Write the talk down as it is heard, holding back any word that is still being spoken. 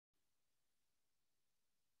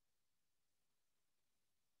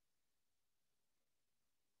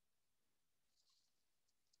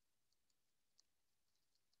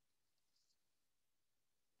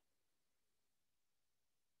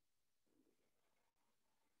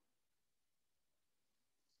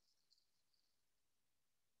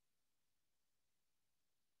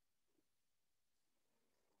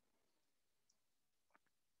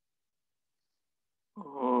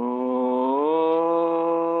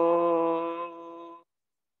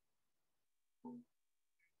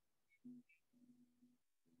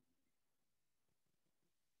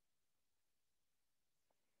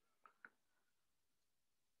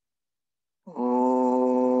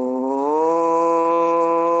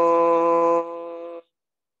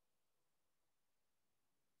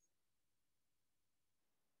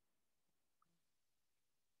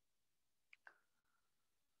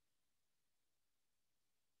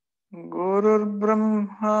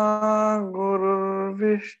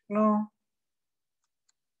गुरुर्विष्णु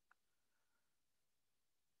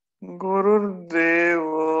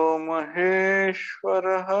गुरुर्देवो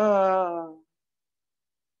महेश्वरः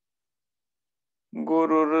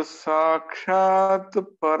गुरुर्साक्षात्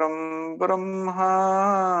परं ब्रह्म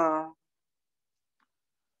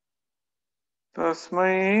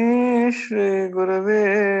तस्मै श्री गुरवे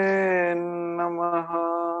नमः।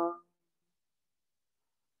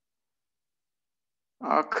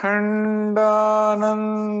 अखंडानंद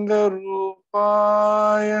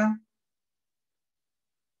रूपाय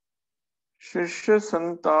शिष्य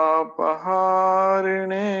संतापहारिणे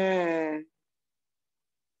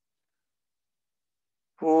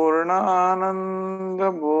पूर्णानंद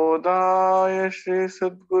बोधाय श्री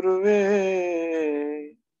सद्गुरुवे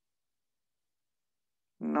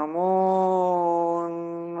नमो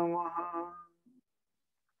नमः।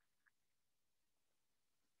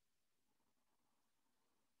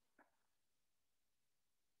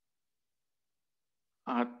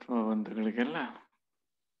 ಆತ್ಮಬಂಧುಗಳಿಗೆಲ್ಲ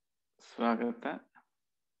ಸ್ವಾಗತ,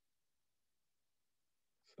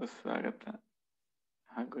 ಸುಸ್ವಾಗತ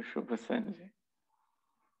ಹಾಗೂ ಶುಭ ಸಂಜೆ.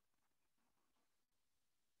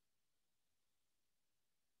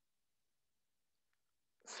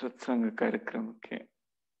 ಸತ್ಸಂಗ ಕಾರ್ಯಕ್ರಮಕ್ಕೆ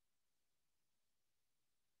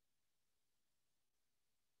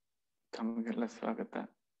ತಮಗೆಲ್ಲ ಸ್ವಾಗತ.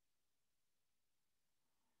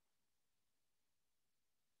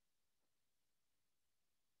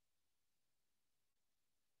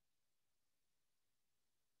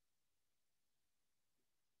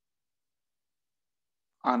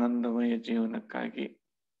 ಆನಂದಮಯ ಜೀವನಕ್ಕಾಗಿ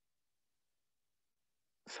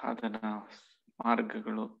ಸಾಧನಾ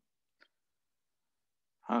ಮಾರ್ಗಗಳು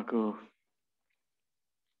ಹಾಗೂ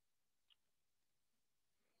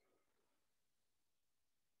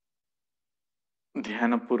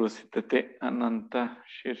ಧ್ಯಾನ ಪೂರ್ವ ಸಿದ್ಧತೆ ಅನ್ನೋಂಥ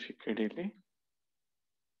ಶೀರ್ಷಿಕೆಯಲ್ಲಿ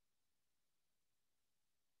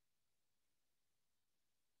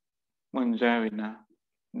ಮುಂಜಾವಿನ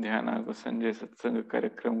ಧ್ಯಾನ ಹಾಗೂ ಸಂಜೆ ಸತ್ಸಂಗ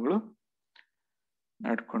ಕಾರ್ಯಕ್ರಮಗಳು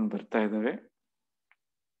ನಡ್ಕೊಂಡು ಬರ್ತಾ ಇದ್ದಾವೆ.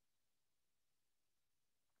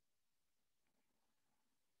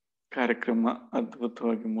 ಕಾರ್ಯಕ್ರಮ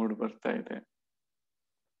ಅದ್ಭುತವಾಗಿ ಮೂಡಿ ಬರ್ತಾ ಇದೆ.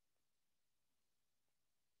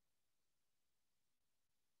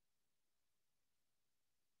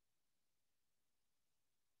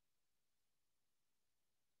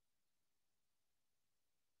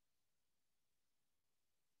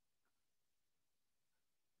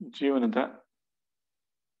 ಜೀವನದ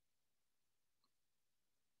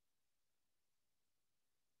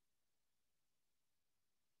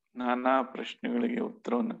ನಾನಾ ಪ್ರಶ್ನೆಗಳಿಗೆ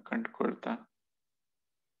ಉತ್ತರವನ್ನು ಕಂಡುಕೊಳ್ತಾ,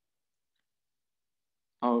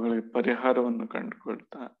 ಅವುಗಳಿಗೆ ಪರಿಹಾರವನ್ನು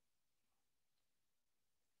ಕಂಡುಕೊಳ್ತಾ,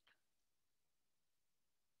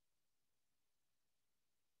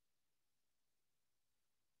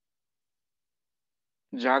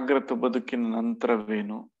 ಜಾಗೃತ ಬದುಕಿನ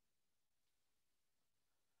ನಂತರವೇನು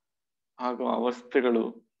ಹಾಗೂ ಅವಸ್ಥೆಗಳು,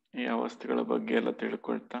 ಈ ಅವಸ್ಥೆಗಳ ಬಗ್ಗೆ ಎಲ್ಲ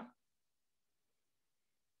ತಿಳ್ಕೊಳ್ತಾ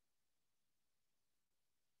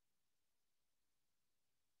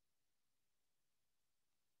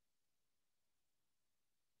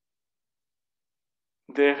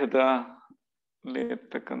ದೇಹದಲ್ಲಿ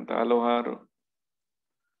ಇರ್ತಕ್ಕಂಥ ಹಲವಾರು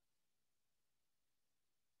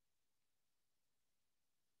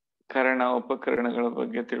ಕಾರಣ ಉಪಕರಣಗಳ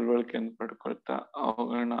ಬಗ್ಗೆ ತಿಳುವಳಿಕೆಯನ್ನು ಪಡ್ಕೊಳ್ತಾ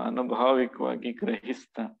ಅವುಗಳನ್ನ ಅನುಭಾವಿಕವಾಗಿ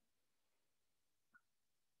ಗ್ರಹಿಸ್ತಾ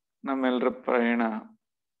ನಮ್ಮೆಲ್ಲರ ಪ್ರಯಾಣ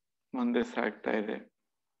ಮುಂದೆ ಸಾಗ್ತಾ ಇದೆ.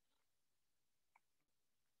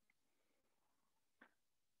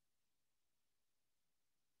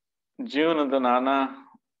 ಜೀವನದ ನಾನಾ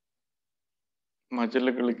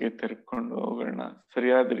ಮಜಲುಗಳಿಗೆ ತೆರೆಕೊಂಡು ಅವುಗಳನ್ನ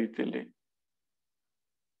ಸರಿಯಾದ ರೀತಿಯಲ್ಲಿ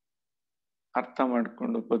ಅರ್ಥ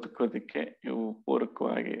ಮಾಡಿಕೊಂಡು ಬದುಕೋದಿಕ್ಕೆ ಇವು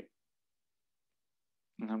ಪೂರಕವಾಗಿ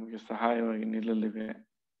ನಮಗೆ ಸಹಾಯವಾಗಿ ನಿಲ್ಲಲಿವೆ.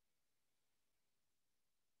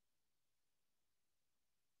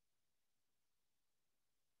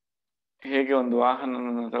 ಹೇಗೆ ಒಂದು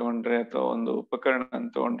ವಾಹನ ತಗೊಂಡ್ರೆ ಅಥವಾ ಒಂದು ಉಪಕರಣ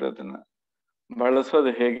ತಗೊಂಡ್ರೆ ಅದನ್ನ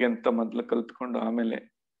ಬಳಸೋದು ಹೇಗೆ ಅಂತ ಮೊದಲು ಕಲ್ತ್ಕೊಂಡು ಆಮೇಲೆ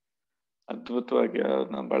ಅದ್ಭುತವಾಗಿ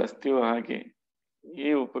ಅದನ್ನ ಬಳಸ್ತೀವೋ, ಹಾಗೆ ಈ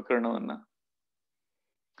ಉಪಕರಣವನ್ನ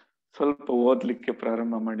ಸ್ವಲ್ಪ ಓದ್ಲಿಕ್ಕೆ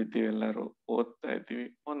ಪ್ರಾರಂಭ ಮಾಡಿದ್ದೀವಿ. ಎಲ್ಲರೂ ಓದ್ತಾ ಇದ್ದೀವಿ,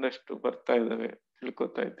 ಒಂದಷ್ಟು ಬರ್ತಾ ಇದ್ದಾವೆ,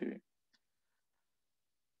 ತಿಳ್ಕೊತಾ ಇದ್ದೀವಿ.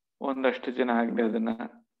 ಒಂದಷ್ಟು ಜನ ಆಗ್ಲಿ ಅದನ್ನ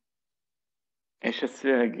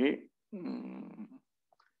ಯಶಸ್ವಿಯಾಗಿ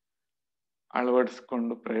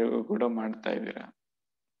ಅಳವಡಿಸ್ಕೊಂಡು ಪ್ರಯೋಗ ಕೂಡ ಮಾಡ್ತಾ ಇದ್ದೀರಾ.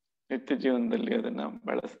 ನಿತ್ಯ ಜೀವನದಲ್ಲಿ ಅದನ್ನ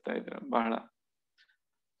ಬಳಸ್ತಾ ಇದ್ದೀರಾ. ಬಹಳ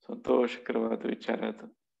ಸಂತೋಷಕರವಾದ ವಿಚಾರ ಅದು.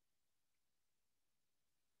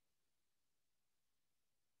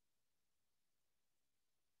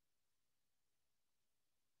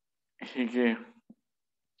 ಹೀಗೆ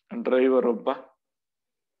ಡ್ರೈವರ್ ಒಬ್ಬ,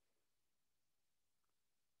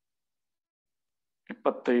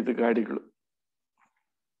 25 ಗಾಡಿಗಳು.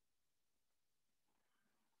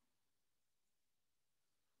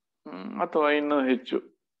 ಅಥವಾ ಇನ್ನೂ ಹೆಚ್ಚು.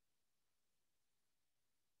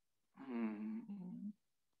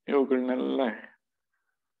 ಇವುಗಳನ್ನೆಲ್ಲ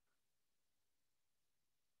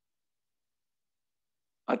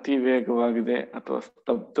ಅತಿ ವೇಗವಾಗಿದೆ ಅಥವಾ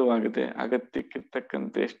ಸ್ತಬ್ಧವಾಗಿದೆ, ಅಗತ್ಯಕ್ಕೆ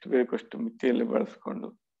ತಕ್ಕಂತೆ ಎಷ್ಟು ಬೇಕು ಅಷ್ಟು ಮಿತಿಯಲ್ಲಿ ಬಳಸ್ಕೊಂಡು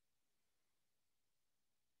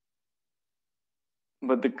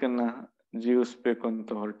ಬದುಕನ್ನ ಜೀವಿಸ್ಬೇಕು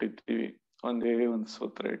ಅಂತ ಹೊರಟಿದ್ದೀವಿ. ಒಂದೇ ಒಂದು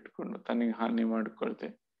ಸೂತ್ರ ಇಟ್ಕೊಂಡು ತನಗೆ ಹಾನಿ ಮಾಡಿಕೊಳ್ದೆ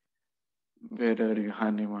ಬೇರೆಯವರಿಗೆ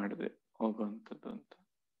ಹಾನಿ ಮಾಡದೆ ಹೋಗುವಂಥದ್ದು ಅಂತ.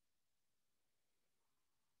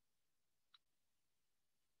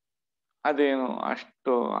 ಅದೇನು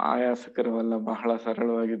ಅಷ್ಟು ಆಯಾಸಕರವಲ್ಲ, ಬಹಳ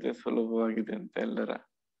ಸರಳವಾಗಿದೆ, ಸುಲಭವಾಗಿದೆ ಅಂತ ಎಲ್ಲರ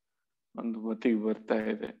ಒಂದು ಮತಿಗೆ ಬರ್ತಾ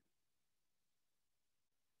ಇದೆ.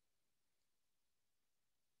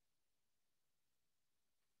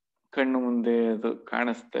 ಕಣ್ಣು ಮುಂದೆ ಅದು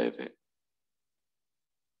ಕಾಣಿಸ್ತಾ ಇದೆ.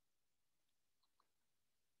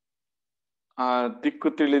 ಆ ದಿಕ್ಕು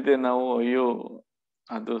ತಿಳಿದೆ ನಾವು ಅಯ್ಯೋ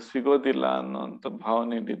ಅದು ಸಿಗೋದಿಲ್ಲ ಅನ್ನೋಂಥ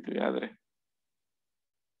ಭಾವನೆಯಲ್ಲಿದ್ವಿ. ಆದ್ರೆ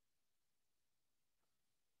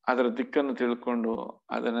ಅದರ ದಿಕ್ಕನ್ನು ತಿಳ್ಕೊಂಡು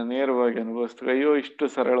ಅದನ್ನ ನೇರವಾಗಿ ಅನುಭವಿಸ್ತಾರೆ. ಅಯ್ಯೋ ಇಷ್ಟು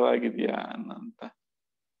ಸರಳವಾಗಿದೆಯಾ ಅನ್ನೋಂತ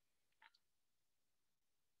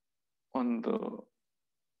ಒಂದು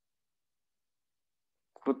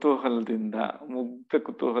ಕುತೂಹಲದಿಂದ, ಮುಗ್ಧ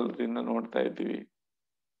ಕುತೂಹಲದಿಂದ ನೋಡ್ತಾ ಇದ್ದೀವಿ.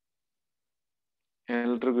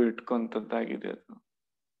 ಎಲ್ರಿಗೂ ಇಟ್ಕೊಂತದ್ದಾಗಿದೆ ಅದು.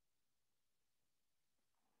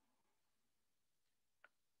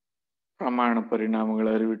 ಪ್ರಮಾಣ ಪರಿಣಾಮಗಳ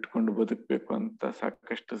ಅರಿವಿಟ್ಕೊಂಡು ಬದುಕಬೇಕು ಅಂತ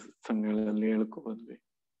ಸಾಕಷ್ಟು ಸತ್ಸಂಗಗಳಲ್ಲಿ ಹೇಳ್ಕೊ ಬಂದ್ವಿ.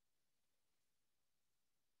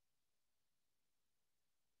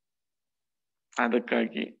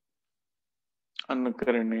 ಅದಕ್ಕಾಗಿ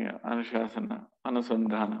ಅನುಕರಣೆ, ಅನುಶಾಸನ,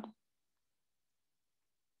 ಅನುಸಂಧಾನ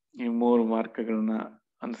ಈ 3 ಮಾರ್ಗಗಳನ್ನ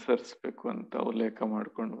ಅನುಸರಿಸ್ಬೇಕು ಅಂತ ಉಲ್ಲೇಖ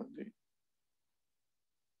ಮಾಡ್ಕೊಂಡು ಬಂದ್ವಿ.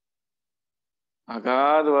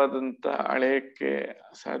 ಅಗಾಧವಾದಂತ ಅಳೆಯಕ್ಕೆ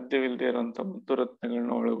ಸಾಧ್ಯವಿಲ್ಲದೆ ಇರುವಂತ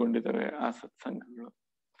ಮುತ್ತುರತ್ನಗಳನ್ನ ಒಳಗೊಂಡಿದ್ದಾವೆ ಆ ಸತ್ಸಂಗಗಳು.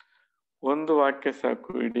 ಒಂದು ವಾಕ್ಯ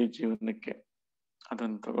ಸಾಕು ಇಡೀ ಜೀವನಕ್ಕೆ.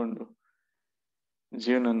 ಅದನ್ನು ತಗೊಂಡು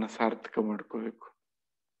ಜೀವನನ್ನ ಸಾರ್ಥಕ ಮಾಡ್ಕೋಬೇಕು.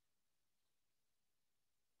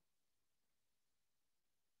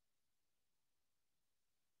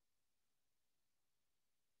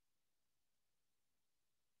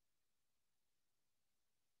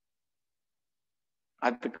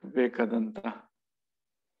 ಅದಕ್ಕೆ ಬೇಕಾದಂತ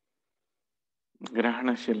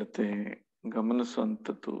ಗ್ರಹಣಶೀಲತೆ,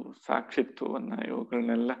 ಗಮನಿಸುವಂಥದ್ದು, ಸಾಕ್ಷಿತ್ವವನ್ನ,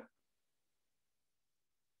 ಇವುಗಳನ್ನೆಲ್ಲ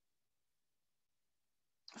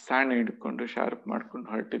ಸಾಣೆ ಹಿಡ್ಕೊಂಡು ಶಾರ್ಪ್ ಮಾಡ್ಕೊಂಡು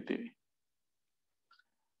ಹೊರಟಿದ್ದೀವಿ.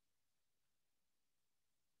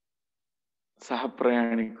 ಸಹ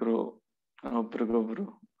ಪ್ರಯಾಣಿಕರು ಒಬ್ರಿಗೊಬ್ರು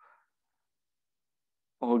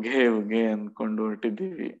ಹೊಗೆ ಅನ್ಕೊಂಡು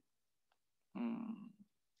ಹೊರಟಿದ್ದೀವಿ.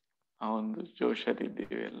 ಆ ಒಂದು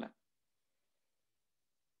ಜೋಶಲ್ಲಿದ್ದೀವಿ ಎಲ್ಲ.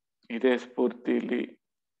 ಇದೇ ಸ್ಫೂರ್ತಿಯಲ್ಲಿ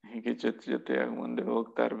ಹೀಗೆ ಜೊತೆಯಾಗಿ ಮುಂದೆ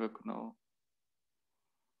ಹೋಗ್ತಾ ಇರ್ಬೇಕು ನಾವು.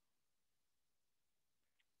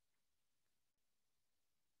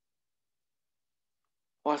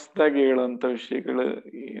 ಹೊಸದಾಗಿ ಹೇಳುವಂತ ವಿಷಯಗಳು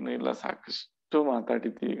ಏನು ಇಲ್ಲ, ಸಾಕಷ್ಟು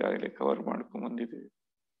ಮಾತಾಡಿದ್ದೀವಿ, ಈಗಾಗಲೇ ಕವರ್ ಮಾಡ್ಕೊಂಡ್ ಬಂದಿದ್ದೀವಿ.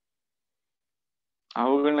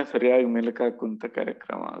 ಅವುಗಳನ್ನ ಸರಿಯಾಗಿ ಮೆಲುಕಾಕುವಂತ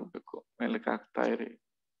ಕಾರ್ಯಕ್ರಮ ಆಗ್ಬೇಕು. ಮೆಲುಕಾಗ್ತಾ ಇರಿ,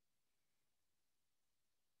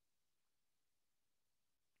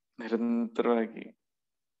 ನಿರಂತರವಾಗಿ.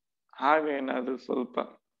 ಹಾಗೇನಾದ್ರೂ ಸ್ವಲ್ಪ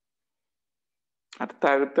ಅರ್ಥ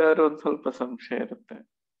ಆಗುತ್ತೆ, ಆದ್ರೆ ಒಂದ್ ಸ್ವಲ್ಪ ಸಂಶಯ ಇರುತ್ತೆ.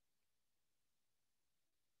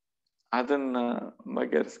 ಅದನ್ನ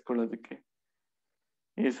ಬಗೆಹರಿಸ್ಕೊಳ್ಳೋದಕ್ಕೆ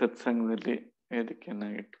ಈ ಸತ್ಸಂಗದಲ್ಲಿ ವೇದಿಕೆಯನ್ನ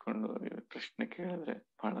ಇಟ್ಕೊಂಡು ಪ್ರಶ್ನೆ ಕೇಳಿದ್ರೆ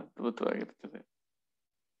ಬಹಳ ಅದ್ಭುತವಾಗಿರ್ತದೆ.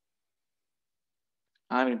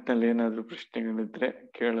 ಆ ನಿಟ್ಟಿನಲ್ಲಿ ಏನಾದ್ರೂ ಪ್ರಶ್ನೆಗಳಿದ್ರೆ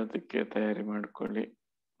ಕೇಳೋದಕ್ಕೆ ತಯಾರಿ ಮಾಡ್ಕೊಳ್ಳಿ.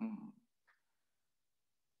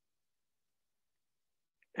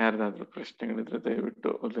 ಯಾರ್ದಾದ್ರೂ ಪ್ರಶ್ನೆಗಳಿದ್ರೆ ದಯವಿಟ್ಟು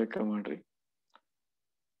ಉಲ್ಲೇಖ ಮಾಡ್ರಿ.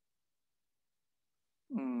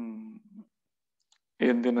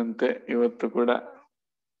 ಎಂದಿನಂತೆ ಇವತ್ತು ಕೂಡ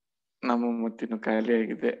ನಮ್ಮ ಮತ್ತಿನ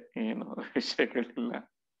ಖಾಲಿಯಾಗಿದೆ, ಏನು ವಿಷಯಗಳಿಲ್ಲ.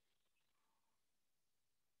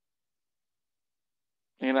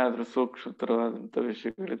 ಏನಾದ್ರೂ ಸೂಕ್ಷ್ಮತರವಾದಂತ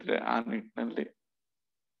ವಿಷಯಗಳಿದ್ರೆ ಆ ನಿಟ್ಟಿನಲ್ಲಿ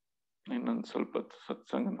ಇನ್ನೊಂದು ಸ್ವಲ್ಪ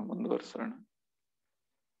ಸತ್ಸಂಗನ ಮುಂದುವರಿಸೋಣ.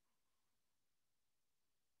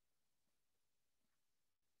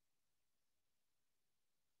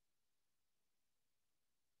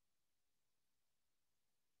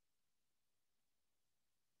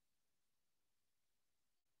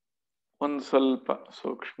 ಒಂದು ಸ್ವಲ್ಪ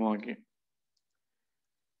ಸೂಕ್ಷ್ಮವಾಗಿ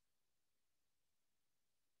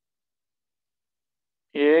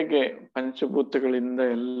ಹೇಗೆ ಪಂಚಭೂತಗಳಿಂದ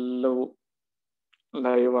ಎಲ್ಲವೂ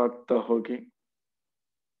ಲಯವಾಗ್ತಾ ಹೋಗಿ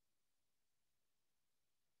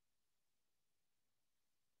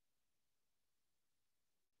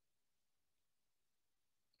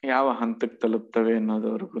ಯಾವ ಹಂತಕ್ಕೆ ತಲುಪ್ತವೆ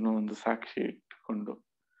ಅನ್ನೋದವರೆಗೂ ಒಂದು ಸಾಕ್ಷಿ ಇಟ್ಟುಕೊಂಡು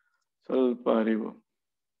ಸ್ವಲ್ಪ ಅರಿವು,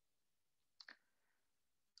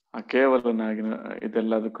 ಆ ಕೇವಲ ನಾಗಿನ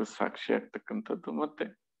ಇದೆಲ್ಲದಕ್ಕೂ ಸಾಕ್ಷಿ ಆಗ್ತಕ್ಕಂಥದ್ದು. ಮತ್ತೆ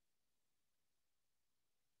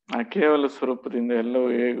ಆ ಕೇವಲ ಸ್ವರೂಪದಿಂದ ಎಲ್ಲವೂ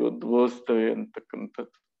ಹೇಗೆ ಉದ್ಭವಿಸ್ತವೆ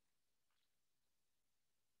ಅಂತಕ್ಕಂಥದ್ದು.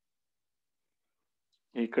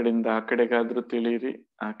 ಈ ಕಡೆಯಿಂದ ಆ ಕಡೆಗಾದ್ರೂ ತಿಳಿಯಿರಿ,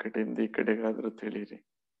 ಆ ಕಡೆಯಿಂದ ಈ ಕಡೆಗಾದ್ರೂ ತಿಳಿಯಿರಿ.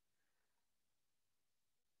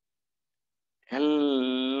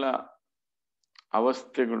 ಎಲ್ಲ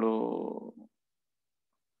ಅವಸ್ಥೆಗಳು,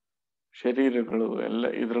 ಶರೀರಗಳು ಎಲ್ಲ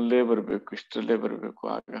ಇದ್ರಲ್ಲೇ ಬರಬೇಕು, ಇಷ್ಟರಲ್ಲೇ ಬರಬೇಕು.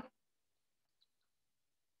 ಆಗ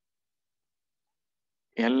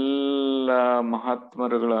ಎಲ್ಲ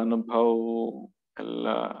ಮಹಾತ್ಮರುಗಳ ಅನುಭವವು, ಎಲ್ಲ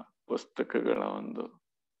ಪುಸ್ತಕಗಳ ಒಂದು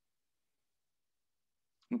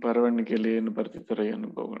ಬರವಣಿಗೆಯಲ್ಲಿ ಏನು ಬರ್ತಿದ್ದಾರೆ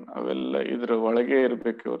ಅನುಭವಗಳು, ಅವೆಲ್ಲ ಇದ್ರ ಒಳಗೆ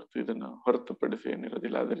ಇರ್ಬೇಕು ಹೊರತು ಇದನ್ನ ಹೊರತುಪಡಿಸಿ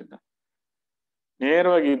ಏನಿರೋದಿಲ್ಲ. ಅದರಿಂದ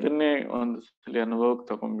ನೇರವಾಗಿ ಇದನ್ನೇ ಒಂದು ಸಲ ಅನುಭವಕ್ಕೆ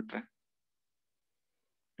ತಗೊಂಡ್ಬಿಟ್ರೆ,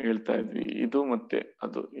 ಹೇಳ್ತಾ ಇದ್ವಿ ಇದು ಮತ್ತೆ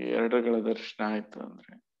ಅದು ಎರಡಗಳ ದರ್ಶನ ಆಯ್ತು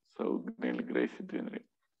ಅಂದ್ರೆ ಸೌಜ್ಞೆಯಲ್ಲಿ ಗ್ರಹಿಸಿದ್ವಿ ಅಂದ್ರೆ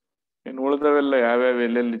ಇನ್ನು ಉಳಿದವೆಲ್ಲ ಯಾವ್ಯಾವ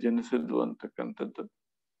ಎಲ್ಲೆಲ್ಲಿ ಜನಿಸಿದ್ವು ಅಂತಕ್ಕಂಥದ್ದು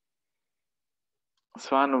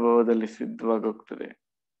ಸ್ವಾನುಭವದಲ್ಲಿ ಸಿದ್ಧವಾಗಿ ಹೋಗ್ತದೆ.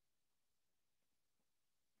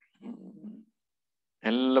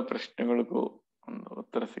 ಎಲ್ಲ ಪ್ರಶ್ನೆಗಳಿಗೂ ಒಂದು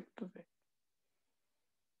ಉತ್ತರ ಸಿಗ್ತದೆ.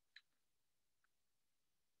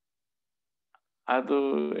 ಅದು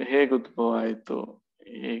ಹೇಗೆ ಉದ್ಭವ ಆಯ್ತು,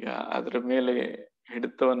 ಈಗ ಅದ್ರ ಮೇಲೆ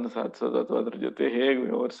ಹಿಡಿತವನ್ನು ಸಾಧಿಸೋದು ಅಥವಾ ಅದ್ರ ಜೊತೆ ಹೇಗೆ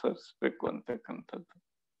ವ್ಯವಹರಿಸಬೇಕು ಅಂತಕ್ಕಂಥದ್ದು,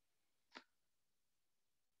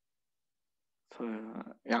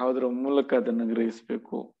 ಯಾವುದರ ಮೂಲಕ ಅದನ್ನ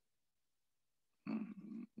ಗ್ರಹಿಸ್ಬೇಕು,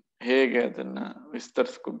 ಹೇಗೆ ಅದನ್ನ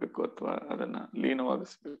ವಿಸ್ತರಿಸ್ಕೋಬೇಕು ಅಥವಾ ಅದನ್ನ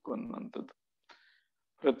ಲೀನವಾಗಿಸ್ಬೇಕು ಅನ್ನುವಂಥದ್ದು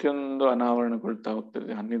ಪ್ರತಿಯೊಂದು ಅನಾವರಣಗೊಳ್ತಾ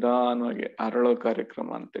ಹೋಗ್ತದೆ. ನಿಧಾನವಾಗಿ ಅರಳೋ ಕಾರ್ಯಕ್ರಮ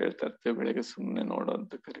ಅಂತ ಹೇಳ್ತಾ ಇರ್ತೇವೆ, ಬೆಳಿಗ್ಗೆ ಸುಮ್ಮನೆ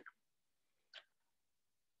ನೋಡುವಂತ ಕಾರ್ಯಕ್ರಮ.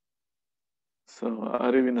 ಸೊ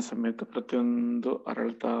ಅರಿವಿನ ಸಮೇತ ಪ್ರತಿಯೊಂದು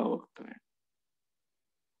ಅರಳ್ತಾ ಹೋಗ್ತವೆ.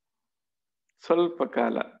 ಸ್ವಲ್ಪ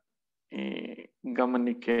ಕಾಲ ಈ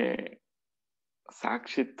ಗಮನಿಕೆ,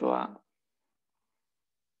 ಸಾಕ್ಷಿತ್ವ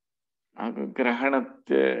ಹಾಗೂ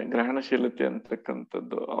ಗ್ರಹಣಶೀಲತೆ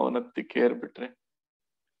ಅಂತಕ್ಕಂಥದ್ದು ಅವನತ್ತಿಗೆ ಏರ್ಬಿಟ್ರೆ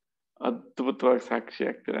ಅದ್ಭುತವಾಗಿ ಸಾಕ್ಷಿ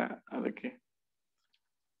ಆಗ್ತೀರಾ. ಅದಕ್ಕೆ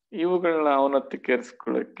ಇವುಗಳನ್ನ ಅವನತ್ತಿಗೆ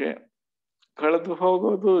ಏರಿಸ್ಕೊಳ್ಳಕ್ಕೆ ಕಳೆದು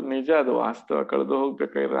ಹೋಗೋದು ನಿಜ, ಅದು ವಾಸ್ತವ, ಕಳೆದು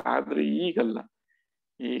ಹೋಗ್ಬೇಕಾಗಿರೋ. ಆದ್ರೆ ಈಗಲ್ಲ,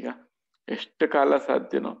 ಈಗ ಎಷ್ಟು ಕಾಲ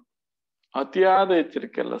ಸಾಧ್ಯನೋ ಅತಿಯಾದ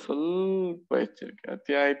ಎಚ್ಚರಿಕೆ ಅಲ್ಲ, ಸ್ವಲ್ಪ ಎಚ್ಚರಿಕೆ.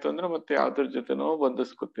 ಅತಿ ಆಯ್ತು ಅಂದ್ರೆ ಮತ್ತೆ ಯಾವ್ದ್ರ ಜೊತೆನೋ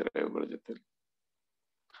ಬಂಧಿಸ್ಕೊತೀರ ಇವುಗಳ ಜೊತೆ.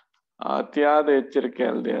 ಅತಿಯಾದ ಎಚ್ಚರಿಕೆ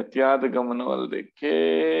ಅಲ್ಲದೆ, ಅತಿಯಾದ ಗಮನವಲ್ಲದೆ,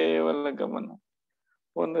 ಕೇವಲ ಗಮನ,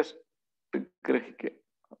 ಒಂದಷ್ಟು ಗ್ರಹಿಕೆ,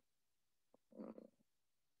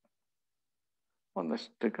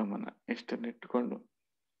 ಒಂದಷ್ಟು ಗಮನ, ಇಷ್ಟನ್ನ ಇಟ್ಕೊಂಡು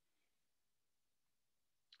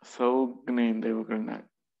ಸೌಜ್ಞೆಯಿಂದ ಇವುಗಳನ್ನ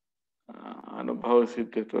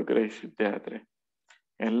ಅನುಭವಿಸಿದ್ದೆ ಅಥವಾ ಗ್ರಹಿಸಿದ್ದೆ ಆದ್ರೆ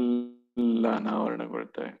ಎಲ್ಲ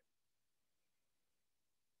ಅನಾವರಣಗೊಳ್ತವೆ.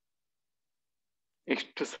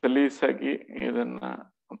 ಎಷ್ಟು ಸಲೀಸಾಗಿ ಇದನ್ನ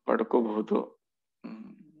ಪಡ್ಕೋಬಹುದು.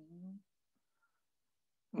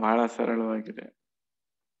 ಬಹಳ ಸರಳವಾಗಿದೆ.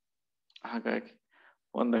 ಹಾಗಾಗಿ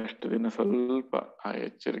ಒಂದಷ್ಟು ದಿನ ಸ್ವಲ್ಪ ಆ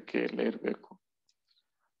ಎಚ್ಚರಿಕೆಯಲ್ಲೇ ಇರಬೇಕು.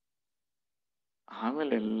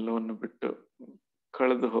 ಆಮೇಲೆ ಎಲ್ಲವನ್ನು ಬಿಟ್ಟು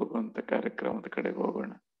ಕಳೆದು ಹೋಗುವಂತ ಕಾರ್ಯಕ್ರಮದ ಕಡೆಗೆ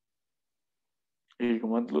ಹೋಗೋಣ. ಈಗ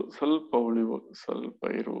ಮೊದಲು ಸ್ವಲ್ಪ ಉಳಿವು, ಸ್ವಲ್ಪ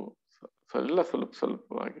ಇರುವು, ಎಲ್ಲ ಸ್ವಲ್ಪ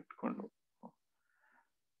ಸ್ವಲ್ಪವಾಗಿಟ್ಕೊಂಡು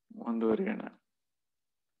ಮುಂದುವರಿಯೋಣ.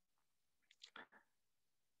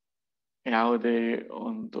 ಯಾವುದೇ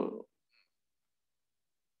ಒಂದು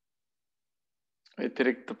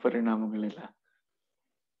ವ್ಯತಿರಿಕ್ತ ಪರಿಣಾಮಗಳಿಲ್ಲ.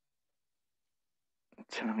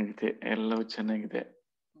 ಚೆನ್ನಾಗಿದೆ, ಎಲ್ಲವೂ ಚೆನ್ನಾಗಿದೆ.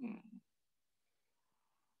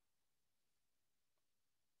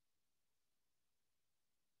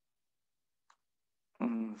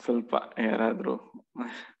 ಸ್ವಲ್ಪ ಯಾರಾದ್ರೂ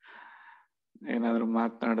ಏನಾದ್ರು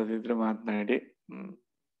ಮಾತನಾಡೋದಿದ್ರೆ ಮಾತನಾಡಿ.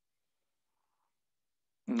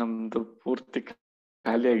 ನಮ್ದು ಪೂರ್ತಿ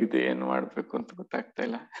ಖಾಲಿ ಆಗಿದೆ, ಏನ್ ಮಾಡ್ಬೇಕು ಅಂತ ಗೊತ್ತಾಗ್ತಾ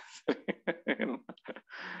ಇಲ್ಲ.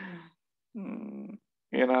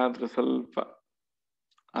 ಏನಾದ್ರೂ ಸ್ವಲ್ಪ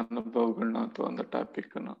ಅನುಭವಗಳನ್ನ ಅಥವಾ ಒಂದು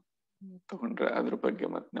ಟಾಪಿಕ್ ಅನ್ನು ತಗೊಂಡ್ರೆ ಅದ್ರ ಬಗ್ಗೆ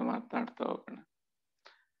ಮತ್ತೆ ಮಾತನಾಡ್ತಾ ಹೋಗೋಣ.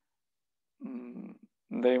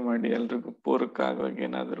 ದಯಮಾಡಿ ಎಲ್ರಿಗೂ ಪೂರಕ ಆಗುವಾಗ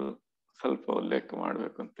ಏನಾದ್ರು ಸ್ವಲ್ಪ ಉಲ್ಲೇಖ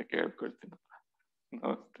ಮಾಡ್ಬೇಕು ಅಂತ ಕೇಳ್ಕೊಳ್ತೀನಿ.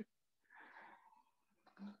 ನಮಸ್ತೆ.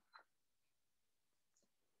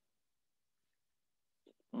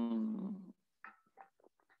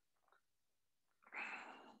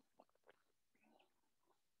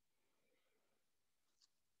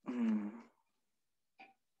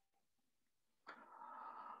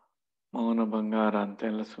 ಮೌನ ಬಂಗಾರ ಅಂತ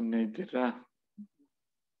ಎಲ್ಲ ಸುಮ್ಮನೆ ಇದ್ದೀರಾ?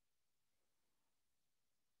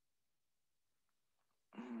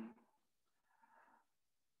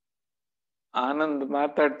 ಆನಂದ್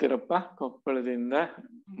ಮಾತಾಡ್ತೀರಪ್ಪ ಕೊಪ್ಪಳದಿಂದ.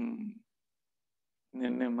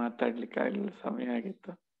 ನಿನ್ನೆ ಮಾತಾಡ್ಲಿಕ್ಕೆ ಆಗ್ಲಿಲ್ಲ, ಸಮಯ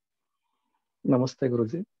ಆಗಿತ್ತು. ನಮಸ್ತೆ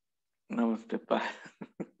ಗುರುಜಿ. ನಮಸ್ತೆಪ್ಪ.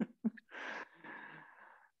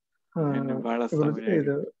 ನಿನ್ನೆ ಬಹಳ ಸಮಯ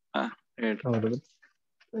ಆಗಿತ್ತು.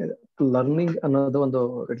 ಲರ್ನಿಂಗ್ ಅನ್ನೋದು ಒಂದು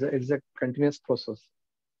ಎಕ್ಸಾಕ್ಟ್ ಕಂಟಿನ್ಯೂಸ್ ಪ್ರೋಸೆಸ್,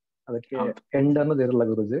 ಅದಕ್ಕೆ ಎಂಡ್ ಅನ್ನೋದು ಇರಲ್ಲ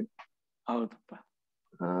ಗುರುಜಿ. ಹೌದಪ್ಪ.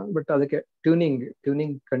 ಬಟ್ ಅದಕ್ಕೆ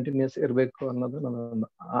ಟ್ಯೂನಿಂಗ್ ಕಂಟಿನ್ಯೂಸ್ ಇರಬೇಕು ಅನ್ನೋದು ನನ್ನ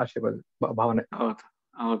ಆಶೆ, ಭಾವನೆ. ಹೌದು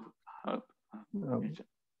ಹೌದು ಹೌದು,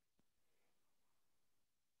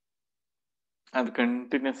 ಅದು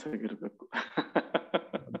ಕಂಟಿನ್ಯೂಸ್ ಆಗಿರ್ಬೇಕು.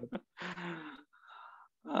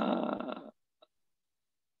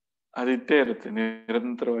 ಅದಿದ್ದೇ ಇರುತ್ತೆ,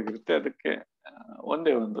 ನಿರಂತರವಾಗಿರುತ್ತೆ. ಅದಕ್ಕೆ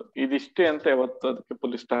ಒಂದೇ ಒಂದು ಇದಿಷ್ಟೇ ಅಂತ ಯಾವತ್ತು ಅದಕ್ಕೆ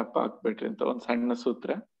ಫುಲ್ ಸ್ಟಾಪ್ ಹಾಕ್ಬೇಡ್ರಿ ಅಂತ ಒಂದು ಸಣ್ಣ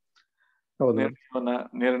ಸೂತ್ರ.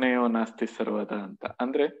 ನಿರ್ಣಯೋ ನಾಸ್ತಿ ಸರ್ವದ ಅಂತ.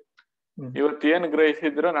 ಅಂದ್ರೆ ಇವತ್ತೇನು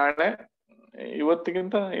ಗ್ರಹಿಸಿದ್ರು ನಾಳೆ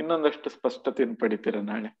ಇವತ್ತಿಗಿಂತ ಇನ್ನೊಂದಷ್ಟು ಸ್ಪಷ್ಟತೆಯನ್ನು ಪಡಿತೀರ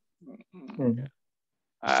ನಾಳೆ.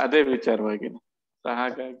 ಅದೇ ವಿಚಾರವಾಗಿ.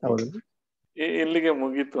 ಹಾಗಾಗಿ ಇಲ್ಲಿಗೆ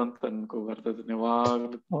ಮುಗೀತು ಅಂತ ಅನ್ಕೋಬಾರ್ದು, ಅದನ್ನ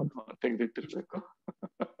ಯಾವಾಗ್ಲೂ ತೆಗೆದಿಟ್ಟಿರ್ಬೇಕು.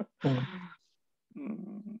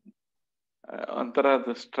 ಒಂಥರ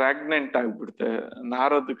ಅದು ಸ್ಟ್ರಾಗ್ನೆಂಟ್ ಆಗ್ಬಿಡುತ್ತೆ,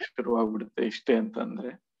 ನಾರೋದಕ್ಕೆ ಶುರುವಾಗ್ಬಿಡುತ್ತೆ. ಇಷ್ಟೇ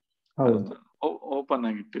ಅಂತಂದ್ರೆ ಓಪನ್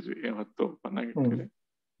ಆಗಿಟ್ಟಿರಿ, ಯಾವತ್ತು ಓಪನ್ ಆಗಿಟ್ಟಿರಿ.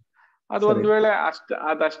 ಅದು ಒಂದ್ ವೇಳೆ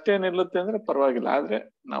ಅದಷ್ಟೇ ನಿಲ್ಲುತ್ತೆ ಅಂದ್ರೆ ಪರವಾಗಿಲ್ಲ, ಆದ್ರೆ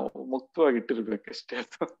ನಾವು ಮುಕ್ತವಾಗಿಟ್ಟಿರ್ಬೇಕಷ್ಟೇ.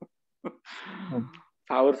 ಅದು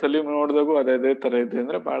 1000 ಸಲ ನೋಡಿದಾಗೂ ಅದೇ ತರ ಇದೆ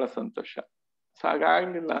ಅಂದ್ರೆ ಬಹಳ ಸಂತೋಷ.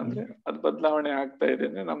 ಹಾಗಾಗ್ಲಿಲ್ಲ ಅಂದ್ರೆ ಅದು ಬದಲಾವಣೆ ಆಗ್ತಾ ಇದೆ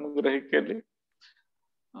ಅಂದ್ರೆ ನಮ್ಮ ಗ್ರಹಿಕೆಯಲ್ಲಿ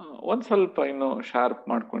ಒಂದ್ ಸ್ವಲ್ಪ ಇನ್ನು ಶಾರ್ಪ್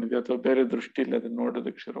ಮಾಡ್ಕೊಂಡಿದ್ವಿ ಅಥವಾ ಬೇರೆ ದೃಷ್ಟಿಯಲ್ಲಿ ಅದನ್ನ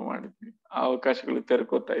ನೋಡೋದಕ್ಕೆ ಶುರು ಮಾಡಿದ್ವಿ, ಆ ಅವಕಾಶಗಳು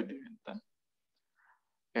ತೆರ್ಕೋತಾ ಇದ್ದೀವಿ ಅಂತ.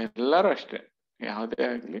 ಎಲ್ಲರೂ ಅಷ್ಟೇ, ಯಾವುದೇ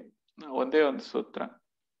ಆಗ್ಲಿ ಒಂದೇ ಒಂದು ಸೂತ್ರ,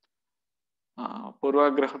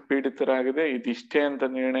 ಪೂರ್ವಾಗ್ರಹ ಪೀಡಿತರಾಗದೆ ಇದಿಷ್ಟೇ ಅಂತ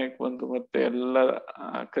ನಿರ್ಣಯಕ್ಕೆ ಬಂದು ಮತ್ತೆ ಎಲ್ಲ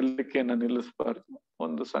ಕಲಿಕೆಯನ್ನ ನಿಲ್ಲಿಸಬಾರ್ದು.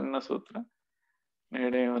 ಒಂದು ಸಣ್ಣ ಸೂತ್ರ,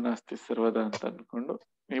 ನಿರ್ಣಯವನಾಸ್ತಿ ಸರ್ವದ ಅಂತ ಅನ್ಕೊಂಡು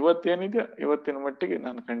ಇವತ್ತೇನಿದೆ ಇವತ್ತಿನ ಮಟ್ಟಿಗೆ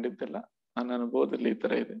ನಾನು ಕಂಡಿದ್ದೆಲ್ಲ ನನ್ನ ಅನುಭವದಲ್ಲಿ ಈ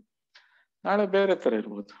ತರ ಇದೆ, ನಾಳೆ ಬೇರೆ ತರ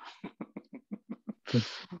ಇರ್ಬೋದು.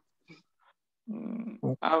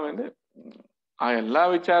 ಆಮೇಲೆ ಆ ಎಲ್ಲಾ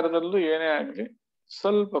ವಿಚಾರದಲ್ಲೂ ಏನೇ ಆಗ್ಲಿ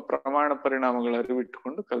ಸ್ವಲ್ಪ ಪ್ರಮಾಣ ಪರಿಣಾಮಗಳ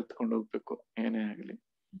ಅರಿವಿಟ್ಟುಕೊಂಡು ಕಲ್ತ್ಕೊಂಡು ಹೋಗ್ಬೇಕು. ಏನೇ ಆಗ್ಲಿ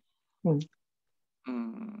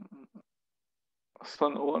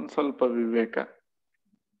ಒಂದ್ ಸ್ವಲ್ಪ ವಿವೇಕ,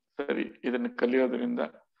 ಸರಿ ಇದನ್ನ ಕಲಿಯೋದ್ರಿಂದ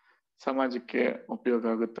ಸಮಾಜಕ್ಕೆ ಉಪಯೋಗ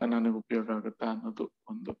ಆಗುತ್ತಾ, ನನಗೆ ಉಪಯೋಗ ಆಗುತ್ತಾ ಅನ್ನೋದು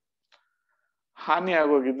ಒಂದು. ಹಾನಿ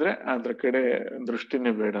ಆಗೋಗಿದ್ರೆ ಅದ್ರ ಕಡೆ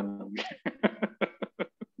ದೃಷ್ಟಿನೇ ಬೇಡ ನಮ್ಗೆ.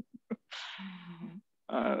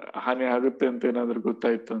 ಹಾನಿ ಆಗುತ್ತೆ ಅಂತ ಏನಾದ್ರು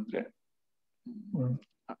ಗೊತ್ತಾಯ್ತು ಅಂದ್ರೆ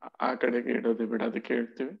ಆ ಕಡೆಗೆ ಇಡೋದೇ ಬೇಡ. ಅದಕ್ಕೆ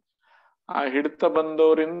ಹೇಳ್ತೀವಿ, ಆ ಹಿಡಿತ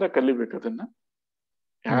ಬಂದವರಿಂದ ಕಲಿಬೇಕು ಅದನ್ನ.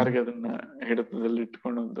 ಯಾರಿಗೆ ಅದನ್ನ ಹಿಡಿತದಲ್ಲಿ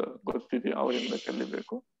ಇಟ್ಕೊಂಡು ಗೊತ್ತಿದೆಯೋ ಅವರಿಂದ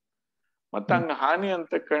ಕಲಿಬೇಕು. ಮತ್ತೆ ಹಂಗ ಹಾನಿ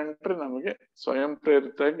ಅಂತ ಕಂಡ್ರೆ ನಮಗೆ ಸ್ವಯಂ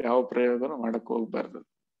ಪ್ರೇರಿತವಾಗಿ ಯಾವ ಪ್ರಯೋಗನೂ ಮಾಡಕ್ ಹೋಗ್ಬಾರ್ದು.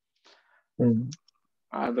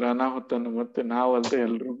 ಆದ್ರ ಅನಾಹುತನ ಮತ್ತೆ ನಾವಲ್ದೆ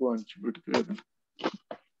ಎಲ್ರಿಗೂ ಹಂಚ್ಬಿಡ್ತೀವಿ ಅದನ್ನ.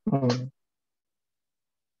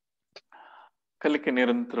 ಕಲಿಕೆ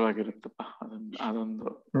ನಿರಂತರವಾಗಿರುತ್ತಪ್ಪ, ಅದೊಂದು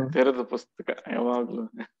ತೆರೆದ ಪುಸ್ತಕ, ಯಾವಾಗ್ಲೂ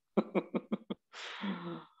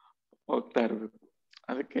ಹೋಗ್ತಾ ಇರ್ಬೇಕು.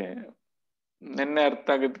 ಅದಕ್ಕೆ ನಿನ್ನೆ ಅರ್ಥ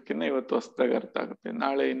ಆಗೋದಕ್ಕಿಂತ ಇವತ್ತು ಹೊಸದಾಗಿ ಅರ್ಥ ಆಗುತ್ತೆ,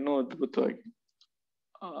 ನಾಳೆ ಇನ್ನೂ ಅದ್ಭುತವಾಗಿ.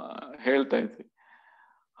 ಹೇಳ್ತಾ ಇದ್ವಿ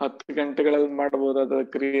 10 ಗಂಟೆಗಳಲ್ಲಿ ಮಾಡಬಹುದಾದ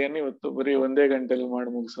ಕ್ರಿಯೆಯನ್ನು ಇವತ್ತು ಬರೀ 1 ಗಂಟೆಯಲ್ಲಿ ಮಾಡಿ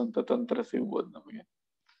ಮುಗಿಸುವಂತ ತಂತ್ರ ಸಿಗ್ಬೋದು ನಮಗೆ,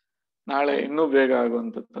 ನಾಳೆ ಇನ್ನೂ ಬೇಗ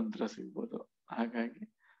ಆಗುವಂತ ತಂತ್ರ ಸಿಗ್ಬೋದು. ಹಾಗಾಗಿ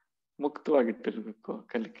ಮುಕ್ತವಾಗಿಟ್ಟಿರ್ಬೇಕು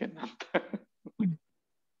ಕಲಿಕೆನ ಅಂತ.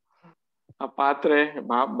 ಆ ಪಾತ್ರೆ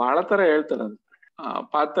ಬಹಳ ತರ ಹೇಳ್ತಾರೆ, ಅದು ಆ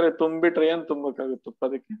ಪಾತ್ರೆ ತುಂಬಿಟ್ರೆ ಏನ್ ತುಂಬಕ್ಕಾಗುತ್ತಪ್ಪ,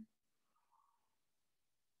 ಅದಕ್ಕೆ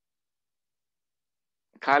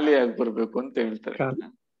ಖಾಲಿಯಾಗಿ ಬರ್ಬೇಕು ಅಂತ ಹೇಳ್ತಾರೆ.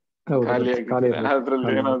 ಖಾಲಿಯಾಗಿ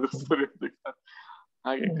ಅದ್ರಲ್ಲಿ ಏನಾದ್ರು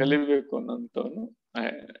ಹಾಗೆ ಕಲಿಬೇಕು ಅನ್ನೋಂಥವನು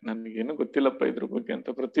ನನ್ಗೇನು ಗೊತ್ತಿಲ್ಲಪ್ಪ ಇದ್ರ ಬಗ್ಗೆ ಅಂತ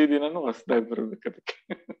ಪ್ರತಿದಿನನೂ ಹೊಸದಾಗಿ ಬರ್ಬೇಕು ಅದಕ್ಕೆ.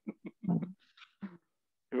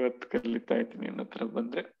 ಇವತ್ತು ಕಲಿತಾ ಇದ್ದೀನಿ ನನ್ನ ಹತ್ರ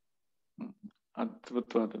ಬಂದ್ರೆ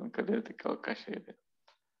ಅದ್ಭುತವಾದನ್ನು ಕಲಿಯೋದಕ್ಕೆ ಅವಕಾಶ ಇದೆ.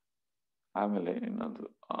 ಆಮೇಲೆ ಇನ್ನೊಂದು,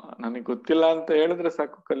 ನನಗೆ ಗೊತ್ತಿಲ್ಲ ಅಂತ ಹೇಳಿದ್ರೆ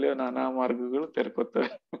ಸಾಕು, ಕಲಿಯೋ ನಾನಾ ಮಾರ್ಗಗಳು ತೆರ್ಕೋತವೆ.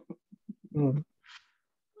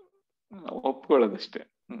 ಒಪ್ಕೊಳ್ಳೋದಷ್ಟೇ.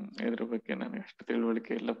 ಇದ್ರ ಬಗ್ಗೆ ನನಗೆ ಅಷ್ಟು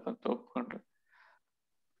ತಿಳುವಳಿಕೆ ಇಲ್ಲಪ್ಪ ಅಂತ ಒಪ್ಕೊಂಡ್ರೆ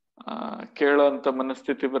ಕೇಳೋಂತ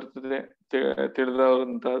ಮನಸ್ಥಿತಿ ಬರ್ತದೆ,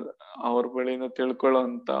 ತಿಳಿದವಂತ ಅವ್ರ ಬಳಿನ ತಿಳ್ಕೊಳ್ಳೋ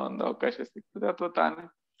ಅಂತ ಒಂದು ಅವಕಾಶ ಸಿಗ್ತದೆ, ಅಥವಾ ತಾನೇ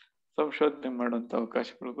ಸಂಶೋಧನೆ ಮಾಡುವಂತ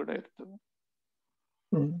ಅವಕಾಶಗಳು ಕೂಡ ಇರ್ತದೆ.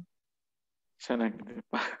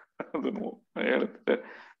 ಚೆನ್ನಾಗಿದೆಯಪ್ಪ. ಅದನ್ನು ಹೇಳುತ್ತೆ,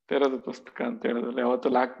 ತೆರೆದ ಪುಸ್ತಕ ಅಂತ ಹೇಳೋದ್ರಲ್ಲಿ ಯಾವತ್ತೂ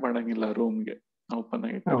ಲಾಕ್ ಮಾಡಂಗಿಲ್ಲ, ರೂಮ್ಗೆ ಓಪನ್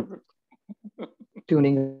ಆಗಿ ಇಟ್ಟಿರ್ಬೇಕು.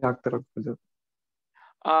 ಟ್ಯೂನಿಂಗ್ ಆಗ್ತಾ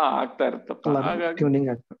ಇರುತ್ತಪ್ಪ. ಹಾಗಾಗಿ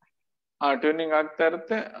ಟ್ಯೂನಿಂಗ್ ಆಗ್ತಾ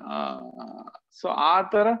ಇರುತ್ತೆ. ಸೊ ಆ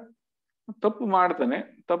ತರ ತಪ್ಪು ಮಾಡ್ತಾನೆ,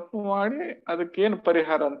 ತಪ್ಪು ಮಾಡಿ ಅದಕ್ಕೇನು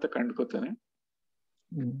ಪರಿಹಾರ ಅಂತ ಕಂಡ್ಕೋತಾನೆ.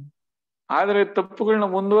 ಆದ್ರೆ ತಪ್ಪುಗಳನ್ನ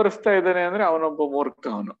ಮುಂದುವರಿಸ್ತಾ ಇದ್ದಾನೆ ಅಂದ್ರೆ ಅವನೊಬ್ಬ ಮೂರ್ಖ.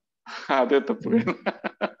 ಅವನು ಅದೇ ತಪ್ಪುಗಳನ್ನ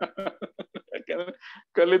ಯಾಕಂದ್ರೆ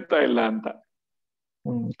ಕಲಿತಾ ಇಲ್ಲ ಅಂತ.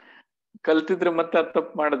 ಕಲ್ತಿದ್ರೆ ಮತ್ತೆ ಅದು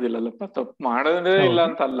ತಪ್ಪು ಮಾಡೋದಿಲ್ಲಲ್ಲಪ್ಪ. ತಪ್ಪು ಮಾಡೋದೇ ಇಲ್ಲ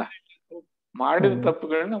ಅಂತ ಅಲ್ಲ, ಮಾಡಿದ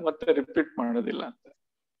ತಪ್ಪುಗಳನ್ನ ಮತ್ತೆ ರಿಪೀಟ್ ಮಾಡೋದಿಲ್ಲ ಅಂತ.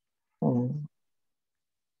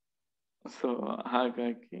 ಸೊ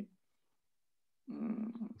ಹಾಗಾಗಿ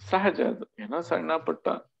ಸಹಜ ಅದು, ಏನೋ ಸಣ್ಣ ಪುಟ್ಟ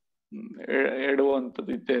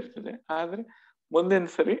ಎಡುವಂಥದ್ದು ಇದ್ದೇ ಇರ್ತದೆ. ಆದ್ರೆ ಮುಂದಿನ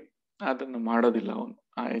ಸರಿ ಅದನ್ನು ಮಾಡೋದಿಲ್ಲ ಅವನು.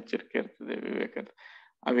 ಆ ಎಚ್ಚರಿಕೆ ಇರ್ತದೆ, ವಿವೇಕ ಇರ್ತದೆ.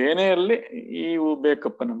 ಅವೇನೇ ಇರಲಿ ಇವು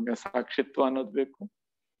ಬೇಕಪ್ಪ ನಮ್ಗೆ. ಸಾಕ್ಷಿತ್ವ ಅನ್ನೋದು ಬೇಕು,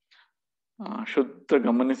 ಶುದ್ಧ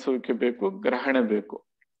ಗಮನಿಸುವಿಕೆ ಬೇಕು, ಗ್ರಹಣ ಬೇಕು.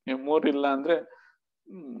 ಈ ಮೂರಿಲ್ಲ ಅಂದ್ರೆ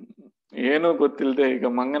ಏನೂ ಗೊತ್ತಿಲ್ಲದೆ, ಈಗ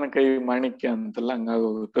ಮಂಗನ ಕೈ ಮಾಣಿಕ್ಯ ಅಂತೆಲ್ಲ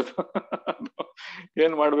ಹಂಗಾಗೋಗುತ್ತದ.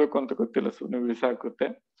 ಏನ್ ಮಾಡ್ಬೇಕು ಅಂತ ಗೊತ್ತಿಲ್ಲ, ಸುಮ್ಮನೆ ಬಿಸಾಕುತ್ತೆ,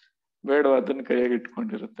 ಬೇಡ ಅದನ್ನ ಕೈಯಾಗಿ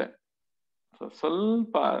ಇಟ್ಕೊಂಡಿರುತ್ತೆ.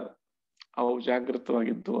 ಸ್ವಲ್ಪ ಅವು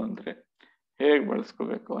ಜಾಗೃತವಾಗಿದ್ದು ಅಂದ್ರೆ ಹೇಗ್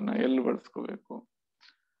ಬಳಸ್ಕೋಬೇಕು, ಅವನ್ನ ಎಲ್ಲಿ ಬಳಸ್ಕೋಬೇಕು,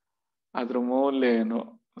 ಅದ್ರ ಮೌಲ್ಯ ಏನು,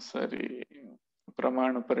 ಸರಿ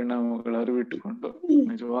ಪ್ರಮಾಣ ಪರಿಣಾಮಗಳ ಅರಿವಿಟ್ಟುಕೊಂಡು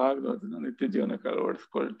ನಿಜವಾಗ್ಲೂ ಅದನ್ನ ನಿತ್ಯ ಜೀವನಕ್ಕೆ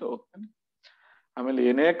ಅಳವಡಿಸ್ಕೊಳ್ತಾ ಹೋಗ್ತಾನೆ. ಆಮೇಲೆ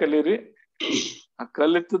ಏನೇ ಕಲೀರಿ, ಆ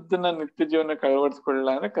ಕಲಿತದ್ದನ್ನ ನಿತ್ಯ ಜೀವನಕ್ಕೆ ಅಳವಡಿಸ್ಕೊಳ್ಳ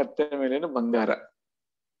ಅಂದ್ರೆ ಕತ್ತೆ ಮೇಲೇನು ಬಂಗಾರ.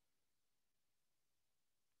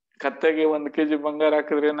 ಕತ್ತೆಗೆ 1 kg ಬಂಗಾರ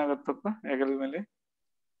ಹಾಕಿದ್ರೆ ಏನಾಗುತ್ತಪ್ಪ ಹೆಗಲ ಮೇಲೆ?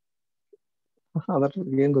 ಅದ್ರ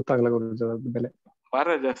ಏನ್ ಗೊತ್ತಾಗಲ್ಲ ಬೆಲೆ. ಭಾರ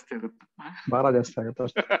ಜಾಸ್ತಿ ಆಗುತ್ತೆ. ಭಾರ ಜಾಸ್ತಿ ಆಗುತ್ತೆ.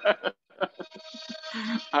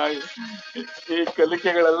 ಹಾಗೆ ಈ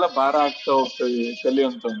ಕಲಿಕೆಗಳೆಲ್ಲ ಭಾರ ಆಗ್ತಾ ಹೋಗ್ತವೆ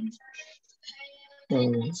ಕಲಿಯುವಂತವ್ನಿಗೆ.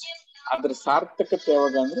 ಅದ್ರ ಸಾರ್ಥಕತೆ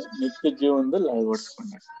ಯಾವಾಗ ಅಂದ್ರೆ ನಿತ್ಯ ಜೀವನದಲ್ಲಿ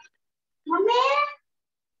ಅಳವಡಿಸ್ಕೊಂಡ.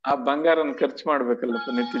 ಆ ಬಂಗಾರನ ಖರ್ಚು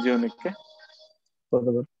ಮಾಡ್ಬೇಕಲ್ಲಪ್ಪ ನಿತ್ಯ ಜೀವನಕ್ಕೆ.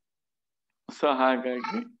 ಸೊ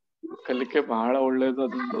ಹಾಗಾಗಿ ಕಲಿಕೆ ಬಹಳ ಒಳ್ಳೇದು.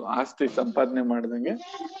 ಅದೊಂದು ಆಸ್ತಿ ಸಂಪಾದನೆ ಮಾಡ್ದಂಗೆ.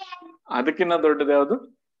 ಅದಕ್ಕಿಂತ ದೊಡ್ಡದು ಯಾವುದು?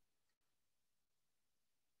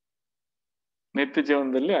 ನಿತ್ಯ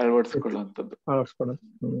ಜೀವನದಲ್ಲಿ ಅಳವಡಿಸ್ಕೊಳ್ಳುವಂಥದ್ದು.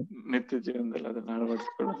 ನಿತ್ಯ ಜೀವನದಲ್ಲಿ ಅದನ್ನ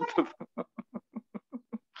ಅಳವಡಿಸ್ಕೊಳ್ಳುವಂಥದ್ದು.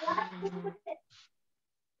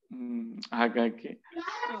 ಹಾಗಾಗಿ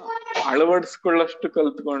ಅಳವಡಿಸ್ಕೊಳ್ಳಷ್ಟು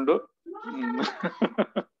ಕಲ್ತ್ಕೊಂಡು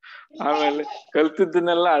ಆಮೇಲೆ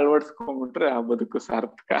ಕಲ್ತಿದ್ದನ್ನೆಲ್ಲ ಅಳವಡಿಸ್ಕೊಂಡ್ಬಿಟ್ರೆ ಆ ಬದುಕು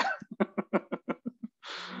ಸಾರ್ಥಕ.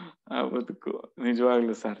 ಆ ಬದುಕು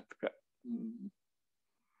ನಿಜವಾಗ್ಲೂ ಸಾರ್ಥಕ.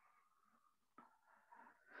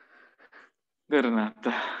 ಗುರುನಾಥ,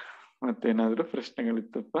 ಮತ್ತೇನಾದ್ರು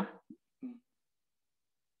ಪ್ರಶ್ನೆಗಳಿತ್ತಪ್ಪ?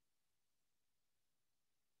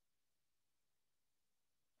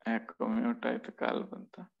 ಯಾಕೋ ಮ್ಯೂಟ್ ಆಯ್ತು, ಕಾಲ್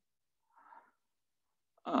ಬಂತ.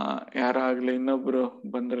 ಯಾರಾಗ್ಲಿ ಇನ್ನೊಬ್ರು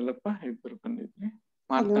ಬಂದ್ರಲ್ಲಪ್ಪ, ಇಬ್ರು ಬಂದಿದ್ರಿ.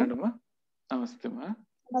 ಮಾತನಾಡಮ್ಮ. ನಮಸ್ತೆ ಮಾ.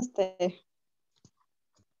 ನಮಸ್ತೆ.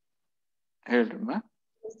 ಹೇಳ್ರಮ್ಮ.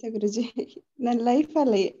 ನಮಸ್ತೆ ಗುರುಜಿ. ನನ್ನ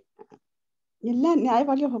ಲೈಫಲ್ಲಿ ಎಲ್ಲ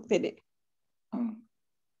ನ್ಯಾಯವಾಗಿ ಹೋಗ್ತೇನೆ,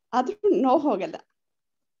 ಆದ್ರೂ ನೋವು ಹೋಗಲ್ಲ.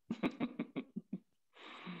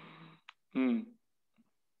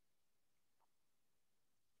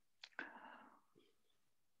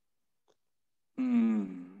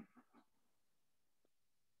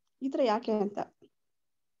 ಈ ತರ ಯಾಕೆ ಅಂತ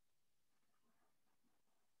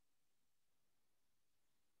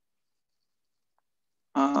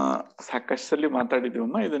ಸಾಕಷ್ಟು ಸಲಿ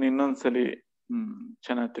ಮಾತಾಡಿದೀವಮ್ಮ. ಇದನ್ನ ಇನ್ನೊಂದ್ಸಲಿ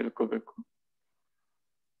ಚೆನ್ನಾಗಿ ತಿಳ್ಕೋಬೇಕು.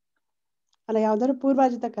 ಅಲ್ಲ, ಯಾವ್ದಾದ್ರು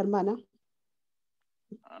ಪೂರ್ವಾರ್ಜಿತ ಕರ್ಮನ?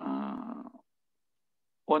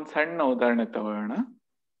 ಒಂದ್ ಸಣ್ಣ ಉದಾಹರಣೆ ತಗೋಣ.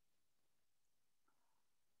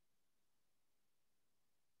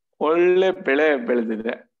 ಒಳ್ಳೆ ಬೆಳೆ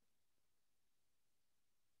ಬೆಳೆದಿದೆ,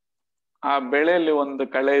 ಆ ಬೆಳೆಯಲ್ಲಿ ಒಂದು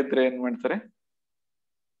ಕಳೆ ಇದ್ರೆ ಏನ್ ಮಾಡ್ತಾರೆ?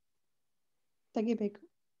 ತೆಗಿಬೇಕು.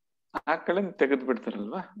 ಆ ಕಳೆ ತೆಗೆದು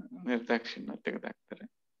ಬಿಡ್ತಾರಲ್ವಾ, ನಿರ್ದಾಕ್ಷಿಣ್ಯ ತೆಗೆದಾಕ್ತಾರೆ.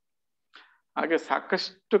 ಹಾಗೆ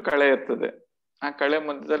ಸಾಕಷ್ಟು ಕಳೆ ಇರ್ತದೆ, ಆ ಕಳೆ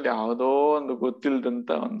ಮಧ್ಯದಲ್ಲಿ ಯಾವುದೋ ಒಂದು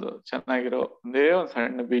ಗೊತ್ತಿಲ್ದಂತ ಒಂದು ಚೆನ್ನಾಗಿರೋ ಒಂದೇ ಒಂದು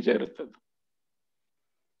ಸಣ್ಣ ಬೀಜ ಇರುತ್ತದೆ.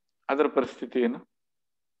 ಅದರ ಪರಿಸ್ಥಿತಿ ಏನು?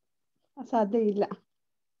 ಸಾಧ್ಯ ಇಲ್ಲ,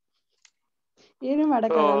 ಏನು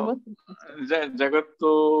ಮಾಡಕ್ಕಾಗಲ್ಲ. ಜಗತ್ತು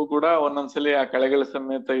ಕೂಡ ಒಂದೊಂದ್ಸಲಿ ಆ ಕಳೆಗಳ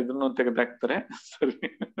ಸಮೇತ ಇದನ್ನು ತೆಗೆದಾಕ್ತಾರೆ, ಸರಿ.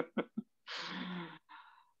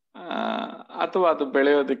 ಅಥವಾ ಅದು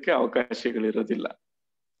ಬೆಳೆಯೋದಕ್ಕೆ ಅವಕಾಶಗಳಿರೋದಿಲ್ಲ.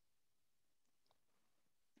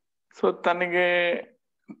 ಸೊ ತನಗೆ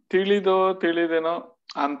ತಿಳಿದೇನೋ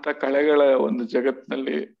ಅಂತ ಕಳೆಗಳ ಒಂದು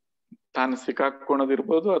ಜಗತ್ತಿನಲ್ಲಿ ತಾನು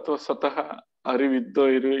ಸಿಕ್ಕಾಕೊಳ್ಳೋದಿರ್ಬೋದು, ಅಥವಾ ಸ್ವತಃ ಅರಿವಿದ್ದೋ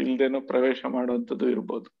ಇಲ್ದೇನೋ ಪ್ರವೇಶ ಮಾಡುವಂಥದ್ದು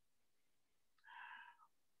ಇರ್ಬೋದು.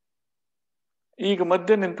 ಈಗ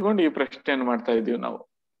ಮಧ್ಯೆ ನಿಂತ್ಕೊಂಡು ಈ ಪ್ರಶ್ನೆಯನ್ನು ಮಾಡ್ತಾ ಇದೀವಿ ನಾವು,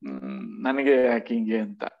 ನನಗೆ ಯಾಕೆ ಹಿಂಗೆ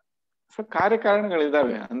ಅಂತ. ಸೊ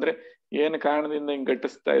ಕಾರ್ಯಕಾರಣಗಳಿದಾವೆ, ಅಂದ್ರೆ ಏನು ಕಾರಣದಿಂದ ಹಿಂಗ್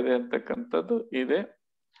ಘಟಿಸ್ತಾ ಇದೆ ಅಂತಕ್ಕಂಥದ್ದು ಇದೆ.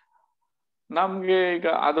 ನಮ್ಗೆ ಈಗ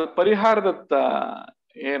ಅದು ಪರಿಹಾರದತ್ತ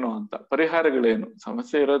ಏನು ಅಂತ, ಪರಿಹಾರಗಳೇನು,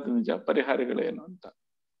 ಸಮಸ್ಯೆ ಇರೋದು ನಿಜ, ಪರಿಹಾರಗಳೇನು ಅಂತ.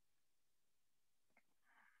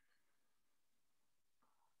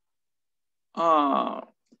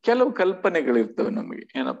 ಕೆಲವು ಕಲ್ಪನೆಗಳಿರ್ತವೆ ನಮಗೆ.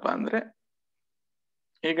 ಏನಪ್ಪಾ ಅಂದ್ರೆ,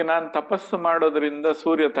 ಈಗ ನಾನು ತಪಸ್ಸು ಮಾಡೋದ್ರಿಂದ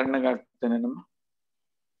ಸೂರ್ಯ ತಣ್ಣಗಾಗ್ತೇನೆ ನಮ್ಮ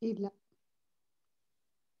ಇಲ್ಲ.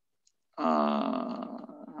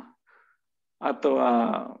 ಅಥವಾ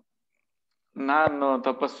ನಾನು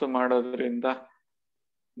ತಪಸ್ಸು ಮಾಡೋದ್ರಿಂದ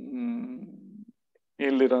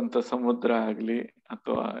ಇಲ್ಲಿರೋಂಥ ಸಮುದ್ರ ಆಗ್ಲಿ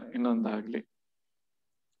ಅಥವಾ ಇನ್ನೊಂದಾಗ್ಲಿ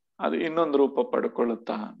ಅದು ಇನ್ನೊಂದು ರೂಪ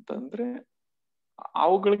ಪಡ್ಕೊಳ್ಳುತ್ತಾ ಅಂತಂದ್ರೆ,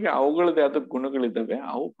 ಅವುಗಳಿಗೆ ಅವುಗಳದೇ ಆದ ಗುಣಗಳಿದ್ದಾವೆ,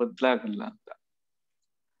 ಅವು ಬದಲಾಗಲ್ಲ ಅಂತ.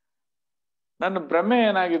 ನನ್ನ ಭ್ರಮೆ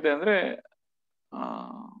ಏನಾಗಿದೆ ಅಂದ್ರೆ,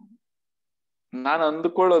 ನಾನು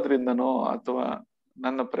ಅಂದುಕೊಳ್ಳೋದ್ರಿಂದನೋ ಅಥವಾ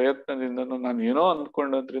ನನ್ನ ಪ್ರಯತ್ನದಿಂದನೋ ನಾನು ಏನೋ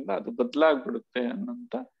ಅಂದ್ಕೊಂಡೋದ್ರಿಂದ ಅದು ಬದಲಾಗ್ಬಿಡುತ್ತೆ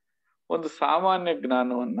ಅನ್ನೋಂತ ಒಂದು ಸಾಮಾನ್ಯ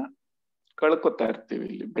ಜ್ಞಾನವನ್ನ ಕಳ್ಕೊತಾ ಇರ್ತೀವಿ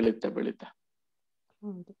ಇಲ್ಲಿ ಬೆಳೀತಾ ಬೆಳೀತಾ.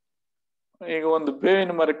 ಈಗ ಒಂದು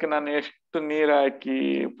ಬೇವಿನ ಮರಕ್ಕೆ ನಾನು ಎಷ್ಟು ನೀರ್ ಹಾಕಿ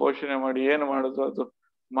ಪೋಷಣೆ ಮಾಡಿ ಏನು ಮಾಡಿದ್ರು ಅದು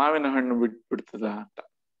ಮಾವಿನ ಹಣ್ಣು ಬಿಡ್ತದ ಅಂತ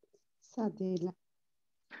ಸಾಧ್ಯ ಇಲ್ಲ.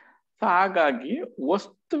 ಹಾಗಾಗಿ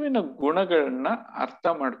ವಸ್ತುವಿನ ಗುಣಗಳನ್ನ ಅರ್ಥ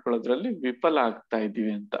ಮಾಡ್ಕೊಳ್ಳೋದ್ರಲ್ಲಿ ವಿಫಲ ಆಗ್ತಾ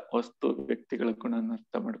ಇದೀವಿ ಅಂತ, ವಸ್ತು ವ್ಯಕ್ತಿಗಳ ಗುಣನ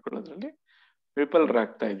ಅರ್ಥ ಮಾಡ್ಕೊಳ್ಳೋದ್ರಲ್ಲಿ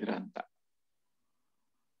ವಿಫಲರಾಗ್ತಾ ಇದ್ದೀರಾ ಅಂತ.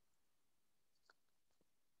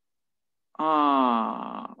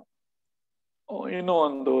 ಇನ್ನೂ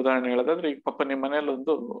ಒಂದು ಉದಾಹರಣೆ ಹೇಳೋದಾದ್ರೆ, ಈಗ ಪಾಪ ನಿಮ್ ಮನೇಲಿ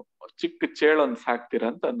ಒಂದು ಚಿಕ್ಕ ಚೇಳೊಂದು ಸಾಕ್ತೀರಾ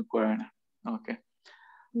ಅಂತ ಅನ್ಕೊಳ್ಳೋಣ. ಓಕೆ,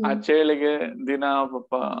 ಆ ಚೇಳಿಗೆ ದಿನ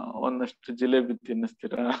ಪಾಪ ಒಂದಷ್ಟು ಜಿಲೇಬಿ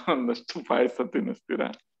ತಿನ್ನಿಸ್ತೀರಾ, ಒಂದಷ್ಟು ಪಾಯಸ ತಿನ್ನಿಸ್ತೀರಾ,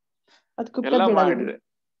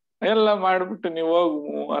 ಎಲ್ಲ ಮಾಡ್ಬಿಟ್ಟು ನೀವು ಹೋಗಿ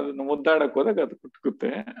ಅದನ್ನ ಮುದ್ದಾಡಕ್ ಹೋದಾಗ ಅದು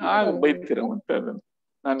ಕುಟ್ಕುತ್ತೆ. ಆಗ ಬೈತೀರ ಮತ್ತೆ ಅದನ್ನ,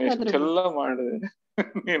 ನಾನು ಎಷ್ಟೆಲ್ಲ ಮಾಡಿದೆ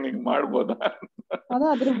ನೀನ್ ಹಿಂಗ್ ಮಾಡ್ಬೋದಾ?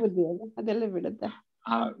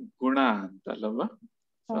 ಆ ಗುಣ ಅಂತಲ್ವ.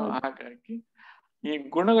 ಸೊ ಹಾಗಾಗಿ ಈ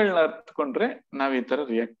ಗುಣಗಳನ್ನ ಅರ್ಥಕೊಂಡ್ರೆ ನಾವ್ ಈ ತರ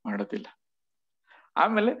ರಿಯಾಕ್ಟ್ ಮಾಡೋದಿಲ್ಲ.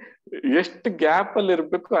 ಆಮೇಲೆ ಎಷ್ಟು ಗ್ಯಾಪ್ ಅಲ್ಲಿ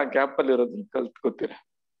ಇರ್ಬೇಕು ಆ ಗ್ಯಾಪ್ ಅಲ್ಲಿ ಇರೋದನ್ನ ಕಲ್ತ್ಕೋತೀರ.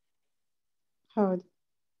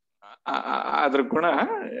 ಅದ್ರ ಗುಣ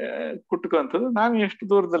ಕುಟ್ಕೊಂತದ್ದು ನಾನು ಎಷ್ಟು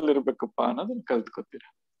ದೂರದಲ್ಲಿ ಇರ್ಬೇಕಪ್ಪ ಅನ್ನೋದನ್ನ ಕಲ್ತ್ಕೋತೀರ.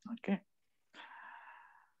 ಓಕೆ,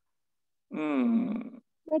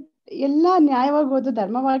 ಬಟ್ ಎಲ್ಲಾ ನ್ಯಾಯವಾಗಿ ಹೋದ್ರು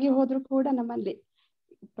ಧರ್ಮವಾಗಿ ಹೋದ್ರು ಕೂಡ ನಮ್ಮಲ್ಲಿ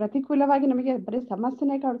ಪ್ರತಿಕೂಲವಾಗಿ ನಮಗೆ ಬರೀ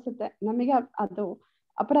ಸಮಸ್ಯೆನೇ ಕಾಣಿಸುತ್ತೆ, ನಮಗೆ ಅದು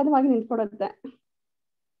ಅಪರಾಧವಾಗಿ ನಿಂತ್ಕೊಡುತ್ತೆ.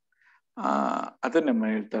 ಅದನ್ನೇ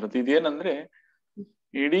ಹೇಳ್ತಾ ಇರೋದು. ಇದೇನಂದ್ರೆ,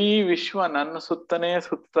 ಇಡೀ ವಿಶ್ವ ನನ್ನ ಸುತ್ತನೇ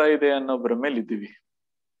ಸುತ್ತಾ ಇದೆ ಅನ್ನೋ ಭ್ರಮೇಲಿ ಇದ್ದೀವಿ.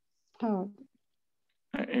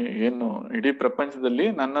 ಏನು ಇಡೀ ಪ್ರಪಂಚದಲ್ಲಿ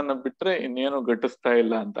ನನ್ನನ್ನು ಬಿಟ್ರೆ ಇನ್ನೇನು ಘಟಿಸ್ತಾ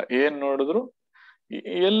ಇಲ್ಲ ಅಂತ. ಏನ್ ನೋಡಿದ್ರು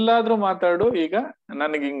ಎಲ್ಲಾದ್ರೂ ಮಾತಾಡು, ಈಗ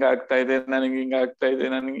ನನಗ್ ಹಿಂಗ ಆಗ್ತಾ ಇದೆ, ನನಗ್ ಹಿಂಗ ಆಗ್ತಾ ಇದೆ,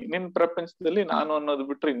 ನನಗೆ ನಿನ್ ಪ್ರಪಂಚದಲ್ಲಿ ನಾನು ಅನ್ನೋದು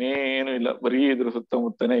ಬಿಟ್ರೆ ಇನ್ನೇನು ಇಲ್ಲ, ಬರೀ ಇದ್ರ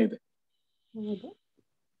ಸುತ್ತಮುತ್ತನೇ ಇದೆ.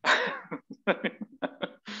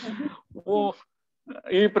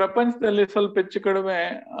 ಈ ಪ್ರಪಂಚದಲ್ಲಿ ಸ್ವಲ್ಪ ಹೆಚ್ಚು ಕಡಿಮೆ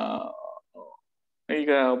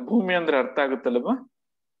ಈಗ ಭೂಮಿ ಅಂದ್ರೆ ಅರ್ಥ ಆಗುತ್ತಲ್ವಾ?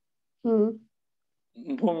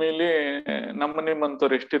 ಭೂಮಿಲಿ ನಮ್ಮ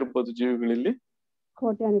ನಿಮ್ಮಂತವ್ರು ಎಷ್ಟಿರ್ಬೋದು ಜೀವಿಗಳಲ್ಲಿ?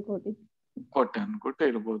 ಕೋಟ್ಯಾನುಕೋಟಿ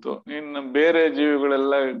ಇರ್ಬೋದು. ಇನ್ನು ಬೇರೆ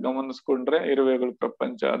ಜೀವಿಗಳೆಲ್ಲ ಗಮನಿಸ್ಕೊಂಡ್ರೆ, ಇರುವೆಗಳು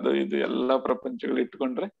ಪ್ರಪಂಚ, ಅದು ಇದು ಎಲ್ಲಾ ಪ್ರಪಂಚಗಳು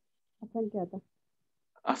ಇಟ್ಕೊಂಡ್ರೆ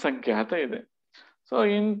ಅಸಂಖ್ಯಾತ ಇದೆ. ಸೊ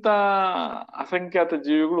ಇಂಥ ಅಸಂಖ್ಯಾತ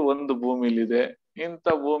ಜೀವಿಗಳು ಒಂದು ಭೂಮಿಲಿದೆ. ಇಂಥ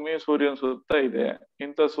ಭೂಮಿ ಸೂರ್ಯನ ಸುತ್ತ ಇದೆ.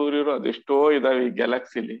 ಇಂಥ ಸೂರ್ಯರು ಅದೆಷ್ಟೋ ಇದಾವೆ ಈ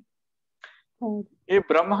ಗ್ಯಾಲಕ್ಸಿಲಿ. ಈ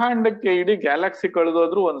ಬ್ರಹ್ಮಾಂಡಕ್ಕೆ ಇಡೀ ಗ್ಯಾಲಕ್ಸಿ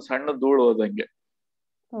ಕಳೆದೋದ್ರು ಒಂದ್ ಸಣ್ಣ ಧೂಳು ಹೋದಂಗೆ.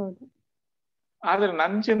 ಆದ್ರೆ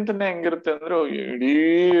ನನ್ ಚಿಂತನೆ ಹೆಂಗಿರುತ್ತೆ ಅಂದ್ರೆ, ಇಡೀ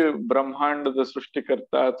ಬ್ರಹ್ಮಾಂಡದ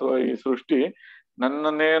ಸೃಷ್ಟಿಕರ್ತ ಅಥವಾ ಈ ಸೃಷ್ಟಿ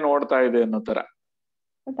ನನ್ನನ್ನೇ ನೋಡ್ತಾ ಇದೆ ಅನ್ನೋ ತರ.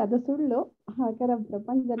 ಅದು ಸುಳ್ಳು.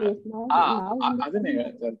 ಅದನ್ನೇ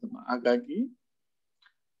ಹೇಳ್ತಾ ಇರ್ತಮ್ಮ. ಹಾಗಾಗಿ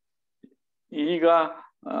ಈಗ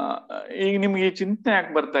ನಿಮ್ಗೆ ಈ ಚಿಂತನೆ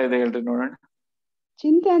ಯಾಕೆ ಬರ್ತಾ ಇದೆ ಹೇಳ್ರಿ ನೋಡೋಣ.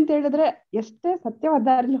 ಚಿಂತೆ ಅಂತ ಹೇಳಿದ್ರೆ ಎಷ್ಟೇ ಸತ್ಯವಾದ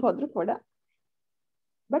ದಾರಿಲಿ ಹೋದ್ರು ಕೂಡ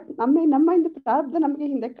ಬಟ್ ನಮ್ಮಿಂದ ಪ್ರಾರಬ್ಧ ನಮ್ಗೆ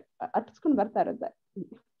ಹಿಂದೆ ಅಟ್ಸ್ಕೊಂಡ್ ಬರ್ತಾ ಇರುತ್ತೆ.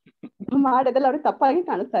 ಮಾಡೋದೆಲ್ಲ ಅವ್ರಿಗೆ ತಪ್ಪಾಗಿ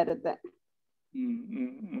ಕಾಣಿಸ್ತಾ ಇರುತ್ತೆ,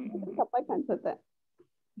 ತಪ್ಪಾಗಿ ಕಾಣಿಸುತ್ತೆ.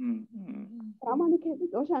 ಪ್ರಾಮಾಣಿಕವಾಗಿ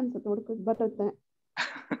ದೋಷ ಅನ್ಸುತ್ತೆ, ಹುಡ್ಕೋದ್ ಬರುತ್ತೆ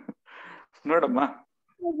ನೋಡಮ್ಮ.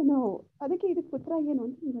 ಅದಕ್ಕೆ ಇದಕ್ಕೆ ಉತ್ತರ ಏನು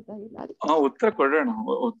ಅಂತ ಗೊತ್ತಾಗಿಲ್ಲ. ಉತ್ತರ ಕೊಡೋಣ,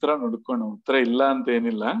 ಉತ್ತರ ನೋಡ್ಕೋಣ. ಉತ್ತರ ಇಲ್ಲ ಅಂತ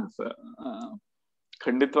ಏನಿಲ್ಲ,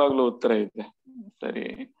 ಖಂಡಿತವಾಗ್ಲೂ ಉತ್ತರ ಇದೆ. ಸರಿ,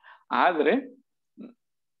 ಆದ್ರೆ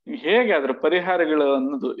ಹೇಗೆ ಅದ್ರ ಪರಿಹಾರಗಳು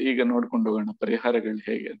ಅನ್ನೋದು ಈಗ ನೋಡ್ಕೊಂಡು ಹೋಗೋಣ. ಪರಿಹಾರಗಳು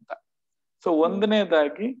ಹೇಗೆ ಅಂತ. ಸೊ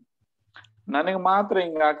ಒಂದನೇದಾಗಿ, ನನಗೆ ಮಾತ್ರ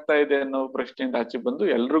ಹಿಂಗ ಆಗ್ತಾ ಇದೆ ಅನ್ನೋ ಪ್ರಶ್ನೆಯಿಂದ ಆಚೆ ಬಂದು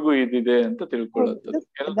ಎಲ್ರಿಗೂ ಇದಿದೆ ಅಂತ ತಿಳ್ಕೊಳ್ಳೋದು.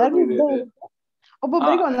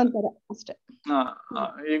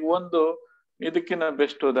 ಈಗ ಒಂದು ಇದಕ್ಕಿಂತ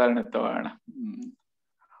ಬೆಸ್ಟ್ ಉದಾಹರಣೆ ತಗೋಣ.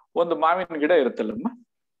 ಒಂದು ಮಾವಿನ ಗಿಡ ಇರುತ್ತಲ್ಲಮ್ಮ,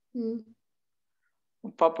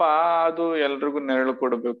 ಪಾಪ ಅದು ಎಲ್ರಿಗೂ ನೆರಳು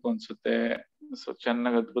ಕೊಡ್ಬೇಕು ಅನ್ಸುತ್ತೆ,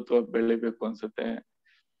 ಚೆನ್ನಾಗಿ ಅದ್ಭುತವಾಗಿ ಬೆಳಿಬೇಕು ಅನ್ಸುತ್ತೆ,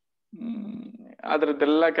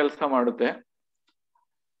 ಅದ್ರದ್ದೆಲ್ಲ ಕೆಲಸ ಮಾಡುತ್ತೆ.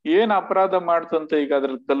 ಏನ್ ಅಪರಾಧ ಮಾಡ್ತಂತ ಈಗ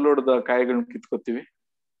ಅದ್ರ ಕಲ್ಲೊಡ್ದ ಕಾಯಿಗಳನ್ನ ಕಿತ್ಕೋತೀವಿ.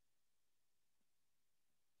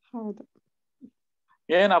 ಹೌದು.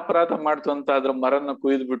 ಏನ್ ಅಪರಾಧ ಮಾಡ್ತು ಅಂತ ಅದ್ರ ಮರನ್ನ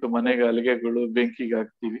ಕುಯ್ದ್ಬಿಟ್ಟು ಮನೆಗೆ ಅಲಿಗೆಗಳು ಬೆಂಕಿಗೆ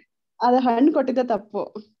ಹಾಕ್ತಿವಿ. ಅದು ಹಣ್ಣು ಕೊಟ್ಟಿದ್ದ ತಪ್ಪು,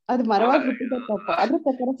 ಅದು ಮರವಾಗಿ ಹುಟ್ಟಿದ ತಪ್ಪು. ಅದ್ರ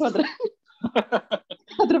ಪ್ರಕಾರ ಹೋದ್ರೆ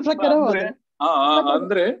ಅದ್ರ ಪ್ರಕಾರ ಹೋದ್ರೆ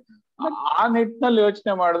ಅಂದ್ರೆ ಆ ನಿಟ್ಟಿನಲ್ಲಿ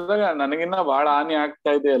ಯೋಚನೆ ಮಾಡಿದಾಗ ನನಗಿನ್ನ ಬಹಳ ಹಾನಿ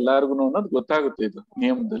ಆಗ್ತಾ ಇದೆ ಎಲ್ಲಾರ್ಗು ಅನ್ನೋದು ಗೊತ್ತಾಗುತ್ತೆ ಇದು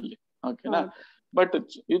ನಿಯಮದಲ್ಲಿ. ಓಕೆನಾ? ಬಟ್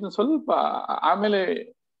ಇದು ಸ್ವಲ್ಪ ಆಮೇಲೆ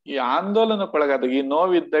ಈ ಆಂದೋಲನಕ್ಕೊಳಗಾದಾಗ, ಈ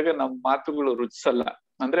ನೋವಿದ್ದಾಗ ನಮ್ ಮಾತುಗಳು ರುಚಿಸಲ್ಲ,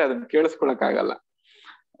 ಅಂದ್ರೆ ಅದನ್ನ ಕೇಳಿಸ್ಕೊಳಕ್ ಆಗಲ್ಲ,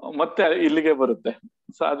 ಮತ್ತೆ ಇಲ್ಲಿಗೆ ಬರುತ್ತೆ.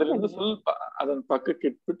 ಸೊ ಅದರಿಂದ ಸ್ವಲ್ಪ ಅದನ್ನ ಪಕ್ಕಕ್ಕೆ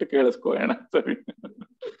ಇಟ್ಬಿಟ್ಟು ಕೇಳಿಸ್ಕೊಳ್ಳೋಣ. ಸರಿ.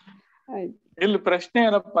 ಇಲ್ಲಿ ಪ್ರಶ್ನೆ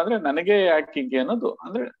ಏನಪ್ಪಾ ಅಂದ್ರೆ, ನನಗೆ ಯಾಕೆ ಹಿಂಗೆ ಅನ್ನೋದು,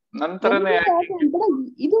 ಅಂದ್ರೆ ನಂತರನೇ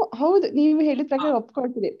ಇದು ಹೌದು, ನೀವು ಹೇಳಿದ ಪ್ರಕಾರ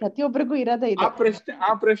ಒಪ್ಕೊಳ್ತೀರಿ, ಪ್ರತಿಯೊಬ್ಬರಿಗೂ ಇರೋದೇ ಇದೆ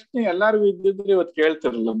ಆ ಪ್ರಶ್ನೆ ಎಲ್ಲಾರ್ಗು ಇದ್ದಿದ್ರೆ ಇವತ್ತು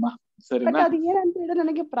ಕೇಳ್ತಿರಲ್ಲಮ್ಮ. ಸರಿನಾ? ಅದು ಏನಂತ ಹೇಳಿದ್ರೆ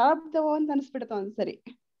ನನಗೆ ಪ್ರಾರಬ್ಧವೋ ಅಂತ ಅನ್ಸ್ಬಿಡ್ತಾವ ಒಂದ್ಸರಿ.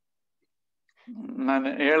 ನಾನು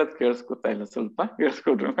ಹೇಳದ್ ಕೇಳಿಸ್ಕೊತಾ ಇಲ್ಲ, ಸ್ವಲ್ಪ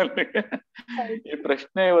ಕೇಳಿಸ್ಕೊಡ್ರಿ ಮೇಲೆ. ಈ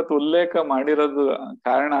ಪ್ರಶ್ನೆ ಇವತ್ತು ಉಲ್ಲೇಖ ಮಾಡಿರೋದು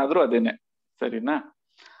ಕಾರಣ ಆದ್ರೂ ಅದೇನೆ. ಸರಿನಾ?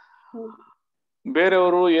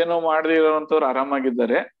 ಬೇರೆಯವರು ಏನೋ ಮಾಡದಿರೋಂಥವ್ರು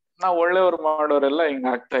ಆರಾಮಾಗಿದ್ದಾರೆ, ನಾವು ಒಳ್ಳೆಯವ್ರು ಮಾಡೋರೆಲ್ಲ ಹಿಂಗ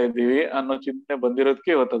ಆಗ್ತಾ ಇದ್ದೀವಿ ಅನ್ನೋ ಚಿಂತನೆ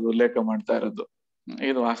ಬಂದಿರೋದಕ್ಕೆ ಇವತ್ತು ಅದು ಉಲ್ಲೇಖ ಮಾಡ್ತಾ ಇರೋದು.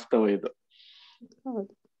 ಇದು ವಾಸ್ತವ. ಇದು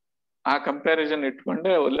ಆ ಕಂಪ್ಯಾರಿಸನ್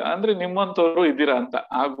ಇಟ್ಕೊಂಡೆ, ಅಂದ್ರೆ ನಿಮ್ಮಂತವ್ರು ಇದ್ದೀರಾ ಅಂತ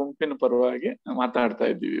ಆ ಗುಂಪಿನ ಪರವಾಗಿ ಮಾತಾಡ್ತಾ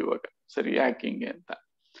ಇದ್ದೀವಿ ಇವಾಗ. ಸರಿ, ಯಾಕೆ ಹಿಂಗೆ ಅಂತ.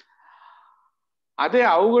 ಅದೇ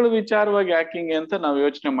ಅವುಗಳ ವಿಚಾರವಾಗಿ ಯಾಕೆ ಹಿಂಗೆ ಅಂತ ನಾವು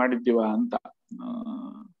ಯೋಚನೆ ಮಾಡಿದ್ದೀವ ಅಂತ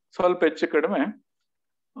ಸ್ವಲ್ಪ ಹೆಚ್ಚು ಕಡಿಮೆ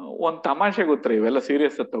ಒಂದ್ ತಮಾಷೆಗೆ ಉತ್ತರ, ಇವೆಲ್ಲ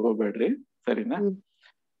ಸೀರಿಯಸ್ ಆಗಿ ತಗೋಬೇಡ್ರಿ. ಸರಿನಾ?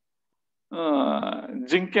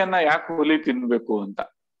 ಜಿಂಕೆಯನ್ನ ಯಾಕೆ ಹುಲಿ ತಿನ್ಬೇಕು ಅಂತ,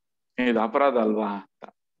 ಇದು ಅಪರಾಧ ಅಲ್ವಾ ಅಂತ.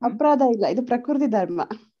 ಅಪರಾಧ ಇಲ್ಲ, ಇದು ಪ್ರಕೃತಿ ಧರ್ಮ.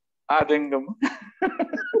 ಅದೆಂಗಮ್ಮ?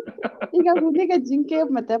 ಈಗ ಹುಲಿಗೆ ಜಿಂಕೆ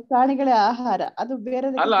ಮತ್ತೆ ಪ್ರಾಣಿಗಳ ಆಹಾರ, ಅದು ಬೇರೆ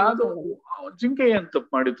ಅಲ್ಲ. ಅದು ಜಿಂಕೆ ಏನ್ ತಪ್ಪು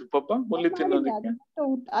ಮಾಡಿತ್ತು ಪಾಪ ಹುಲಿ ತಿನ್ನೋದಕ್ಕೆ?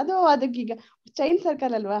 ಅದು ಅದಕ್ಕೀಗ ಚೈನ್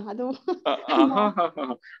ಸರ್ಕಲ್ ಅಲ್ವಾ ಅದು.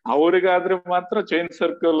 ಅವ್ರಿಗಾದ್ರೆ ಮಾತ್ರ ಚೈನ್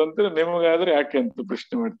ಸರ್ಕಲ್ ಅಂತ, ನಿಮಗಾದ್ರೆ ಯಾಕೆ ಅಂತ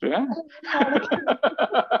ಪ್ರಶ್ನೆ ಮಾಡ್ತೀವಿ.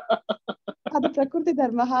 ಅದು ಪ್ರಕೃತಿ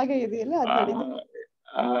ಧರ್ಮ ಹಾಗೆ ಇದೆಯಲ್ಲ,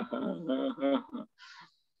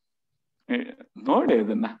 ನೋಡಿ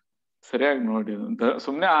ಅದನ್ನ ಸರಿಯಾಗಿ ನೋಡಿ.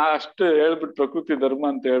 ಸುಮ್ನೆ ಅಷ್ಟು ಹೇಳ್ಬಿಟ್ಟು ಪ್ರಕೃತಿ ಧರ್ಮ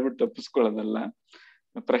ಅಂತ ಹೇಳ್ಬಿಟ್ಟು ತಪ್ಪಿಸ್ಕೊಳ್ಳೋದಲ್ಲ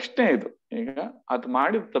ಪ್ರಶ್ನೆ ಇದು. ಈಗ ಅದ್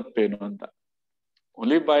ಮಾಡಿದ ತಪ್ಪೇನು ಅಂತ,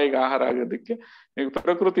 ಹುಲಿ ಬಾಯಿಗೆ ಆಹಾರ ಆಗೋದಕ್ಕೆ ಈಗ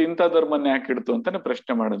ಪ್ರಕೃತಿ ಇಂಥ ಧರ್ಮನ್ನ ಯಾಕೆ ಇಡ್ತು ಅಂತಾನೆ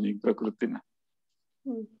ಪ್ರಶ್ನೆ ಮಾಡೋದು. ಈಗ ಪ್ರಕೃತಿನ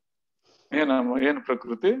ಏನು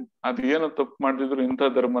ಪ್ರಕೃತಿ ಅದ್ ಏನು ತಪ್ಪು ಮಾಡಿದ್ರು ಇಂಥ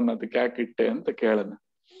ಧರ್ಮನ್ನ ಅದಕ್ಕೆ ಯಾಕೆ ಇಟ್ಟೆ ಅಂತ ಕೇಳೋಣ.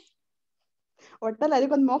 ಒಟ್ಟಲ್ಲಿ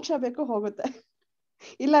ಅದಕ್ಕೊಂದು ಮೋಕ್ಷ ಬೇಕು, ಹೋಗುತ್ತೆ.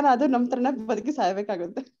 ಇಲ್ಲ ಅದು ನಮ್ ತರನ ಬದುಕಿ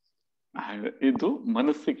ಸಾಯ್ಬೇಕಾಗುತ್ತೆ. ಇದು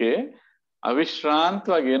ಮನಸ್ಸಿಗೆ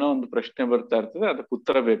ಅವಿಶ್ರಾಂತವಾಗಿ ಏನೋ ಒಂದು ಪ್ರಶ್ನೆ ಬರ್ತಾ ಇರ್ತದೆ, ಅದಕ್ಕೆ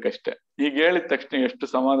ಉತ್ತರ ಬೇಕಷ್ಟೇ. ಈಗ ಹೇಳಿದ ತಕ್ಷಣ ಎಷ್ಟು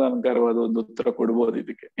ಸಮಾಧಾನಕರವಾದ ಒಂದು ಉತ್ತರ ಕೊಡ್ಬೋದು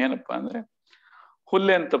ಇದಕ್ಕೆ. ಏನಪ್ಪಾ ಅಂದ್ರೆ,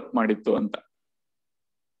 ಹುಲ್ಲೇನ್ ತಪ್ಪು ಮಾಡಿತ್ತು ಅಂತ.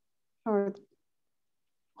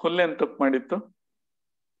 ಹುಲ್ಲೇನ್ ತಪ್ಪು ಮಾಡಿತ್ತು?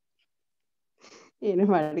 ಏನು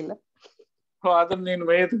ಮಾಡಿಲ್ಲ. ಅದನ್ನ ನೀನ್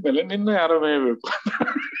ಮೇಯ್ದ ಮೇಲೆ ನಿನ್ನ ಯಾರೋ ಮೇಯ್ಬೇಕು.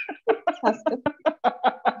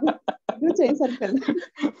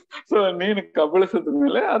 ಸೊ ನೀನ್ ಕಬಳಿಸಿದ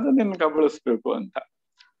ಮೇಲೆ ಅದು ನಿನ್ ಕಬಳಿಸ್ಬೇಕು ಅಂತ.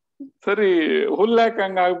 ಸರಿ, ಹುಲ್ಲಾಕ್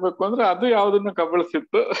ಹಂಗ ಆಗ್ಬೇಕು ಅಂದ್ರೆ ಅದು ಯಾವ್ದನ್ನ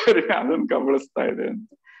ಕಬಳಿಸಿತ್ತು, ಸರಿ ಅದನ್ನ ಕಬಳಿಸ್ತಾ ಇದೆ ಅಂತ.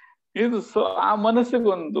 ಇದು ಆ ಮನಸ್ಸಿಗೆ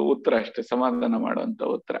ಒಂದು ಉತ್ತರ ಅಷ್ಟೇ, ಸಮಾಧಾನ ಮಾಡುವಂತ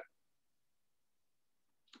ಉತ್ತರ.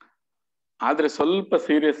 ಆದ್ರೆ ಸ್ವಲ್ಪ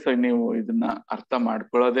ಸೀರಿಯಸ್ ಆಗಿ ನೀವು ಇದನ್ನ ಅರ್ಥ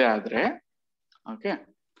ಮಾಡ್ಕೊಳ್ಳೋದೇ ಆದ್ರೆ, ಓಕೆ,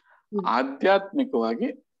 ಆಧ್ಯಾತ್ಮಿಕವಾಗಿ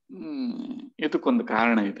ಇದಕ್ಕೊಂದು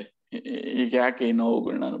ಕಾರಣ ಇದೆ. ಈಗ ಯಾಕೆ ಈ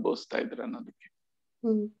ನೋವುಗಳನ್ನ ಅನುಭವಿಸ್ತಾ ಇದ್ರ ಅನ್ನೋದಕ್ಕೆ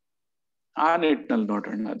ಆ ನಿಟ್ಟಿನಲ್ಲಿ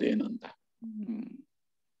ನೋಡೋಣ ಅದೇನು ಅಂತ.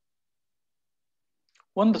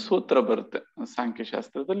 ಒಂದು ಸೂತ್ರ ಬರುತ್ತೆ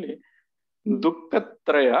ಸಾಂಖ್ಯಶಾಸ್ತ್ರದಲ್ಲಿ,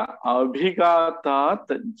 ದುಃಖತ್ರಯ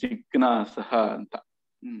ಅಭಿಘಾತಾತ್ ಜಿಜ್ಞಾಸಃ ಅಂತ.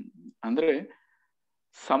 ಅಂದ್ರೆ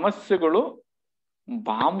ಸಮಸ್ಯೆಗಳು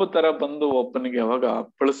ಬಾಂಬ್ ತರ ಬಂದು ಒಬ್ಬನಿಗೆ ಯಾವಾಗ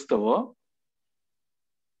ಅಪ್ಪಳಿಸ್ತವೋ,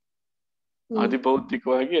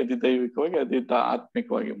 ಅಧಿಭೌತಿಕವಾಗಿ, ಅಧಿದೈವಿಕವಾಗಿ,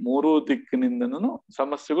 ಆತ್ಮಿಕವಾಗಿ ಮೂರೂ ದಿಕ್ಕಿನಿಂದನೂ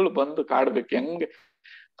ಸಮಸ್ಯೆಗಳು ಬಂದು ಕಾಡ್ಬೇಕು. ಹೆಂಗೆ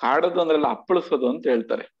ಕಾಡೋದು ಅಂದ್ರೆಲ್ಲ ಅಪ್ಪಳಿಸೋದು ಅಂತ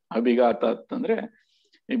ಹೇಳ್ತಾರೆ. ಅಭಿಘಾತ ಅಂತಂದ್ರೆ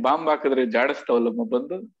ಈ ಬಾಂಬ್ ಹಾಕಿದ್ರೆ ಜಾಡಿಸ್ತಾವಲ್ಲಮ್ಮ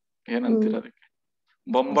ಬಂದು, ಏನಂತೀರ ಅದಕ್ಕೆ?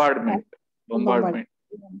 ಬೊಂಬಾರ್ಡ್ಮೆಂಟ್.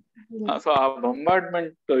 ಸೊ ಆ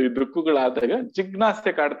ಬೊಂಬಾರ್ಡ್ಮೆಂಟ್ ಈ ದುಃಖಗಳಾದಾಗ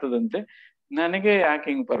ಜಿಜ್ಞಾಸೆ ಕಾಡ್ತದಂತೆ, ನನಗೆ ಯಾಕೆ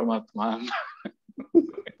ಹಿಂಗ್ ಪರಮಾತ್ಮ ಅಂತ.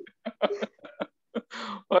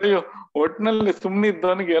 ಅಯ್ಯೋ, ಒಟ್ನಲ್ಲಿ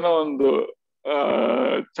ಸುಮ್ಮನಿದ್ದವನಿಗೆ ಏನೋ ಒಂದು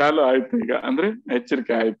ಚಾಲು ಆಯ್ತು ಈಗ, ಅಂದ್ರೆ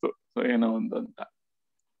ಎಚ್ಚರಿಕೆ ಆಯ್ತು. ಸೊ ಏನೋ ಒಂದು ಅಂತ.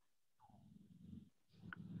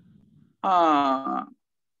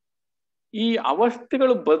 ಈ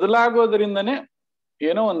ಅವಸ್ಥೆಗಳು ಬದಲಾಗೋದ್ರಿಂದನೇ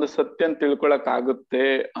ಏನೋ ಒಂದು ಸತ್ಯ ಅಂತ ತಿಳ್ಕೊಳಕ್ ಆಗುತ್ತೆ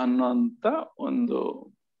ಅನ್ನೋಂತ ಒಂದು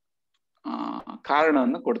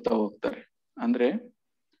ಕಾರಣವನ್ನು ಕೊಡ್ತಾ ಹೋಗ್ತಾರೆ. ಅಂದ್ರೆ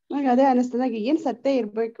ನಂಗೆ ಅದೇ ಅನಿಸ್ತು, ನಂಗೆ ಏನ್ ಸತ್ಯ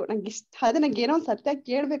ಇರ್ಬೇಕು, ನಂಗೆ ಇಷ್ಟ ಅದೇ ನಂಗೆ ಏನೋ ಸತ್ಯ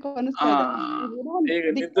ಕೇಳ್ಬೇಕು ಅನಿಸ್ತಾ ಇದೆ. ಈಗ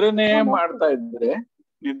ನಿದ್ರೆನೇ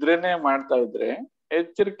ಮಾಡ್ತಾ ಇದ್ರೆ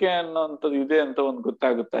ಎಚ್ಚರಿಕೆ ಅನ್ನೋಂಥದ್ದು ಇದೆ ಅಂತ ಒಂದು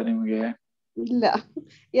ಗೊತ್ತಾಗುತ್ತಾ ನಿಮ್ಗೆ? ಇಲ್ಲ,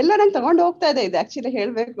 ಎಲ್ಲ ನಂಗೆ ತಗೊಂಡು ಹೋಗ್ತಾ ಇದೆ ಇದು ಆಕ್ಚುಲಿ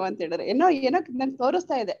ಹೇಳ್ಬೇಕು ಅಂತ ಹೇಳಿದ್ರೆ. ಏನೋ ನಂಗೆ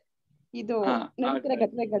ತೋರಿಸ್ತಾ ಇದೆ ಇದು ನಡೀತಿರೋ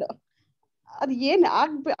ಘಟನೆಗಳು. ಅದು ಏನ್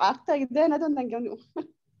ಆಗ್ತಾ ಇದೆ ಅನ್ನೋದು ನಂಗೆ ಒಂದು.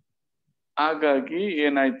 ಹಾಗಾಗಿ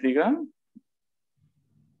ಏನಾಯ್ತು, ಈಗ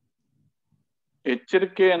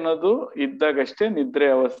ಎಚ್ಚರಿಕೆ ಅನ್ನೋದು ಇದ್ದಾಗಷ್ಟೇ ನಿದ್ರೆ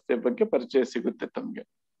ಅವಸ್ಥೆ ಬಗ್ಗೆ ಪರಿಚಯ ಸಿಗುತ್ತೆ ತಮ್ಗೆ,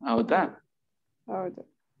 ಹೌದಾ? ಹೌದು.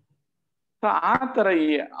 ಆ ತರ ಈ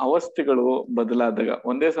ಅವಸ್ಥೆಗಳು ಬದಲಾದಾಗ,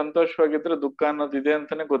 ಒಂದೇ ಸಂತೋಷವಾಗಿದ್ರೆ ದುಃಖ ಅನ್ನೋದು ಇದೆ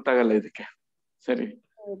ಅಂತಾನೆ ಗೊತ್ತಾಗಲ್ಲ ಇದಕ್ಕೆ. ಸರಿ,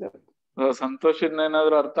 ಸಂತೋಷದ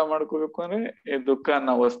ಏನಾದ್ರು ಅರ್ಥ ಮಾಡ್ಕೋಬೇಕು ಅಂದ್ರೆ ಈ ದುಃಖ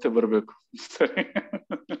ಅನ್ನೋ ಅವಸ್ಥೆ ಬರ್ಬೇಕು. ಸರಿ.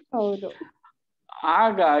 ಹೌದು.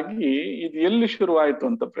 ಹಾಗಾಗಿ ಇದು ಎಲ್ಲಿ ಶುರುವಾಯ್ತು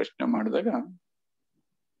ಅಂತ ಪ್ರಶ್ನೆ ಮಾಡಿದಾಗ,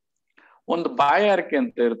 ಒಂದು ಬಾಯಾರಿಕೆ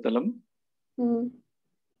ಅಂತ ಇರುತ್ತಲ್ಲ,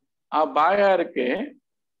 ಆ ಬಾಯಾರಿಕೆ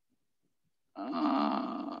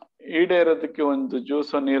ಈಡೇರೋದಕ್ಕೆ ಒಂದು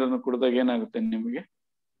ಜ್ಯೂಸೋ ನೀರನ್ನು ಕುಡಿದಾಗ ಏನಾಗುತ್ತೆ ನಿಮಗೆ?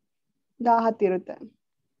 ದಾಹ ತೀರುತ್ತೆ.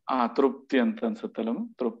 ತೃಪ್ತಿ ಅಂತ ಅನ್ಸುತ್ತಲ್ಲ,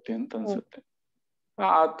 ತೃಪ್ತಿ ಅಂತ ಅನ್ಸುತ್ತೆ.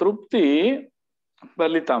 ಆ ತೃಪ್ತಿ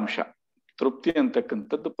ಫಲಿತಾಂಶ, ತೃಪ್ತಿ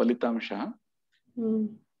ಅಂತಕ್ಕಂಥದ್ದು ಫಲಿತಾಂಶ.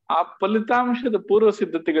 ಆ ಫಲಿತಾಂಶದ ಪೂರ್ವ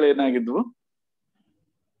ಸಿದ್ಧತೆಗಳೇನಾಗಿದ್ವು?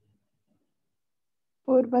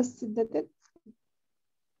 ಪೂರ್ವ ಸಿದ್ಧತೆ,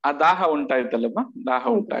 ಆ ದಾಹ ಉಂಟಾಯ್ತಲ್ಲಮ್ಮ, ದಾಹ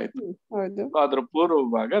ಉಂಟಾಯ್ತು. ಅದ್ರ ಪೂರ್ವ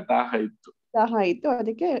ಭಾಗ ದಾಹ ಇತ್ತು.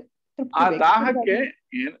 ಅದಕ್ಕೆ ಆ ದಾಹಕ್ಕೆ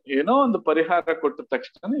ಏನೋ ಒಂದು ಪರಿಹಾರ ಕೊಟ್ಟ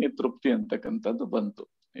ತಕ್ಷಣ ಈ ತೃಪ್ತಿ ಅಂತಕ್ಕಂಥದ್ದು ಬಂತು.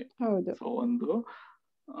 ಸೊ ಒಂದು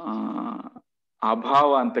ಅಭಾವ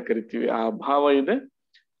ಅಂತ ಕರಿತೀವಿ, ಆ ಅಭಾವ ಇದೆ.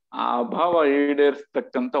 ಆ ಅಭಾವ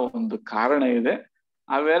ಈಡೇರಿಸ್ತಕ್ಕಂಥ ಒಂದು ಕಾರಣ ಇದೆ.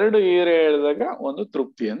 ಅವೆರಡು ಹೇಳಿದಾಗ ಒಂದು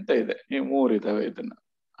ತೃಪ್ತಿ ಅಂತ ಇದೆ. ಈ ಮೂರಿದಾವೆ ಇದನ್ನ,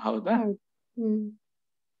 ಹೌದಾ?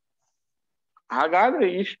 ಹಾಗಾದ್ರೆ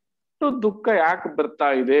ಇಷ್ಟು ದುಃಖ ಯಾಕೆ ಬರ್ತಾ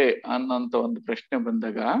ಇದೆ ಅನ್ನೋಂತ ಒಂದು ಪ್ರಶ್ನೆ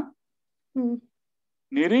ಬಂದಾಗ,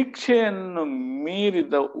 ನಿರೀಕ್ಷೆಯನ್ನು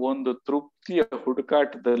ಮೀರಿದ ಒಂದು ತೃಪ್ತಿಯ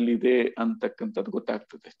ಹುಡುಕಾಟದಲ್ಲಿದೆ ಅಂತಕ್ಕಂಥದ್ದು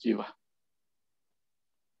ಗೊತ್ತಾಗ್ತದೆ ಜೀವ.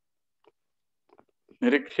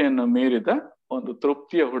 ನಿರೀಕ್ಷೆಯನ್ನು ಮೀರಿದ ಒಂದು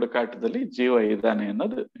ತೃಪ್ತಿಯ ಹುಡುಕಾಟದಲ್ಲಿ ಜೀವ ಇದ್ದಾನೆ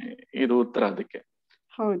ಅನ್ನೋದು ಇದು ಉತ್ತರ ಅದಕ್ಕೆ.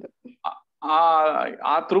 ಹೌದು.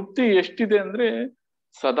 ಆ ತೃಪ್ತಿ ಎಷ್ಟಿದೆ ಅಂದ್ರೆ,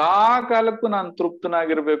 ಸದಾ ಕಾಲಕ್ಕೂ ನಾನು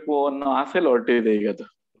ತೃಪ್ತನಾಗಿರ್ಬೇಕು ಅನ್ನೋ ಆಸೆಲಿ ಹೊರಟಿದೆ ಈಗ ಅದು.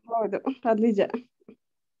 ಹೌದು, ಅದು ನಿಜ.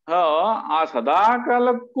 ಆ ಸದಾ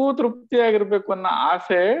ಕಾಲಕ್ಕೂ ತೃಪ್ತಿಯಾಗಿರ್ಬೇಕು ಅನ್ನೋ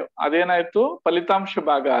ಆಸೆ ಅದೇನಾಯ್ತು, ಫಲಿತಾಂಶ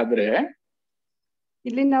ಭಾಗ ಆದ್ರೆ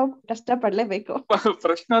ಇಲ್ಲಿ ನಾವು ಕಷ್ಟ ಪಡ್ಲೇಬೇಕು.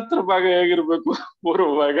 ಪ್ರಶ್ನೋತ್ತರ ಭಾಗ ಹೇಗಿರ್ಬೇಕು? ಪೂರ್ವ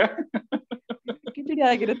ಭಾಗ ಕಿಚಡಿ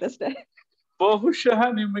ಆಗಿರುತ್ತೆ ಅಷ್ಟೇ. ಬಹುಶಃ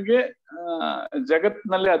ನಿಮಗೆ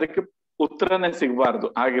ಜಗತ್ನಲ್ಲಿ ಅದಕ್ಕೆ ಉತ್ತರನೇ ಸಿಗಬಾರ್ದು,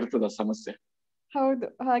 ಆಗಿರ್ತದ ಸಮಸ್ಯೆ. ಹೌದು,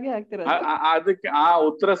 ಹಾಗೆ ಆಗ್ತಿರೋದು. ಅದಕ್ಕೆ ಆ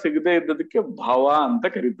ಉತ್ತರ ಸಿಗದೆ ಇದ್ದದಕ್ಕೆ ಭಾವ ಅಂತ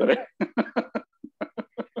ಕರೀತಾರೆ.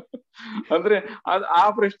 ಅಂದ್ರೆ ಆ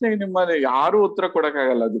ಪ್ರಶ್ನೆಗೆ ನಿಮ್ಮಲ್ಲಿ ಯಾರು ಉತ್ತರ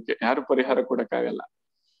ಕೊಡಕ್ಕಾಗಲ್ಲ, ಅದಕ್ಕೆ ಯಾರು ಪರಿಹಾರ ಕೊಡಕ್ಕಾಗಲ್ಲ.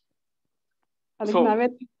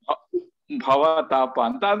 ಭವ ತಾಪ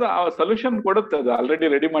ಅಂತ ಅದು ಆ ಸೊಲ್ಯೂಷನ್ ಕೊಡುತ್ತೆ, ಅದು ಆಲ್ರೆಡಿ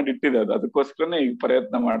ರೆಡಿ ಮಾಡಿ ಇಟ್ಟಿದೆ ಅದು. ಅದಕ್ಕೋಸ್ಕರನೇ ಈಗ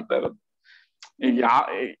ಪ್ರಯತ್ನ ಮಾಡ್ತಾ ಇರೋದು. ಈಗ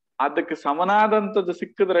ಅದಕ್ಕೆ ಸಮನಾದಂಥದ್ದು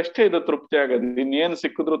ಸಿಕ್ಕಿದ್ರಷ್ಟೇ ಇದು ತೃಪ್ತಿ ಆಗೋದು, ಇನ್ನೇನು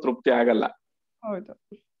ಸಿಕ್ಕಿದ್ರು ತೃಪ್ತಿ ಆಗಲ್ಲ. ಹೌದು.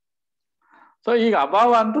 ಸೊ ಈಗ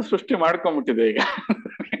ಅಭಾವ ಅಂತ ಸೃಷ್ಟಿ ಮಾಡ್ಕೊಂಡ್ಬಿಟ್ಟಿದೆ ಈಗ.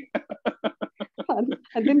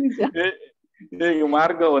 ಈಗ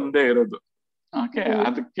ಮಾರ್ಗ ಒಂದೇ ಇರೋದು. ಓಕೆ,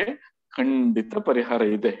 ಅದಕ್ಕೆ ಖಂಡಿತ ಪರಿಹಾರ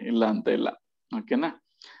ಇದೆ, ಇಲ್ಲ ಅಂತ ಇಲ್ಲ. ಓಕೆನಾ?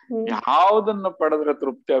 ಯಾವ್ದನ್ನ ಪಡೆದ್ರೆ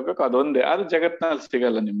ತೃಪ್ತಿ ಆಗ್ಬೇಕು ಅದೊಂದೇ. ಅದು ಜಗತ್ನಲ್ಲಿ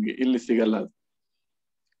ಸಿಗಲ್ಲ ನಿಮ್ಗೆ, ಇಲ್ಲಿ ಸಿಗಲ್ಲ ಅದು.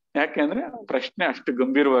 ಯಾಕೆಂದ್ರೆ ಪ್ರಶ್ನೆ ಅಷ್ಟು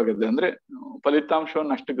ಗಂಭೀರವಾಗಿದೆ, ಅಂದ್ರೆ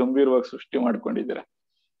ಫಲಿತಾಂಶವನ್ನು ಅಷ್ಟು ಗಂಭೀರವಾಗಿ ಸೃಷ್ಟಿ ಮಾಡ್ಕೊಂಡಿದ್ದೀರ.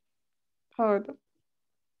 ಹೌದು.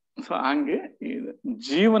 ಸೊ ಹಂಗೆ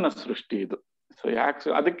ಜೀವನ ಸೃಷ್ಟಿ ಇದು. ಸೊ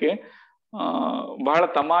ಯಾಕೆ ಅದಕ್ಕೆ ಬಹಳ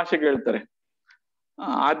ತಮಾಷೆಗೆ ಹೇಳ್ತಾರೆ,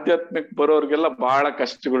 ಆಧ್ಯಾತ್ಮಿಕ ಬರೋರ್ಗೆಲ್ಲ ಬಹಳ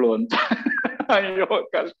ಕಷ್ಟಗಳು ಅಂತ. ಅಯ್ಯೋ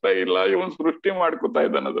ಕಷ್ಟ ಇಲ್ಲ, ಇವನ್ ಸೃಷ್ಟಿ ಮಾಡ್ಕೊತಾ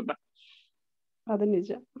ಇದ್ದಾನ ಅದನ್ನ. ಅದು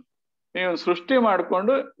ನಿಜ. ಇವನ್ ಸೃಷ್ಟಿ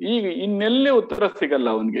ಮಾಡ್ಕೊಂಡು ಈಗ ಇನ್ನೆಲ್ಲೇ ಉತ್ತರ ಸಿಗಲ್ಲ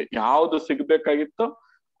ಅವನ್ಗೆ. ಯಾವ್ದು ಸಿಗ್ಬೇಕಾಗಿತ್ತೋ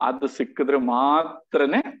ಅದು ಸಿಕ್ಕಿದ್ರೆ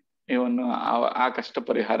ಮಾತ್ರನೇ ಇವನು ಆ ಕಷ್ಟ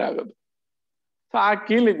ಪರಿಹಾರ ಆಗೋದು. ಸೊ ಆ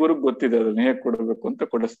ಕೀಲಿ ಗುರುಗ್ ಗೊತ್ತಿದೆ ಅದನ್ನ ಹೇಗ್ ಕೊಡ್ಬೇಕು ಅಂತ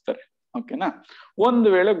ಕೊಡಿಸ್ತಾರೆ. ಓಕೆನಾ? ಒಂದು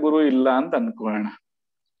ವೇಳೆ ಗುರು ಇಲ್ಲ ಅಂತ ಅನ್ಕೋಣ,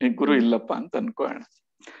 ಈ ಗುರು ಇಲ್ಲಪ್ಪ ಅಂತ ಅನ್ಕೋಣ,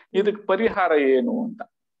 ಇದಕ್ ಪರಿಹಾರ ಏನು ಅಂತ.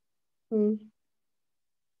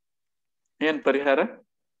 ಏನ್ ಪರಿಹಾರ?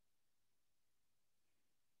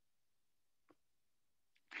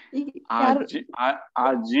 ಆ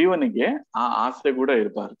ಜೀವನಿಗೆ ಆ ಆಸೆ ಕೂಡ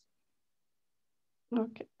ಇರಬಾರ್ದು.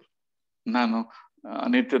 ನಾನು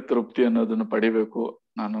ನಿತ್ಯ ತೃಪ್ತಿ ಅನ್ನೋದನ್ನು ಪಡಿಬೇಕು,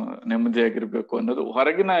 ನಾನು ನೆಮ್ಮದಿಯಾಗಿರ್ಬೇಕು ಅನ್ನೋದು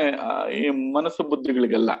ಹೊರಗಿನ ಈ ಮನಸ್ಸು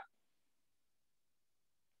ಬುದ್ಧಿಗಳಿಗೆಲ್ಲ.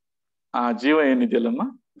 ಆ ಜೀವ ಏನಿದೆಯಲ್ಲಮ್ಮ,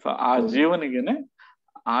 ಆ ಜೀವನಿಗೆನೆ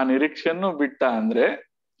ಆ ನಿರೀಕ್ಷೆಯನ್ನು ಬಿಟ್ಟ ಅಂದ್ರೆ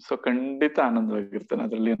ಸೊ ಖಂಡಿತ ಆನಂದವಾಗಿರ್ತಾನೆ,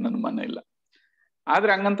 ಅದ್ರಲ್ಲಿ ನನ್ನ ಮನ ಇಲ್ಲ.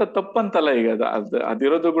 ಆದ್ರೆ ಹಂಗಂತ ತಪ್ಪಂತಲ್ಲ, ಈಗ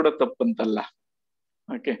ಅದಿರೋದು ಕೂಡ ತಪ್ಪಂತಲ್ಲ.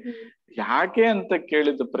 ಓಕೆ, ಯಾಕೆ ಅಂತ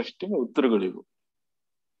ಕೇಳಿದ ಪ್ರಶ್ನೆಗೆ ಉತ್ತರಗಳಿವು.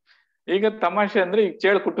 ಈಗ ತಮಾಷೆ ಅಂದ್ರೆ ಈಗ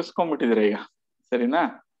ಚೇಳು ಕುಟ್ಟಿಸ್ಕೊಂಡ್ಬಿಟ್ಟಿದ್ರೆ ಈಗ, ಸರಿನಾ?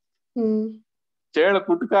 ಹ್ಮ್ ಚೇಳು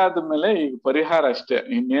ಕುಟ್ಕ ಆದ್ಮೇಲೆ ಈಗ ಪರಿಹಾರ ಅಷ್ಟೇ,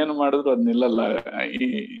 ಇನ್ನೇನು ಮಾಡಿದ್ರು ಅದ್ ನಿಲ್ಲಲ್ಲ,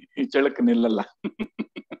 ಈ ಚಳಕ್ ನಿಲ್ಲಲ್ಲ.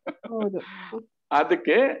 ಹೌದು.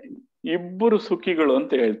 ಅದಕ್ಕೆ ಇಬ್ಬರು ಸುಖಿಗಳು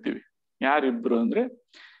ಅಂತ ಹೇಳ್ತೀವಿ. ಯಾರಿಬ್ರು ಅಂದ್ರೆ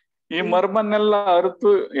ಈ ಮರ್ಮನ್ನೆಲ್ಲ ಅರಿತು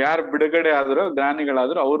ಯಾರು ಬಿಡುಗಡೆ ಆದ್ರೋ,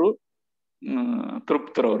 ಜ್ಞಾನಿಗಳಾದ್ರೂ ಅವರು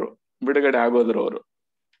ತೃಪ್ತರವರು, ಬಿಡುಗಡೆ ಆಗೋದ್ರವರು.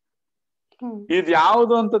 ಇದ್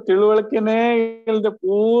ಯಾವುದು ಅಂತ ತಿಳುವಳಿಕೆನೇ ಇಲ್ದೆ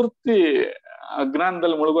ಪೂರ್ತಿ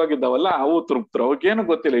ಅಜ್ಞಾನದಲ್ಲಿ ಮುಳುಗೋಗಿದ್ದಾವಲ್ಲ, ಅವು ತೃಪ್ತರು. ಅವಕ್ಕೇನು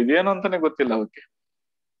ಗೊತ್ತಿಲ್ಲ, ಇದೇನು ಅಂತಾನೆ ಗೊತ್ತಿಲ್ಲ ಅವಕ್ಕೆ.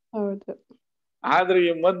 ಹೌದು. ಆದ್ರೆ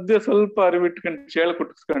ಈ ಮಧ್ಯೆ ಸ್ವಲ್ಪ ಅರಿವಿಟ್ಕೊಂಡು ಚೇಳು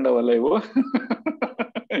ಕುಟ್ಟಿಸ್ಕೊಂಡವಲ್ಲ ಇವು,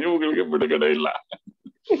 ಇವುಗಳಿಗೆ ಬಿಡುಗಡೆ ಇಲ್ಲ.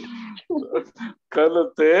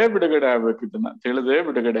 ಕಲಿತೇ ಬಿಡುಗಡೆ ಆಗ್ಬೇಕು, ಇದನ್ನ ತಿಳಿದೇ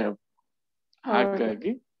ಬಿಡುಗಡೆ ಆಗ್ಬೇಕು.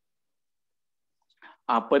 ಹಾಗಾಗಿ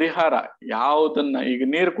ಆ ಪರಿಹಾರ ಯಾವುದನ್ನ, ಈಗ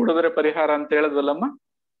ನೀರು ಕುಡಿದ್ರೆ ಪರಿಹಾರ ಅಂತ ಹೇಳದ್ವಲ್ಲಮ್ಮ.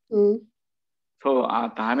 ಸೊ ಆ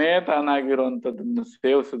ತಾನೇ ತಾನಾಗಿರುವಂತದನ್ನ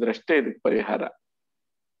ಸೇವಿಸಿದ್ರಷ್ಟೇ ಇದಕ್ ಪರಿಹಾರ.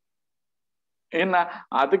 ಇನ್ನ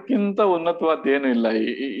ಅದಕ್ಕಿಂತ ಉನ್ನತವಾದ ಏನು ಇಲ್ಲ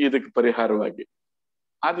ಇದಕ್ ಪರಿಹಾರವಾಗಿ.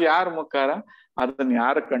 ಅದು ಯಾರ ಮುಖಾರ, ಅದನ್ನ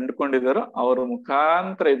ಯಾರು ಕಂಡುಕೊಂಡಿದಾರೋ ಅವ್ರ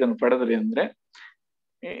ಮುಖಾಂತರ ಇದನ್ನ ಪಡೆದ್ರಿ ಅಂದ್ರೆ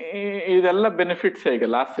ಇದೆಲ್ಲ ಬೆನಿಫಿಟ್ಸ್, ಈಗ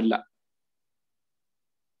ಲಾಸ್ ಇಲ್ಲ.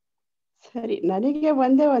 ಸರಿ, ನನಗೆ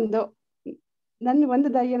ಒಂದೇ ನನ್ ಒಂದು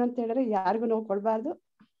ದಾರಿ ಏನಂತ ಹೇಳಿದ್ರೆ, ಯಾರಿಗೂ ನೋವು ಕೊಡ್ಬಾರ್ದು,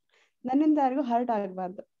 ನನ್ನಿಂದ ಯಾರಿಗೂ ಹರ್ಟ್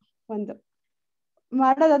ಆಗ್ಬಾರ್ದು. ಒಂದು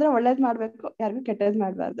ಮಾಡೋದಾದ್ರೆ ಒಳ್ಳೇದ್ ಮಾಡ್ಬೇಕು, ಯಾರಿಗೂ ಕೆಟ್ಟದ್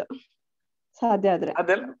ಮಾಡ್ಬಾರ್ದು ಸಾಧ್ಯ ಆದ್ರೆ.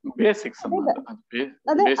 ಅದೆಲ್ಲ ಬೇಸಿಕ್ಸ್.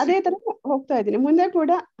 ಅದೇ ತರ ಹೋಗ್ತಾ ಇದ್ದೀನಿ ಮುಂದೆ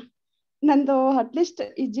ಕೂಡ. ನಂದು ಅಟ್ಲೀಸ್ಟ್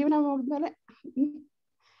ಈ ಜೀವನ ಮುಗಿದ್ಮೇಲೆ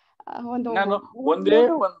ನಾನು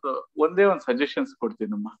ಒಂದೇ ಒಂದು ಸಜೆಷನ್ಸ್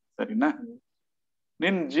ಕೊಡ್ತೀನಮ್ಮ, ಸರಿನಾ?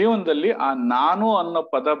 ನಿನ್ ಜೀವನದಲ್ಲಿ ಆ ನಾನು ಅನ್ನೋ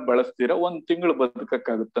ಪದ ಬಳಸ್ತೀರ 1 ತಿಂಗಳು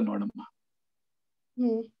ಬದುಕಕ್ಕಾಗುತ್ತ ನೋಡಮ್ಮ.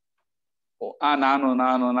 ಆ ನಾನು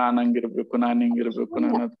ಹಂಗಿರ್ಬೇಕು, ನಾನು ಹಿಂಗಿರ್ಬೇಕು,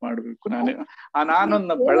 ನಾನು ಅದ್ ಮಾಡ್ಬೇಕು, ಆ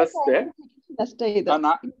ನಾನನ್ನ ಬಳಸ್ದೆ,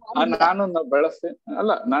 ಆ ನಾನನ್ನ ಬಳಸ್ದೆ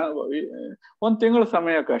ಅಲ್ಲ. ನಾನು 1 ತಿಂಗಳು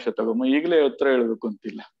ಸಮಯಾವಕಾಶ ತಗೊಮ್ಮ, ಈಗಲೇ ಉತ್ತರ ಹೇಳ್ಬೇಕು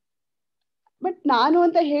ಅಂತಿಲ್ಲ. ಬಟ್ ನಾನು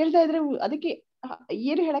ಅಂತ ಹೇಳ್ತಾ ಇದ್ರೆ ಅದಕ್ಕೆ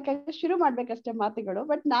ಏನು ಹೇಳಕ್ಕಾಗ, ಶುರು ಮಾಡ್ಬೇಕಷ್ಟೇ ಮಾತುಗಳು.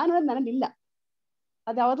 ಬಟ್ ನಾನು ನನಗಿಲ್ಲ,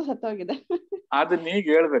 ಅದ್ಯಾವುದು ಸತ್ತೋಗಿದೆ. ಅದನ್ನ ಈಗ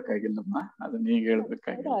ಹೇಳ್ಬೇಕಾಗಿಲ್ಲಮ್ಮ, ಅದನ್ನ ಈಗ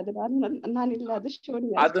ಹೇಳ್ಬೇಕಾಗಿಲ್ಲ. ನಾನಿಲ್ಲ, ಅದು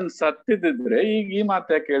ಶೂನ್ಯ. ಅದನ್ನ ಸತ್ತಿದ್ರೆ ಈಗ ಈ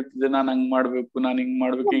ಮಾತು ಯಾಕೆ ಹೇಳ್ತಿದ್ದೆ, ನಾನ್ ಹಂಗ್ ಮಾಡ್ಬೇಕು, ನಾನ್ ಹಿಂಗ್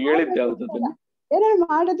ಮಾಡ್ಬೇಕು, ಈಗ ಹೇಳಿದ್ದೆ ಯಾವ್ದನ್ನ? ಏನಾದ್ರು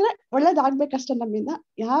ಮಾಡಿದ್ರೆ ಒಳ್ಳೇದಾಗ್ಬೇಕಷ್ಟೇ ನಮ್ಮಿಂದ.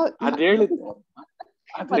 ಅದ್ ಹೇಳಿದ್ದೆ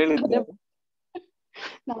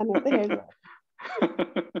ನಾನು ಅಂತ ಹೇಳ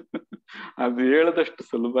ಅದು ಹೇಳದಷ್ಟು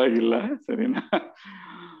ಸುಲಭ ಆಗಿಲ್ಲ, ಸರಿನಾ?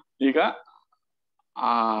 ಈಗ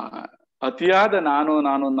ಆ ಅತಿಯಾದ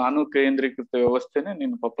ನಾನು ಕೇಂದ್ರೀಕೃತ ವ್ಯವಸ್ಥೆನೆ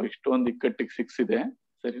ನಿನ್ ಪಾಪ ಇಷ್ಟೊಂದು ಇಕ್ಕಟ್ಟಿಗೆ ಸಿಕ್ಸಿದೆ,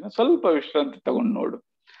 ಸರಿನಾ? ಸ್ವಲ್ಪ ವಿಶ್ರಾಂತಿ ತಗೊಂಡ್ ನೋಡು.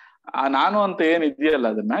 ಆ ನಾನು ಅಂತ ಏನಿದೆಯಲ್ಲ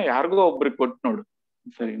ಅದನ್ನ ಯಾರಿಗೋ ಒಬ್ರಿಗೆ ಕೊಟ್ಟು ನೋಡು,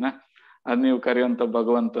 ಸರಿನಾ? ಅದ್ ನೀವು ಕರೆಯುವಂತ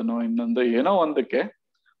ಭಗವಂತನೋ ಇನ್ನೊಂದು ಏನೋ ಒಂದಕ್ಕೆ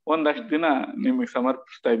ಒಂದಷ್ಟು ದಿನ ನಿಮಗ್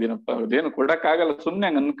ಸಮರ್ಪಿಸ್ತಾ ಇದ್ದೀನಪ್ಪ. ಅದೇನು ಕೊಡಕ್ಕಾಗಲ್ಲ, ಸುಮ್ನೆ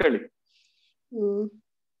ಹಂಗ ಅನ್ಕೊಳ್ಳಿ.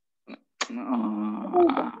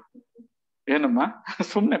 ಏನಮ್ಮ,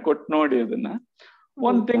 ಸುಮ್ನೆ ಕೊಟ್ಟು ನೋಡಿ ಅದನ್ನ.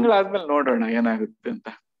 1 ತಿಂಗಳಾದ್ಮೇಲೆ ನೋಡೋಣ ಏನಾಗುತ್ತೆ ಅಂತ.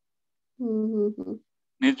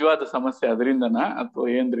 ನಿಜವಾದ ಸಮಸ್ಯೆ ಅದರಿಂದನ ಅಥವಾ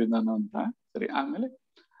ಏನ್ರಿಂದನೋ ಅಂತ, ಸರಿ? ಆಮೇಲೆ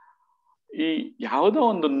ಈ ಯಾವುದೋ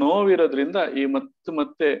ಒಂದು ನೋವಿರೋದ್ರಿಂದ ಈ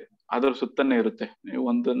ಮತ್ತೆ ಅದ್ರ ಸುತ್ತನೇ ಇರುತ್ತೆ.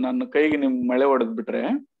 ಒಂದು ನನ್ನ ಕೈಗೆ ನಿಮ್ ಮಳೆ ಹೊಡೆದ್ ಬಿಟ್ರೆ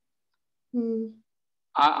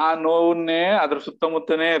ಆ ನೋವನ್ನೇ ಅದ್ರ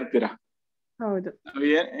ಸುತ್ತಮುತ್ತನೇ ಇರ್ತೀರಾ.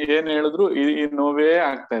 ಏನ್ ಹೇಳಿದ್ರು ಈ ನೋವೇ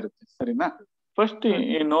ಆಗ್ತಾ ಇರುತ್ತೆ, ಸರಿನಾ? ಫಸ್ಟ್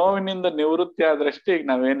ಈ ನೋವಿನಿಂದ ನಿವೃತ್ತಿ ಆದ್ರಷ್ಟೇ ಈಗ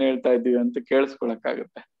ನಾವೇನ್ ಹೇಳ್ತಾ ಇದ್ದೀವಿ ಅಂತ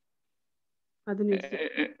ಕೇಳಿಸ್ಕೊಳಕ್ಕಾಗತ್ತೆ.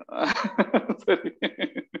 ಸರಿ,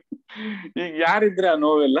 ಈಗ ಯಾರಿದ್ರೆ ಆ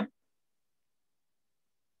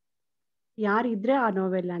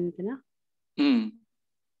ನೋವೆಲ್ಲ ಅಂತನಾ?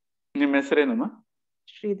 ನಿಮ್ ಹೆಸರೇನಮ್ಮ?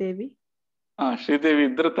 ಶ್ರೀದೇವಿ. ಶ್ರೀದೇವಿ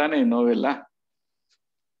ಇದ್ರೆ ತಾನೇ ಈ ನೋವೆಲ್ಲ.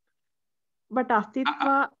 ಬಟ್ ಅಸ್ತಿತ್ವ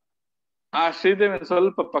ಆ ಶ್ರೀದೇವಿ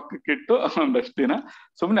ಸ್ವಲ್ಪ ಪಕ್ಕಕ್ಕಿಟ್ಟು ಒಂದಷ್ಟು ದಿನ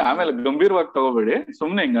ಸುಮ್ನೆ, ಆಮೇಲೆ ಗಂಭೀರವಾಗಿ ತಗೋಬೇಡಿ,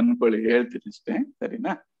 ಸುಮ್ನೆ ಹಿಂಗ ಅನ್ಕೊಳ್ಳಿ, ಹೇಳ್ತೀನಿ ಅಷ್ಟೇ,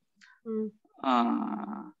 ಸರಿನಾ?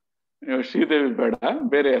 ಶ್ರೀದೇವಿ ಬೇಡ,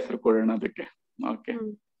 ಬೇರೆ ಹೆಸರು ಕೊಡೋಣ ಅದಕ್ಕೆ. ಓಕೆ.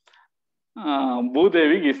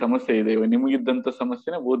 ಭೂದೇವಿಗೆ ಈ ಸಮಸ್ಯೆ ಇದೆ, ನಿಮಗಿದ್ದಂತ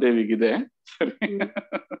ಸಮಸ್ಯೆನೇ ಭೂದೇವಿಗಿದೆ, ಸರಿ?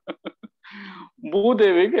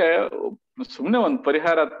 ಭೂದೇವಿಗೆ ಸುಮ್ನೆ ಒಂದ್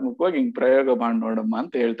ಪರಿಹಾರಾತ್ಮಕವಾಗಿ ಹಿಂಗ್ ಪ್ರಯೋಗ ಮಾಡಿ ನೋಡಮ್ಮ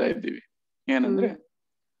ಅಂತ ಹೇಳ್ತಾ ಇದ್ದೀವಿ. ಏನಂದ್ರೆ,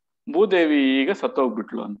 ಭೂದೇವಿ ಈಗ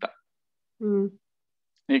ಸತ್ತೋಗ್ಬಿಟ್ಲು ಅಂತ,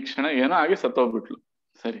 ಈ ಕ್ಷಣ ಏನೋ ಆಗಿ ಸತ್ತೋಗ್ಬಿಟ್ಲು,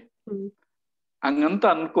 ಸರಿ? ಹಂಗಂತ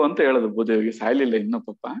ಅನ್ಕೋ ಅಂತ ಹೇಳೋದು ಭೂದೇವಿಗೆ, ಸಾಯ್ಲಿಲ್ಲ ಇನ್ನೂ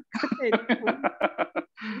ಪಾಪ.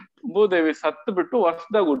 ಭೂದೇವಿ ಸತ್ತು ಬಿಟ್ಟು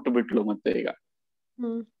ಹೊಸದಾಗ ಹುಟ್ಟು ಬಿಟ್ಲು. ಮತ್ತೆ ಈಗ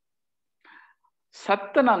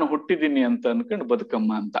ಸತ್ತ ನಾನು ಹುಟ್ಟಿದೀನಿ ಅಂತ ಅನ್ಕೊಂಡು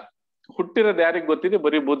ಬದುಕಮ್ಮ ಅಂತ. ಹುಟ್ಟಿರೋದು ಯಾರಿಗ್ ಗೊತ್ತಿದೆ?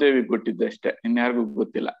 ಬರೀ ಭೂದೇವಿಗೆ ಗೊತ್ತಿದ್ದೆ ಅಷ್ಟೇ, ಇನ್ಯಾರಿಗೂ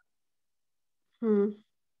ಗೊತ್ತಿಲ್ಲ.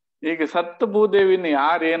 ಈಗ ಸತ್ತ ಭೂದೇವಿನ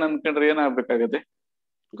ಯಾರು ಏನ್ ಅನ್ಕೊಂಡ್ರೆ ಏನಾಗ್ಬೇಕಾಗತ್ತೆ?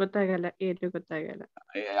 ಗೊತ್ತಾಗಲ್ಲ, ಏನು ಗೊತ್ತಾಗಲ್ಲ.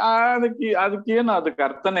 ಅದಕ್ಕೇನು ಅದಕ್ಕೆ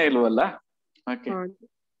ಅರ್ಥನೇ ಇಲ್ವಲ್ಲ. ಓಕೆ,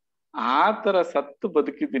 ಆ ತರ ಸತ್ತು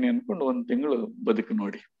ಬದುಕಿದ್ದೀನಿ ಅನ್ಕೊಂಡು 1 ತಿಂಗಳು ಬದುಕು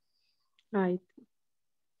ನೋಡಿ. ಆಯ್ತು.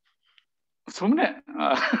 ಸುಮ್ನೆ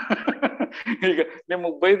ಈಗ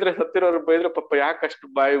ನಿಮಗ್ ಬೈದ್ರೆ, ಸತ್ತಿರೋರು ಬೈದ್ರೆ ಪಾಪ ಯಾಕಷ್ಟು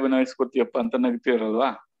ಬಾಯಿ ವಿನಾಯಿಸ್ಕೊತೀಯಪ್ಪ ಅಂತ ನಗ್ತಿರಲ್ವಾ?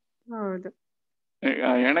 ಹೌದು. ಈಗ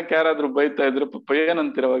ಹೆಣಕ್ ಯಾರಾದ್ರೂ ಬೈತಾ ಇದ್ರೆ ಪಾಪ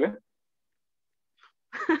ಏನಂತೀರ ಅವಾಗ?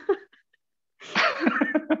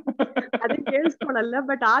 ಅದನ್ನ ಕೇಳಿಸ್ಕೊಳಲ್ಲ,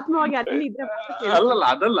 ಬಟ್ ಆತ್ಮವಾಗಿ ಅಲ್ಲಿ ಇದ್ರೆ ಅಲ್ಲಲ್ಲ,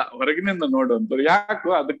 ಅದಲ್ಲ, ಹೊರಗಿನಿಂದ ನೋಡುವಂತವ್ರು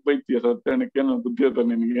ಯಾಕೋ ಅದಕ್ ಬೈತೀಯ, ಸತ್ಯಣಕ್ಕೆ ಏನೋ ಬುದ್ಧಿ ಅದ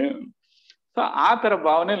ನಿನ್ಗೆ. ಸೊ ಆ ತರ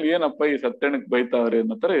ಭಾವನೆಯಲ್ಲಿ ಏನಪ್ಪ ಈ ಸತ್ಯಣಕ್ ಬೈತಾವ್ರೆ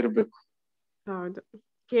ಅನ್ನೋ ತರ ಇರ್ಬೇಕು. ಹೌದು.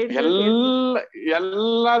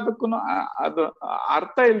 ಎಲ್ಲದಕ್ಕೂ ಅದು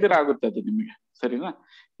ಅರ್ಥ ಇಲ್ದಿರ ಆಗುತ್ತೆ ಅದು ನಿಮ್ಗೆ, ಸರಿನಾ?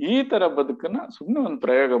 ಈ ತರ ಬದುಕನ್ನ ಸುಮ್ನೆ ಒಂದ್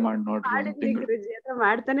ಪ್ರಯೋಗ ಮಾಡಿ ನೋಡ್ರಿ. ಗುರುಜಿ ಹತ್ರ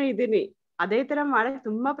ಮಾಡ್ತಾನೆ ಇದೀನಿ, ಅದೇ ತರ ಮಾಡಕ್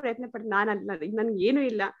ತುಂಬಾ ಪ್ರಯತ್ನ ಪಟ್ಟು ನನ್ಗೆ ಏನು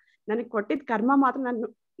ಇಲ್ಲ, ನನಗೆ ಕೊಟ್ಟಿದ್ ಕರ್ಮ ಮಾತ್ರ ನಾನು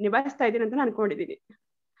ನಿಭಾಯಿಸ್ತಾ ಇದ್ದೀನಿ ಅಂತ ಅನ್ಕೊಂಡಿದೀನಿ.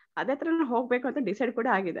 ಅದೇ ತರ ನಾನು ಹೋಗ್ಬೇಕು ಅಂತ ಡಿಸೈಡ್ ಕೂಡ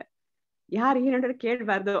ಆಗಿದೆ. ಯಾರು ಏನಾದ್ರು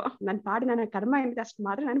ಕೇಳ್ಬಾರ್ದು, ನನ್ ಪಾಡಿ ನನ್ನ ಕರ್ಮ ಏನಿದೆ ಅಷ್ಟು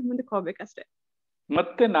ಮಾತ್ರ ನನಗೆ ಮುಂದಕ್ಕೆ ಹೋಗ್ಬೇಕಷ್ಟೇ.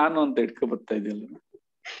 ಮತ್ತೆ ನಾನು ಅಂತ ಇಟ್ಕೊ ಬರ್ತಾ ಇದೆಯಲ್ಲ,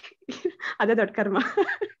 ಅದೇ ದೊಡ್ಡ ಕರ್ಮ.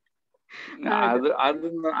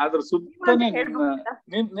 ಅದ್ರ ಸುತ್ತನೇ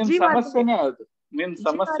ನಿನ್ ಸಮಸ್ಯೆನೇ ಅದು, ನಿನ್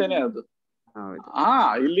ಸಮಸ್ಯೆನೇ ಅದು.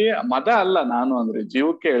 ಇಲ್ಲಿ ಮದ ಅಲ್ಲ ನಾನು ಅಂದ್ರೆ,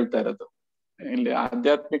 ಜೀವಕ್ಕೆ ಹೇಳ್ತಾ ಇರೋದು. ಇಲ್ಲಿ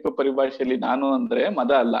ಆಧ್ಯಾತ್ಮಿಕ ಪರಿಭಾಷೆಯಲ್ಲಿ ನಾನು ಅಂದ್ರೆ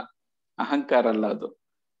ಮದ ಅಲ್ಲ, ಅಹಂಕಾರ ಅಲ್ಲ ಅದು.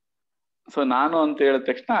 ಸೊ ನಾನು ಅಂತ ಹೇಳಿದ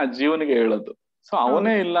ತಕ್ಷಣ ಆ ಜೀವನಿಗೆ ಹೇಳೋದು. ಸೊ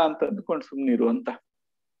ಅವನೇ ಇಲ್ಲ ಅಂತ ಅಂದ್ಕೊಂಡು ಸುಮ್ನಿರು ಅಂತ.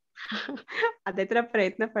 ಅದೇ ತರ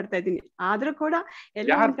ಪ್ರಯತ್ನ ಪಡ್ತಾ ಇದ್ದೀನಿ, ಆದ್ರೂ ಕೂಡ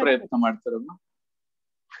ಯಾರು ಪ್ರಯತ್ನ ಮಾಡ್ತಾರಮ್ಮ?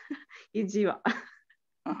 ಈ ಜೀವ.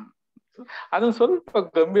 ಅದನ್ನ ಸ್ವಲ್ಪ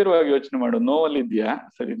ಗಂಭೀರವಾಗಿ ಯೋಚನೆ ಮಾಡು. ನೋವಲ್ಲಿದ್ಯಾ,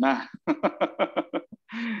 ಸರಿನಾ?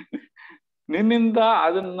 ನಿನ್ನಿಂದ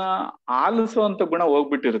ಅದನ್ನ ಆಲಿಸುವಂತ ಗುಣ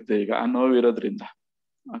ಹೋಗ್ಬಿಟ್ಟಿರುತ್ತೆ ಈಗ ಆ ನೋವಿರೋದ್ರಿಂದ.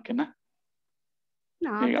 ಓಕೆನಾ?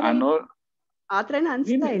 ಈಗ ಆ ನೋವು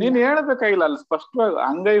ನೀನ್ ಹೇಳ್ಬೇಕಾಗಿಲ್ಲ, ಅಲ್ಲಿ ಸ್ಪಷ್ಟವಾಗಿ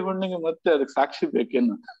ಅಂಗೈ ಹುಣ್ಣಿಗೆ ಮತ್ತೆ ಅದಕ್ಕೆ ಸಾಕ್ಷಿ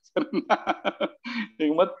ಬೇಕೇನು, ಸರಿನಾ?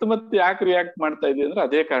 ಈಗ ಮತ್ತೆ ಯಾಕೆ ರಿಯಾಕ್ಟ್ ಮಾಡ್ತಾ ಇದೀಯ ಅಂದ್ರೆ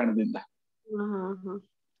ಅದೇ ಕಾರಣದಿಂದ.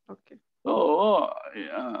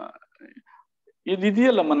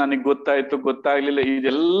 ಇದಿದೆಯಲ್ಲಮ್ಮ, ನನಗ್ ಗೊತ್ತಾಯ್ತು ಗೊತ್ತಾಗ್ಲಿಲ್ಲ,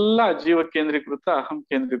 ಇದೆಲ್ಲ ಜೀವ ಕೇಂದ್ರೀಕೃತ ಅಹಂ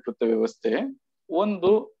ಕೇಂದ್ರೀಕೃತ ವ್ಯವಸ್ಥೆ.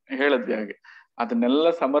 ಒಂದು ಹೇಳದ್ವಿ ಹಾಗೆ, ಅದನ್ನೆಲ್ಲ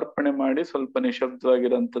ಸಮರ್ಪಣೆ ಮಾಡಿ ಸ್ವಲ್ಪ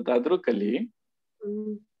ನಿಶಬ್ದವಾಗಿರೋಂಥದ್ದಾದ್ರೂ ಕಲಿ.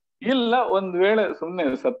 ಇಲ್ಲ ಒಂದ್ ವೇಳೆ ಸುಮ್ನೆ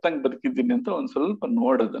ಸತ್ತಂಗ್ ಬದುಕಿದ್ದೀನಿ ಅಂತ ಒಂದ್ ಸ್ವಲ್ಪ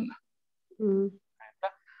ನೋಡೋದನ್ನ. ಆಯ್ತಾ?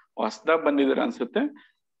 ಹೊಸದಾಗ ಬಂದಿದ್ದೀರ ಅನ್ಸುತ್ತೆ,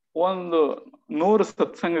 100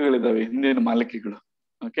 ಸತ್ಸಂಗಗಳಿದಾವೆ ಹಿಂದಿನ ಮಾಲಿಕೆಗಳು.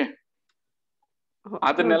 ಓಕೆ,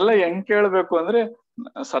 ಅದನ್ನೆಲ್ಲ ಹೆಂಗ್ ಕೇಳ್ಬೇಕು ಅಂದ್ರೆ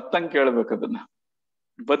ಸತ್ತಂಗ್ ಕೇಳ್ಬೇಕು ಅದನ್ನ.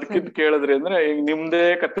 ಬದುಕಿದ್ ಕೇಳಿದ್ರಿ ಅಂದ್ರೆ ಈಗ ನಿಮ್ದೇ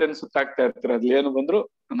ಕಥೆಯನ್ನು ಸುತ್ತಾಕ್ತಾ ಇರ್ತೀರ, ಅದ್ಲಿ ಏನು ಬಂದ್ರು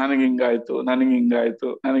ನನಗ್ ಹಿಂಗಾಯ್ತು, ನನಗ್ ಹಿಂಗಾಯ್ತು,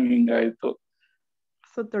 ನನಗ್ ಹಿಂಗಾಯ್ತು,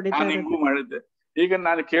 ನಾನು ಹಿಂಗೂ ಮಾಡಿದ್ದೆ. ಈಗ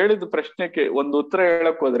ನಾನು ಕೇಳಿದ ಪ್ರಶ್ನೆಗೆ ಒಂದು ಉತ್ತರ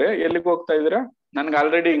ಹೇಳಕ್ ಹೋದ್ರೆ ಎಲ್ಲಿಗೆ ಹೋಗ್ತಾ ಇದೀರಾ? ನನ್ಗೆ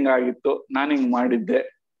ಆಲ್ರೆಡಿ ಹಿಂಗಾಗಿತ್ತು, ನಾನು ಹಿಂಗ್ ಮಾಡಿದ್ದೆ.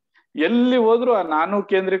 ಎಲ್ಲಿ ಹೋದ್ರು ಆ ನಾನು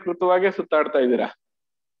ಕೇಂದ್ರೀಕೃತವಾಗೇ ಸುತ್ತಾಡ್ತಾ ಇದ್ದೀರಾ.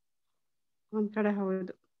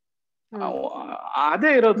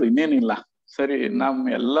 ಅದೇ ಇರೋದು, ಇನ್ನೇನಿಲ್ಲ. ಸರಿ, ನಮ್ಮ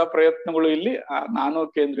ಎಲ್ಲಾ ಪ್ರಯತ್ನಗಳು ಇಲ್ಲಿ ಆ ನಾನು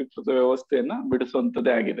ಕೇಂದ್ರೀಕೃತ ವ್ಯವಸ್ಥೆಯನ್ನ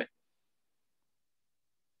ಬಿಡಿಸುವಂತದ್ದೇ ಆಗಿದೆ.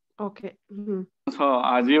 ಸೊ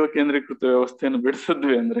ಆ ಜೀವ ಕೇಂದ್ರೀಕೃತ ವ್ಯವಸ್ಥೆಯನ್ನು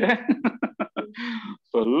ಬಿಡಿಸಿದ್ವಿ ಅಂದ್ರೆ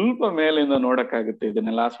ಸ್ವಲ್ಪ ಮೇಲಿಂದ ನೋಡಕ್ಕಾಗುತ್ತೆ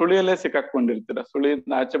ಇದನ್ನೆಲ್ಲ. ಆ ಸುಳಿಯಲ್ಲೇ ಸಿಕ್ಕಾಕೊಂಡಿರ್ತೀರ.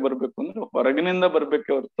 ಸುಳಿಯಿಂದ ಆಚೆ ಬರ್ಬೇಕು ಅಂದ್ರೆ ಹೊರಗಿನಿಂದ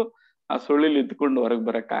ಬರ್ಬೇಕೆ ಹೊರತು ಆ ಸುಳಿಲಿ ಇದ್ಕೊಂಡು ಹೊರಗೆ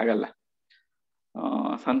ಬರಕ್ ಆಗಲ್ಲ.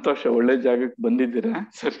 ಸಂತೋಷ, ಒಳ್ಳೆ ಜಾಗಕ್ಕೆ ಬಂದಿದ್ದೀರಾ.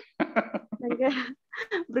 ಸರಿ,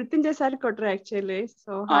 ಮೃತ್ಯುಂಜಯ ಸರ್ ಕೊಟ್ರು ಆಕ್ಚುಲಿ.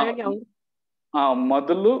 ಸೊ ಹಾಗಾಗಿ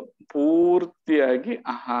ಮೊದಲು ಪೂರ್ತಿಯಾಗಿ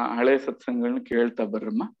ಹಳೆ ಸತ್ಸಂಗಗಳನ್ನ ಕೇಳ್ತಾ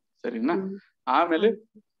ಬರ್ರಮ್ಮ, ಸರಿನಾ? ಆಮೇಲೆ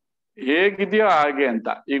ಹೇಗಿದೆಯೋ ಹಾಗೆ ಅಂತ.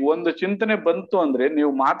 ಈಗ ಒಂದು ಚಿಂತನೆ ಬಂತು ಅಂದ್ರೆ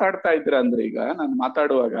ನೀವು ಮಾತಾಡ್ತಾ ಇದ್ದೀರಾ ಅಂದ್ರೆ, ಈಗ ನಾನು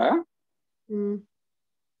ಮಾತಾಡುವಾಗ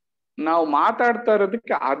ನಾವು ಮಾತಾಡ್ತಾ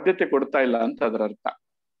ಇರೋದಕ್ಕೆ ಆದ್ಯತೆ ಕೊಡ್ತಾ ಇಲ್ಲ ಅಂತ ಅದರ ಅರ್ಥ.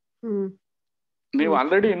 ನೀವು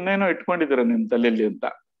ಆಲ್ರೆಡಿ ಇನ್ನೇನೋ ಇಟ್ಕೊಂಡಿದ್ದೀರ ನಿಮ್ ತಲೆಯಲ್ಲಿ ಅಂತ.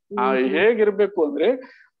 ಹೇಗಿರ್ಬೇಕು ಅಂದ್ರೆ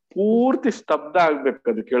ಪೂರ್ತಿ ಸ್ತಬ್ಧ ಆಗ್ಬೇಕು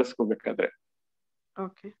ಅದು ಕೇಳಿಸ್ಕೋಬೇಕಾದ್ರೆ.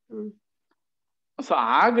 ಸೊ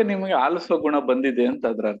ಆಗ ನಿಮಗೆ ಆಲಿಸೋ ಗುಣ ಬಂದಿದೆ ಅಂತ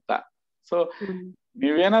ಅದ್ರ ಅರ್ಥ. ಸೊ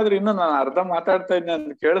ನೀವೇನಾದ್ರೂ ಇನ್ನು ನಾನು ಅರ್ಧ ಮಾತಾಡ್ತಾ ಇದ್ದೀನಿ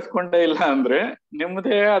ಅಂತ ಕೇಳಿಸ್ಕೊಂಡೇ ಇಲ್ಲ ಅಂದ್ರೆ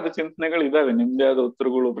ನಿಮ್ದೇ ಆದ ಚಿಂತನೆಗಳು ಇದಾವೆ, ನಿಮ್ದೇ ಆದ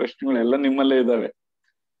ಉತ್ತರಗಳು, ಪ್ರಶ್ನೆಗಳು ಎಲ್ಲ ನಿಮ್ಮಲ್ಲೇ ಇದಾವೆ.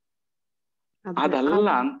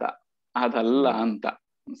 ಅದಲ್ಲ ಅಂತ.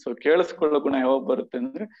 ಸೊ ಕೇಳಿಸ್ಕೊಳ್ಳೋ ಗುಣ ಯಾವಾಗ ಬರುತ್ತೆ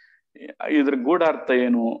ಅಂದ್ರೆ ಇದ್ರ ಗೂಢಾರ್ಥ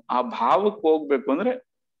ಏನು, ಆ ಭಾವಕ್ಕೆ ಹೋಗ್ಬೇಕು ಅಂದ್ರೆ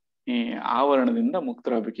ಈ ಆವರಣದಿಂದ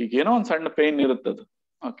ಮುಕ್ತರಾಗ್ಬೇಕು. ಈಗ ಏನೋ ಒಂದ್ ಸಣ್ಣ ಪೇನ್ ಇರುತ್ತದು,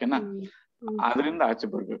 ಓಕೆನಾ? ಅದರಿಂದ ಆಚೆ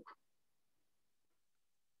ಬರ್ಬೇಕು.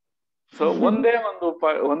 ಸೊ ಒಂದೇ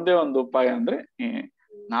ಒಂದು ಉಪಾಯ ಅಂದ್ರೆ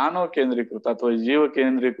ನಾನು ಕೇಂದ್ರೀಕೃತ ಅಥವಾ ಜೀವ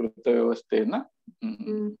ಕೇಂದ್ರೀಕೃತ ವ್ಯವಸ್ಥೆಯನ್ನ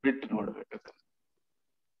ಬಿಟ್ಟು ನೋಡ್ಬೇಕಂತ.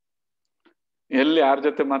 ಎಲ್ಲಿ ಯಾರ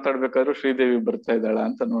ಜೊತೆ ಮಾತಾಡ್ಬೇಕಾದ್ರೂ ಶ್ರೀದೇವಿ ಬರ್ತಾ ಇದ್ದಾಳ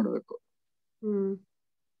ಅಂತ ನೋಡ್ಬೇಕು.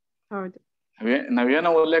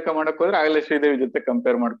 ನಾವೇನೋ ಉಲ್ಲೇಖ ಮಾಡಕ್ ಹೋದ್ರೆ ಆಗ್ಲೇ ಶ್ರೀದೇವಿ ಜೊತೆ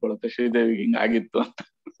ಕಂಪೇರ್ ಮಾಡ್ಕೊಳುತ್ತೆ, ಶ್ರೀದೇವಿಗೆ ಹಿಂಗಾಗಿತ್ತು ಅಂತ.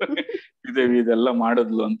 ಶ್ರೀದೇವಿ ಇದೆಲ್ಲ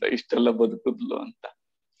ಮಾಡಿದ್ಲು ಅಂತ, ಇಷ್ಟೆಲ್ಲ ಬದುಕಿದ್ಲು ಅಂತ.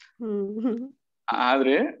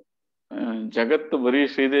 ಆದ್ರೆ ಜಗತ್ತು ಬರೀ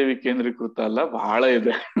ಶ್ರೀದೇವಿ ಕೇಂದ್ರೀಕೃತ ಅಲ್ಲ, ಬಹಳ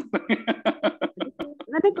ಇದೆ.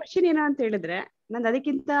 ನನ್ನ ಕ್ವಶನ್ ಏನು ಅಂತ ಹೇಳಿದ್ರೆ, ನಂದು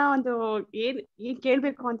ಅದಕ್ಕಿಂತ ಒಂದು ಏನ್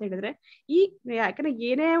ಕೇಳ್ಬೇಕು ಅಂತ ಹೇಳಿದ್ರೆ, ಯಾಕಂದ್ರೆ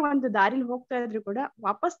ಏನೇ ಒಂದು ದಾರಿಲಿ ಹೋಗ್ತಾ ಇದ್ರು ಕೂಡ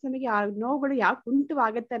ವಾಪಸ್ ನಮಗೆ ಆ ನೋವುಗಳು ಯಾಕೆ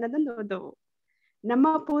ಉಂಟುವಾಗತ್ತೆ ಅನ್ನೋದೊಂದು ಒಂದು ನಮ್ಮ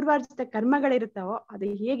ಪೂರ್ವಾರ್ಜಿತ ಕರ್ಮಗಳಿರ್ತಾವೋ ಅದು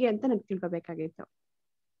ಹೇಗೆ ಅಂತ ನನ್ಗೆ ತಿಳ್ಕೊಬೇಕಾಗಿತ್ತು.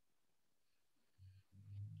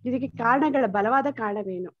 ಇದಕ್ಕೆ ಬಲವಾದ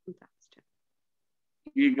ಕಾರಣವೇನು ಅಂತ ಅಷ್ಟೇ.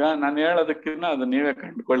 ಈಗ ನಾನು ಹೇಳೋದಕ್ಕಿಂತ ಅದು ನೀವೇ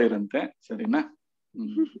ಕಂಡುಕೊಳ್ಳಿರಂತೆ, ಸರಿನಾ?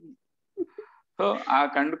 ಸೊ ಆ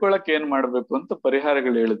ಕಂಡುಕೊಳ್ಳಕ್ ಏನ್ ಮಾಡ್ಬೇಕು ಅಂತ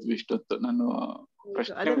ಪರಿಹಾರಗಳು ಹೇಳಿದ್ವಿ ಇಷ್ಟೊತ್ತು. ನಾನು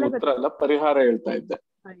ಪ್ರಶ್ನೆ ಉತ್ತರ ಅಲ್ಲ, ಪರಿಹಾರ ಹೇಳ್ತಾ ಇದ್ದೆ.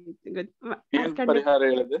 ಏನ್ ಪರಿಹಾರ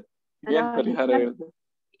ಹೇಳಿದೆ?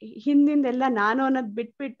 ಹಿಂದಿಂದೆಲ್ಲ ನಾನು ಅನ್ನೋದ್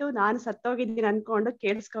ಬಿಟ್ಬಿಟ್ಟು ನಾನು ಸತ್ತೋಗಿದ್ದೀನಿ ಅನ್ಕೊಂಡು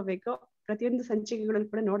ಕೇಳಿಸ್ಕೋಬೇಕು. ಪ್ರತಿಯೊಂದು ಸಂಚಿಕೆಗಳನ್ನು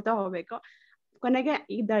ಕೂಡ ನೋಡ್ತಾ ಹೋಗ್ಬೇಕು. ಕೊನೆಗೆ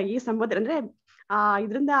ಈ ಸಮುದ್ರ ಅಂದ್ರೆ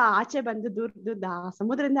ಇದ್ರಿಂದ ಆಚೆ ಬಂದು ದೂರದ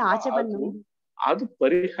ಸಮುದ್ರದಿಂದ ಆಚೆ ಬಂದು ಅದು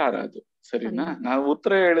ಪರಿಹಾರ. ಅದು ಸರಿನಾ? ನಾವು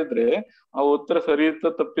ಉತ್ತರ ಹೇಳಿದ್ರೆ ಆ ಉತ್ತರ ಸರಿ ಇತ್ತು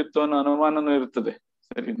ತಪ್ಪಿತ್ತು ಅನ್ನೋ ಅನುಮಾನನೂ ಇರ್ತದೆ,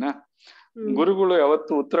 ಸರಿನಾ? ಗುರುಗಳು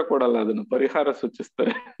ಯಾವತ್ತೂ ಉತ್ತರ ಕೊಡಲ್ಲ, ಅದನ್ನು ಪರಿಹಾರ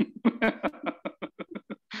ಸೂಚಿಸ್ತಾರೆ.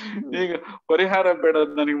 ಈಗ ಪರಿಹಾರ ಬೇಡ,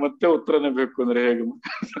 ನನಗೆ ಮತ್ತೆ ಉತ್ತರನೇ ಬೇಕು ಅಂದ್ರೆ ಹೇಗೆ?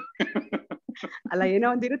 ಅಲ್ಲ, ಏನೋ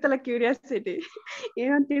ಒಂದ್ ಇರುತ್ತಲ್ಲ ಕ್ಯೂರಿಯಾಸಿಟಿ,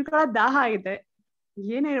 ಏನೋ ಒಂದ್ ತಿಳ್ಕೊಳ್ಳೋ ದಾಹ ಇದೆ,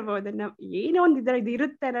 ಏನೇ ಇರ್ಬೋದು, ಏನೋ ಒಂದ್ ಇದು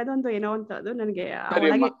ಇರುತ್ತೆ ಅನ್ನೋದೊಂದು ಏನೋ ಅಂತ ಅದು ನನ್ಗೆ.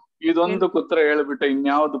 ಇದೊಂದು ಉತ್ತರ ಹೇಳ್ಬಿಟ್ಟೆ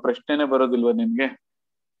ಇನ್ಯಾವ್ದು ಪ್ರಶ್ನೆನೆ ಬರೋದಿಲ್ವಾ ನಿಮ್ಗೆ?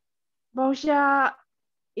 ಬಹುಶಃ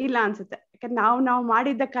ಇಲ್ಲ ಅನ್ಸುತ್ತೆ. ಯಾಕಂದ್ರೆ ನಾವು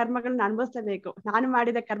ಮಾಡಿದ್ದ ಕರ್ಮಗಳನ್ನ ಅನುಭವಿಸಬೇಕು. ನಾನು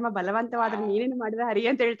ಮಾಡಿದ ಕರ್ಮ ಬಲವಂತವಾದ್ರೆ ನೀನೇನು ಮಾಡಿದ ಹರಿ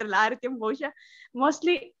ಅಂತ ಹೇಳ್ತಾರಲ್ಲ, ಆ ರೀತಿ ಬಹುಶಃ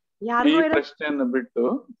ಮೋಸ್ಟ್ಲಿ ಯಾರಿಗೂ ಪ್ರಶ್ನೆಯನ್ನು ಬಿಟ್ಟು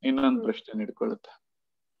ಇನ್ನೊಂದು ಪ್ರಶ್ನೆ ಇಟ್ಕೊಳ್ಳುತ್ತೆ.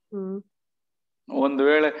 ಒಂದ್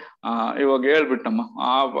ವೇಳೆ ಇವಾಗ ಹೇಳ್ಬಿಟ್ಟಮ್ಮ,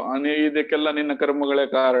 ಇದಕ್ಕೆಲ್ಲ ನಿನ್ನ ಕರ್ಮಗಳೇ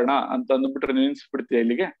ಕಾರಣ ಅಂತ ಅಂದ್ಬಿಟ್ರೆ ನಿನ್ಸ್ಬಿಡ್ತೀಯ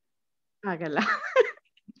ಇಲ್ಲಿಗೆ? ಹಾಗಲ್ಲ.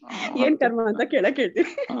 ಏನ್ ಕರ್ಮ ಅಂತ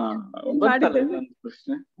ಕೇಳ್ತೀನಿ.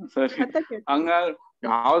 ಪ್ರಶ್ನೆ ಸರಿ. ಹಂಗಾಗಿ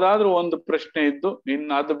ಯಾವ್ದಾದ್ರು ಒಂದು ಪ್ರಶ್ನೆ ಇದ್ದು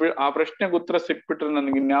ಆ ಪ್ರಶ್ನೆಗೆ ಉತ್ತರ ಸಿಕ್ಬಿಟ್ರೆ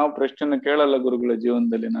ನನಗೆ ಇನ್ಯಾವ ಪ್ರಶ್ನೆ ಕೇಳಲ್ಲ ಗುರುಗಳ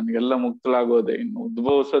ಜೀವನದಲ್ಲಿ, ನನಗೆಲ್ಲ ಮುಕ್ತಲಾಗೋದೆ, ಇನ್ನು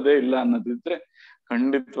ಉದ್ಭವಿಸೋದೇ ಇಲ್ಲ ಅನ್ನೋದಿದ್ರೆ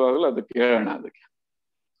ಖಂಡಿತವಾಗ್ಲೂ ಅದಕ್ಕೆ ಹೇಳೋಣ. ಅದಕ್ಕೆ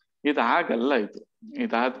ಇದಾಗಲ್ಲ,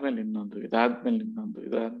 ಇದಾದ್ಮೇಲೆ ಇನ್ನೊಂದು, ಇದಾದ್ಮೇಲೆ ಇನ್ನೊಂದು,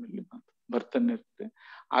 ಇದಾದ್ಮೇಲೆ ಇನ್ನೊಂದು ಬರ್ತಾನೆ ಇರುತ್ತೆ.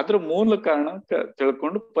 ಅದ್ರ ಮೂಲ ಕಾರಣ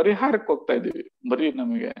ತಿಳ್ಕೊಂಡು ಪರಿಹಾರಕ್ಕೆ ಹೋಗ್ತಾ ಇದೀವಿ. ಬರೀ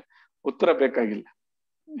ನಮಗೆ ಉತ್ತರ ಬೇಕಾಗಿಲ್ಲ.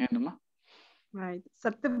 ಏನಮ್ಮ?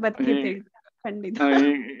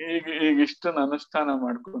 ಈಗ ಇಷ್ಟನ್ನ ಅನುಷ್ಠಾನ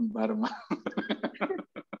ಮಾಡ್ಕೊಂಡ್ ಬಾರಮ್ಮ.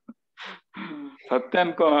 ಸತ್ಯ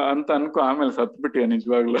ಅನ್ಕೋ ಆಮೇಲೆ ಸತ್ಬಿಟ್ಟಿಯ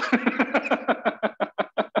ನಿಜವಾಗ್ಲು.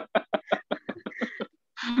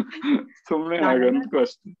 ಸುಮ್ನೆ ಹಾಗಂದ್ಕೋ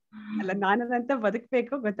ಅಷ್ಟೇ. ಅಲ್ಲ, ನಾನಂತ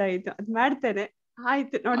ಬದುಕ್ಬೇಕು ಗೊತ್ತಾಯ್ತು, ಅದ್ ಮಾಡ್ತೇನೆ.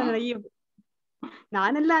 ಆಯ್ತು ನೋಡೋಣ.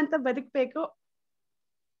 ನಾನೆಲ್ಲ ಅಂತ ಬದುಕ್ಬೇಕು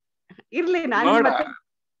ಇರ್ಲಿ.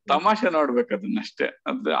 ತಮಾಷೆ ನೋಡ್ಬೇಕು ಅದನ್ನಷ್ಟೇ.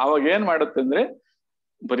 ಅವಾಗ ಏನ್ ಮಾಡುತ್ತೆ ಅಂದ್ರೆ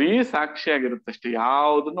ಬರೀ ಸಾಕ್ಷಿಯಾಗಿರುತ್ತಷ್ಟೇ,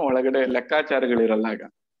 ಯಾವ್ದನ್ನು ಒಳಗಡೆ ಲೆಕ್ಕಾಚಾರಗಳಿರಲ್ಲ. ಆಗ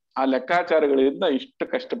ಆ ಲೆಕ್ಕಾಚಾರಗಳಿಂದ ಇಷ್ಟು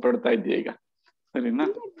ಕಷ್ಟಪಡ್ತಾ ಇದೆಯಾ ಈಗ, ಸರಿನಾ?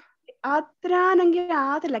 ಆತರ ನಂಗೆ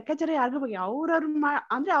ಲೆಕ್ಕಾಚಾರ ಯಾರಿಗೂ ಬಗ್ಗೆ ಅವ್ರವ್ರ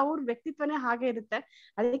ಅಂದ್ರೆ ಅವ್ರ ವ್ಯಕ್ತಿತ್ವನೇ ಹಾಗೆ ಇರುತ್ತೆ.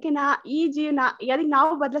 ಅದಕ್ಕೆ ಈ ಜೀವನ ಅದಕ್ಕೆ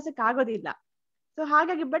ನಾವು ಬದಲಾಯಿಸಕ್ ಆಗೋದಿಲ್ಲ. ಸೊ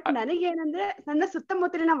ಹಾಗಾಗಿ ಬಟ್ ನನಗೇನಂದ್ರೆ ನನ್ನ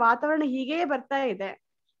ಸುತ್ತಮುತ್ತಲಿನ ವಾತಾವರಣ ಹೀಗೇ ಬರ್ತಾ ಇದೆ,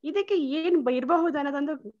 ಇದಕ್ಕೆ ಏನ್ ಇರಬಹುದು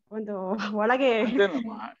ಅನ್ನೋದೊಂದು ಒಂದು ಒಳಗೆ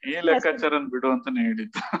ಈ ಲೆಕ್ಕಾಚಾರ ಬಿಡು ಅಂತಾನೆ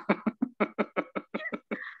ಹೇಳಿದ್ದು.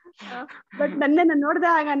 ಬಟ್ ನನ್ನ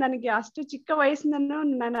ನೋಡಿದಾಗ ನನಗೆ ಅಷ್ಟು ಚಿಕ್ಕ ವಯಸ್ಸಿನನ್ನು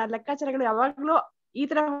ನನ್ನ ಲೆಕ್ಕಾಚಾರಗಳು ಯಾವಾಗ್ಲೂ ಈ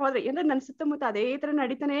ತರ ಹೋದ್ರೆ ಅಂದ್ರೆ ನನ್ನ ಸುತ್ತಮುತ್ತ ಅದೇ ತರ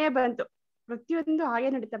ನಡೀತಾನೇ ಬಂತು. ಪ್ರತಿಯೊಂದು ಹಾಗೆ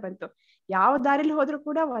ನಡೀತಾ ಬಂತು. ಯಾವ ದಾರಿಲಿ ಹೋದ್ರು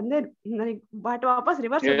ಕೂಡ ಒಂದೇ ನನಗೆ ಬಟ್ ವಾಪಸ್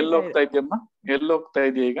ರಿವರ್ಸ್. ಎಲ್ಲಿ ಹೋಗ್ತಾ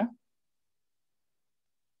ಇದೆಯಾ ಈಗ?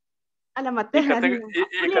 ಅಲ್ಲ ಮತ್ತೆ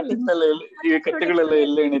ಈ ಕಥೆಗಳೆಲ್ಲ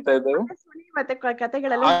ಎಲ್ಲಿ ಎಣಿತಾ ಇದ್ದಾವೆ? ಮತ್ತೆ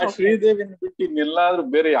ಕಥೆಗಳೆಲ್ಲ ಶ್ರೀದೇವಿನ ಬಿಟ್ಟು ಇನ್ನೆಲ್ಲಾದ್ರೂ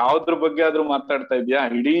ಬೇರೆ ಯಾವ್ದ್ರ ಬಗ್ಗೆ ಆದ್ರೂ ಮಾತಾಡ್ತಾ ಇದ್ಯಾ?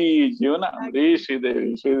 ಇಡೀ ಜೀವನ ಬರೀ ಶ್ರೀದೇವಿ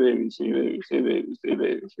ಶ್ರೀದೇವಿ ಶ್ರೀದೇವಿ ಶ್ರೀದೇವಿ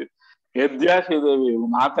ಶ್ರೀದೇವಿ ಶ್ರೀ ಎದ್ಯಾ ಶ್ರೀದೇವಿ,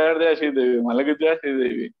 ಮಾತಾಡ್ದ್ಯಾ ಶ್ರೀದೇವಿ, ಮಲಗಿದ್ಯಾ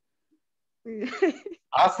ಶ್ರೀದೇವಿ.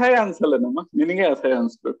 ಅಸಹ್ಯ ಅನ್ಸಲ್ಲ ನಮ್ಮ? ನಿನಗೆ ಅಸಹ್ಯ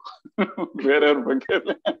ಅನ್ಸ್ಬೇಕು ಬೇರೆಯವ್ರ ಬಗ್ಗೆ.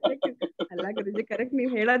 ಅಲ್ಲ ಗುರುಜಿ, ಕರೆಕ್ಟ್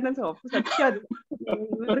ನೀವ್ ಹೇಳೋದ್ ಸತ್ಯ, ಅದು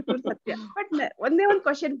ಸತ್ಯ. ಬಟ್ ಒಂದೇ ಒಂದ್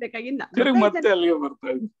ಕ್ವಶನ್ ಬೇಕಾಗಿಲ್ಲ. ಮತ್ತೆ ಅಲ್ಲಿಗೆ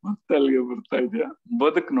ಬರ್ತಾ ಇದ್ಯಾ?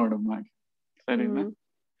 ಬದುಕ್ ನೋಡಮ್ಮ, ಸರಿನಾ?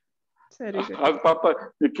 ಸರಿ. ಪಾಪ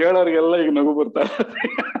ಈ ಕೇಳೋರ್ಗೆಲ್ಲ ಈಗ ನಗು ಬರ್ತಾ ಇರ್ತದೆ,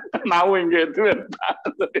 ನಾವು ಹಿಂಗೆ ಇದ್ವಿ ಅಂತ.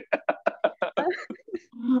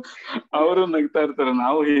 ಅವರು ನಗ್ತಾ ಇರ್ತಾರೆ,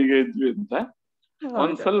 ನಾವು ಹೀಗೆ ಇದ್ವಿ ಅಂತ.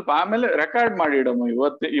 ಒಂದ್ ಸ್ವಲ್ಪ ಆಮೇಲೆ ರೆಕಾರ್ಡ್ ಮಾಡಿಡಮ್ಮ,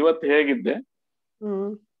 ಇವತ್ತು ಹೇಗಿದ್ದೆ,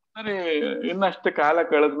 ಸರಿ ಇನ್ನಷ್ಟು ಕಾಲ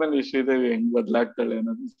ಕಳೆದ್ಮೇಲೆ ಈ ಶ್ರೀದೇವಿ ಹೆಂಗ್ ಬದ್ಲಾಗ್ತಾಳೆ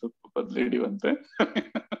ಅನ್ನೋದು ಸ್ವಲ್ಪ ಬದ್ಲಿಡಿವಂತೆ.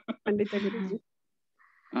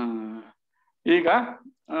 ಈಗ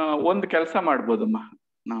ಒಂದ್ ಕೆಲ್ಸ ಮಾಡ್ಬೋದಮ್ಮ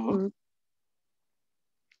ನಾವು.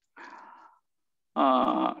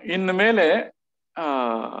 ಇನ್ನು ಮೇಲೆ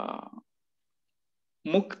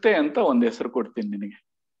ಮುಕ್ತೆ ಅಂತ ಒಂದ್ ಹೆಸರು ಕೊಡ್ತೀನಿ ನಿನಗೆ.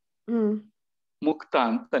 ಮುಕ್ತ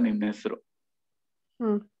ಅಂತ ನಿನ್ನ ಹೆಸರು.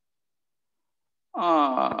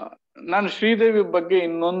 ನಾನು ಶ್ರೀದೇವಿ ಬಗ್ಗೆ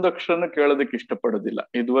ಇನ್ನೊಂದು ಅಕ್ಷರನ ಕೇಳೋದಕ್ಕೆ ಇಷ್ಟಪಡೋದಿಲ್ಲ.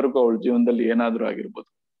 ಇದುವರೆಗೂ ಅವಳ ಜೀವನದಲ್ಲಿ ಏನಾದ್ರೂ ಆಗಿರ್ಬೋದು.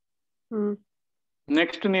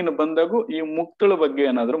 ನೆಕ್ಸ್ಟ್ ನೀನು ಬಂದಾಗೂ ಈ ಮುಕ್ತಳ ಬಗ್ಗೆ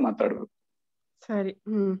ಏನಾದ್ರೂ ಮಾತಾಡ್ಬೇಕು. ಸರಿ.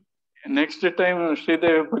 ನೆಕ್ಸ್ಟ್ ಟೈಮ್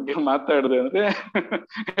ಶ್ರೀದೇವಿ ಬಗ್ಗೆ ಮಾತಾಡಿದೆ ಅಂದ್ರೆ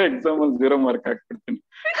ಎಕ್ಸಾಮ್ ಅಲ್ಲಿ 0 ಮಾರ್ಕ್ ಹಾಕ್ಬಿಡ್ತೀನಿ.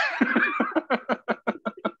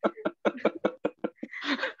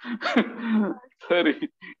 ಸರಿ,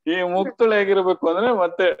 ಈ ಮುಕ್ತಳಾಗಿರ್ಬೇಕು ಅಂದ್ರೆ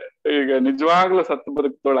ಮತ್ತೆ ಈಗ ನಿಜವಾಗ್ಲೂ ಸತ್ತು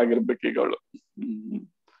ಬದುಕ್ತೋಳಾಗಿರ್ಬೇಕು ಈಗ ಅವಳು.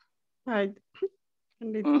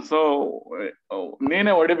 ಸೊ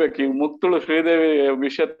ನೀನೇ ಹೊಡಿಬೇಕು. ಈಗ ಮುಕ್ತಳು ಶ್ರೀದೇವಿ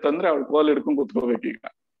ವಿಷಯ ತಂದ್ರೆ ಅವಳು ಕೋಲ್ ಹಿಡ್ಕೊಂಡ್ ಕೂತ್ಕೋಬೇಕು ಈಗ.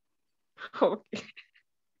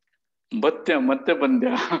 ಬತ್ಯ ಮತ್ತೆ ಬಂದ್ಯ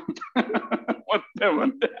ಮತ್ತೆ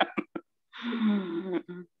ಬಂದ್ಯ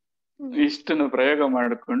ಇಷ್ಟನ್ನು ಪ್ರಯೋಗ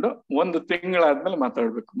ಮಾಡಿಕೊಂಡು 1 ತಿಂಗಳಾದ್ಮೇಲೆ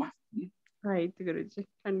ಮಾತಾಡ್ಬೇಕಮ್ಮ. ಆಯ್ತು ಗುರುಜಿ,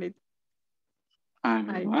 ಖಂಡಿತ.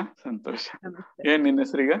 ಆಗಲ್ವಾ? ಸಂತೋಷ. ಏನ್ ನಿನ್ನ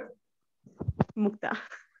ಹೆಸರೀಗ? ಮುಕ್ತ.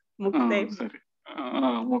 ಮುಕ್ತೆ. ಸರಿ,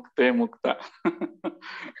 ಮುಕ್ತೆ ಮುಕ್ತ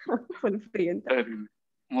ಫುಲ್ ಫ್ರೀ ಅಂತ. ಸರಿ,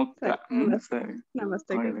 ಮುಕ್ತ. ಸರಿ,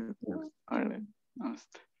 ನಮಸ್ತೆ. ಒಳ್ಳೆ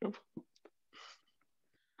ನಮಸ್ತೆ.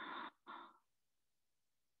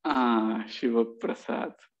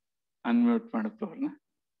 ಶಿವಪ್ರಸಾದ್ ಅನ್ಮ್ಯೂಟ್ ಮಾಡಪ್ಪ ಅವ್ರನ್ನ.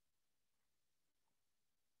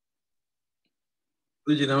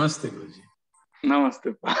 ಗುರುಜಿ ನಮಸ್ತೆ. ಗುರುಜಿ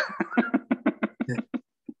ನಮಸ್ತೆಪ್ಪ.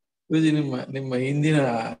 ಗುರುಜಿ ನಿಮ್ಮ ಹಿಂದಿನ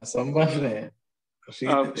ಸಂಭಾಷಣೆ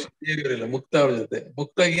ಶ್ರೀದೇವಿಯವರಿಲ್ಲ, ಮುಕ್ತ ಅವ್ರ ಜೊತೆ,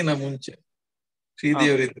 ಮುಕ್ತಾಗಿನ ಮುಂಚೆ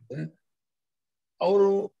ಶ್ರೀದೇವರಿದ್ದ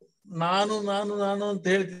ಅವರು ನಾನು ನಾನು ನಾನು ಅಂತ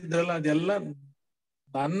ಹೇಳ್ತಿದ್ರಲ್ಲ, ಅದೆಲ್ಲ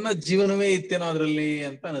ನನ್ನ ಜೀವನವೇ ಇತ್ತೇನೋ ಅದ್ರಲ್ಲಿ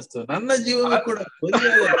ಅಂತ ಅನಿಸ್ತು. ನನ್ನ ಜೀವನ ಕೂಡ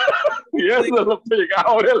ಏನಲ್ಲಪ್ಪ, ಈಗ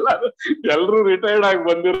ಅವರೆಲ್ಲ ಎಲ್ರು ರಿಟೈರ್ಡ್ ಆಗಿ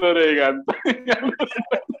ಬಂದಿರೋರೆ ಈಗ ಅಂತ.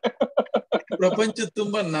 ಪ್ರಪಂಚ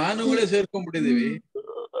ತುಂಬಾ ನಾನುಗಳೇ ಸೇರ್ಕೊಂಡ್ಬಿಟ್ಟಿದೀವಿ.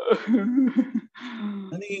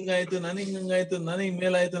 ನನಗ್ ಹಿಂಗಾಯ್ತು, ನನಗ್ ಹಂಗಾಯ್ತು, ನನಗ್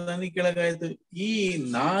ಮೇಲಾಯ್ತು, ನನಗ್ ಕೆಳಗಾಯ್ತು. ಈ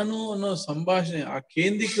ನಾನು ಅನ್ನೋ ಸಂಭಾಷಣೆ, ಆ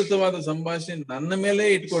ಕೇಂದ್ರೀಕೃತವಾದ ಸಂಭಾಷಣೆ ನನ್ನ ಮೇಲೆ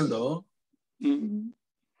ಇಟ್ಕೊಂಡು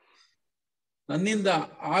ನನ್ನಿಂದ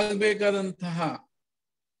ಆಗ್ಬೇಕಾದಂತಹ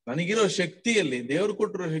ನನಗಿರೋ ಶಕ್ತಿಯಲ್ಲಿ, ದೇವರು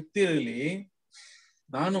ಕೊಟ್ಟಿರೋ ಶಕ್ತಿಯಲ್ಲಿ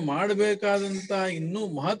ನಾನು ಮಾಡಬೇಕಾದಂತಹ ಇನ್ನೂ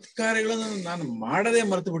ಮಹತ್ ಕಾರ್ಯಗಳನ್ನು ನಾನು ಮಾಡದೆ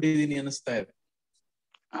ಮರೆತು ಬಿಟ್ಟಿದ್ದೀನಿ ಅನಿಸ್ತಾ ಇದೆ.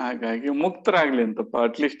 ಹಾಗಾಗಿ ಮುಕ್ತರಾಗ್ಲಿ ಅಂತಪ್ಪ,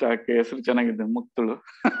 ಅಟ್ಲೀಸ್ಟ್ ಆಕೆ ಹೆಸರು ಚೆನ್ನಾಗಿದೆ, ಮುಕ್ತಳು.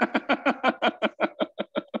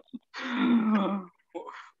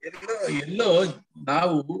 ಎಲ್ಲೋ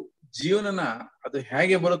ನಾವು ಜೀವನನ ಅದು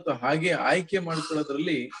ಹೇಗೆ ಬರುತ್ತೋ ಹಾಗೆ ಆಯ್ಕೆ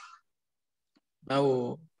ಮಾಡ್ಕೊಳ್ಳೋದ್ರಲ್ಲಿ ನಾವು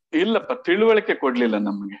ಇಲ್ಲಪ್ಪ, ತಿಳುವಳಿಕೆ ಕೊಡ್ಲಿಲ್ಲ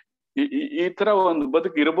ನಮ್ಗೆ. ಈ ತರ ಒಂದು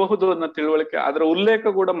ಬದುಕು ಇರಬಹುದು ಅನ್ನೋ ತಿಳುವಳಿಕೆ, ಅದರ ಉಲ್ಲೇಖ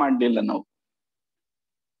ಕೂಡ ಮಾಡ್ಲಿಲ್ಲ ನಾವು.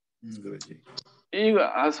 ಈಗ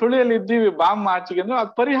ಸುಳಿಯಲ್ಲಿ ಇದ್ದೀವಿ, ಬಾಂಬ್ ಆಚೆಗೆ ಅಂದ್ರೆ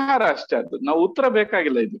ಅದು ಪರಿಹಾರ ಅಷ್ಟೇ. ಅದು ನಾವು ಉತ್ತರ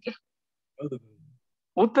ಬೇಕಾಗಿಲ್ಲ ಇದಕ್ಕೆ.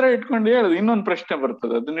 ಉತ್ತರ ಇಟ್ಕೊಂಡು ಹೇಳುದು ಇನ್ನೊಂದು ಪ್ರಶ್ನೆ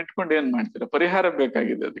ಬರ್ತದೆ, ಅದನ್ನ ಇಟ್ಕೊಂಡು ಏನ್ ಮಾಡ್ತೀರಾ? ಪರಿಹಾರ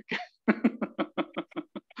ಬೇಕಾಗಿದೆ ಅದಕ್ಕೆ.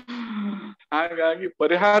 ಹಾಗಾಗಿ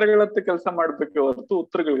ಪರಿಹಾರಗಳತ್ತ ಕೆಲಸ ಮಾಡ್ಬೇಕೆ ಹೊರತು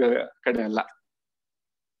ಉತ್ತರಗಳ ಕಡೆ ಅಲ್ಲ.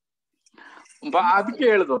 ಅದಕ್ಕೆ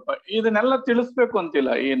ಹೇಳುದಪ್ಪ, ಇದನ್ನೆಲ್ಲ ತಿಳಿಸ್ಬೇಕು ಅಂತಿಲ್ಲ.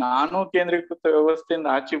 ಈ ನಾನು ಕೇಂದ್ರೀಕೃತ ವ್ಯವಸ್ಥೆಯಿಂದ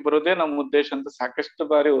ಆಚೆಗೆ ಬರೋದೇ ನಮ್ಮ ಉದ್ದೇಶ ಅಂತ ಸಾಕಷ್ಟು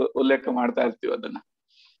ಬಾರಿ ಉಲ್ಲೇಖ ಮಾಡ್ತಾ ಇರ್ತೀವಿ ಅದನ್ನ.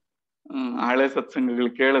 ಹಳೆ ಸತ್ಸಂಗಗಳು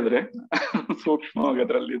ಕೇಳಿದ್ರೆ ಸೂಕ್ಷ್ಮವಾಗಿ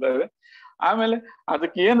ಅದ್ರಲ್ಲಿ ಇದಾವೆ. ಆಮೇಲೆ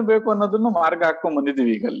ಅದಕ್ಕೆ ಏನ್ ಬೇಕು ಅನ್ನೋದನ್ನು ಮಾರ್ಗ ಹಾಕೊಂಡ್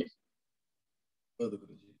ಬಂದಿದೀವಿ ಈಗ ಅಲ್ಲಿ.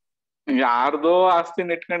 ಯಾರ್ದೋ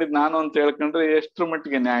ಆಸ್ತಿನ ಇಟ್ಕೊಂಡಿದ್ ನಾನು ಅಂತ ಹೇಳ್ಕೊಂಡ್ರೆ ಎಷ್ಟ್ರ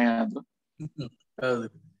ಮಟ್ಟಿಗೆ ನ್ಯಾಯ ಅದು?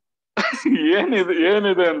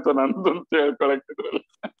 ಏನಿದೆ ಅಂತ ನಂದು ಅಂತ ಹೇಳ್ಕೊಳಕ್ತಿದ್ರಲ್ಲ.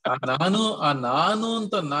 ನಾನು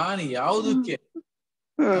ಅಂತ ನಾನು ಯಾವುದಕ್ಕೆ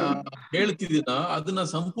ಹೇಳ್ತಿದ್ದೀನ ಅದನ್ನ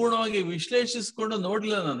ಸಂಪೂರ್ಣವಾಗಿ ವಿಶ್ಲೇಷಿಸ್ಕೊಂಡು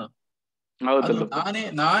ನೋಡ್ಲಿಲ್ಲ ನಾನು.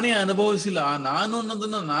 ನಾನೇ ಅನುಭವಿಸಿಲ್ಲ. ಆ ನಾನು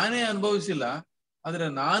ಅನ್ನೋದನ್ನ ನಾನೇ ಅನುಭವಿಸಿಲ್ಲ. ಆದ್ರೆ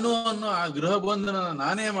ನಾನು ಅನ್ನೋ ಆ ಗೃಹ ಬಂಧನ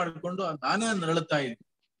ನಾನೇ ಮಾಡ್ಕೊಂಡು ನಾನೇ ನರಳುತ್ತಾ ಇದ್ದೀನಿ.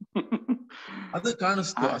 ಅದು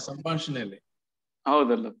ಕಾಣಿಸ್ತು ಆ ಸಂಭಾಷಣೆಯಲ್ಲಿ.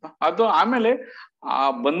 ಹೌದಲ್ಲಪ್ಪ, ಅದು ಆಮೇಲೆ ಆ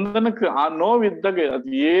ಬಂಧನಕ್ಕೆ ಆ ನೋವಿದ್ದಾಗ ಅದ್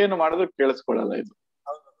ಏನು ಮಾಡಿದ್ರು ಕೇಳಿಸ್ಕೊಳ್ಳಲ್ಲ. ಇದು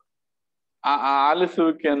ಆ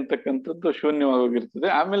ಆಲಿಸುವಿಕೆ ಅಂತಕ್ಕಂಥದ್ದು ಶೂನ್ಯವಾಗಿ.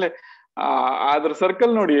 ಆಮೇಲೆ ಅದ್ರ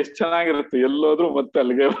ಸರ್ಕಲ್ ನೋಡಿ ಎಷ್ಟ್ ಚೆನ್ನಾಗಿರುತ್ತೆ. ಎಲ್ಲೋದ್ರು ಮತ್ತೆ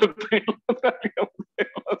ಅಲ್ಲಿಗೆ ಬರುತ್ತೆ.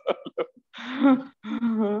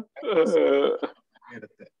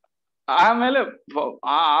 ಆಮೇಲೆ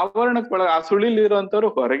ಆ ಆವರಣಕ್ಕೊಳಗ ಆ ಸುಳಿಲಿ ಇರುವಂತವ್ರು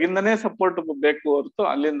ಹೊರಗಿಂದನೇ ಸಪೋರ್ಟ್ ಬೇಕು ಹೊರತು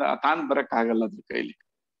ಅಲ್ಲಿಂದ ತಾನ್ ಬರಕ್ ಆಗಲ್ಲ ಅದ್ರ ಕೈಲಿ.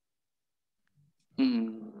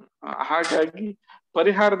 ಹಾಗಾಗಿ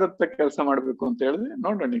ಪರಿಹಾರದತ್ತ ಕೆಲಸ ಮಾಡ್ಬೇಕು ಅಂತ ಹೇಳಿದ್ರೆ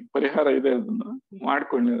ನೋಡೋಣ, ಈಗ ಪರಿಹಾರ ಇದೆ, ಅದನ್ನ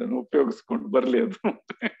ಮಾಡ್ಕೊಂಡು ಅದನ್ನು ಉಪಯೋಗಿಸ್ಕೊಂಡು ಬರ್ಲಿ ಅದು.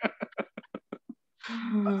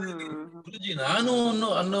 ನಾನು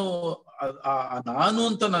ಅನ್ನೋ ನಾನು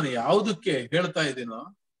ಅಂತ ನಾನು ಯಾವುದಕ್ಕೆ ಹೇಳ್ತಾ ಇದ್ದೀನೋ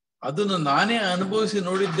ಅದನ್ನು ನಾನೇ ಅನುಭವಿಸಿ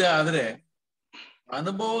ನೋಡಿದ್ದೆ. ಆದ್ರೆ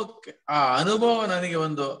ಅನುಭವಕ್ಕೆ ಆ ಅನುಭವ ನನಗೆ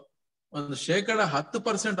ಒಂದು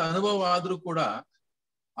 10% ಅನುಭವ ಆದ್ರೂ ಕೂಡ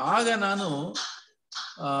ಆಗ ನಾನು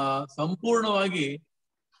ಸಂಪೂರ್ಣವಾಗಿ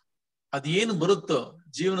ಅದೇನು ಬರುತ್ತೋ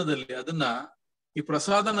ಜೀವನದಲ್ಲಿ ಅದನ್ನ ಈ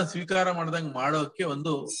ಪ್ರಸಾದನ ಸ್ವೀಕಾರ ಮಾಡ್ದಂಗ್ ಮಾಡೋಕೆ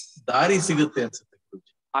ಒಂದು ದಾರಿ ಸಿಗುತ್ತೆ ಅನ್ಸುತ್ತೆ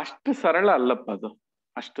ಗುರುಜಿ. ಅಷ್ಟು ಸರಳ ಅಲ್ಲಪ್ಪ ಅದು,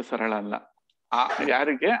 ಅಷ್ಟು ಸರಳ ಅಲ್ಲ.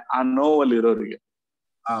 ಯಾರಿಗೆ? ಆ ನೋವಲ್ಲಿ ಇರೋರಿಗೆ.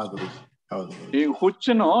 ಗುರುಜಿ ಹೌದು. ಈ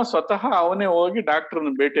ಹುಚ್ಚನು ಸ್ವತಃ ಅವನೇ ಹೋಗಿ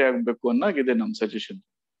ಡಾಕ್ಟರ್ನ ಭೇಟಿ ಆಗ್ಬೇಕು ಅನ್ನೋಗಿದೆ ನಮ್ ಸಜೆಷನ್.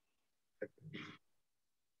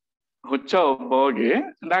 ಹುಚ್ಚ ಒಬ್ಬ ಹೋಗಿ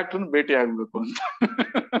ಡಾಕ್ಟರ್ನ ಭೇಟಿ ಆಗ್ಬೇಕು ಅಂತ.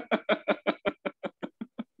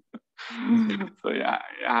 ಸೊ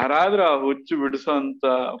ಯಾರಾದ್ರೂ ಆ ಹುಚ್ಚು ಬಿಡಿಸೋಂತ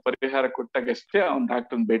ಪರಿಹಾರ ಕೊಟ್ಟಾಗಷ್ಟೇ ಅವನ್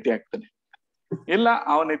ಡಾಕ್ಟರ್ನ ಭೇಟಿ ಆಗ್ತಾನೆ. ಇಲ್ಲ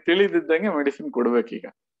ಅವನಿಗೆ ತಿಳಿದಿದ್ದಂಗೆ ಮೆಡಿಸಿನ್ ಕೊಡ್ಬೇಕೀಗ.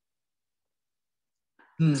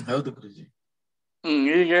 ಹೌದು ಗುರುಜಿ.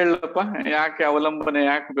 ಈಗ ಹೇಳಪ್ಪ, ಯಾಕೆ ಅವಲಂಬನೆ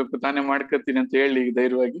ಯಾಕೆ ಬೇಕು, ತಾನೇ ಮಾಡ್ಕೊತೀನಿ ಅಂತ ಹೇಳಿ ಈಗ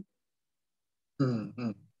ಧೈರ್ಯವಾಗಿ.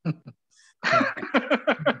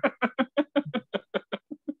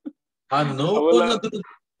 ಆ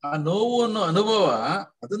ನೋವು ಅನ್ನೋ ಅನುಭವ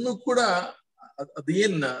ಅದನ್ನು ಕೂಡ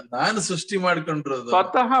ಅದೇನ್ ನಾನು ಸೃಷ್ಟಿ ಮಾಡ್ಕೊಂಡಿರೋದು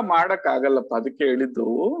ಸ್ವತಃ ಮಾಡಕ್ ಆಗಲ್ಲಪ್ಪ. ಅದಕ್ಕೆ ಹೇಳಿದ್ದು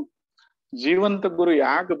ಜೀವಂತ ಗುರು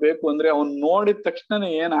ಯಾಕೆ ಬೇಕು ಅಂದ್ರೆ ಅವ್ನ್ ನೋಡಿದ ತಕ್ಷಣ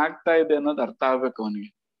ಏನ್ ಆಗ್ತಾ ಇದೆ ಅನ್ನೋದು ಅರ್ಥ ಆಗ್ಬೇಕು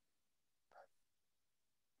ಅವನಿಗೆ.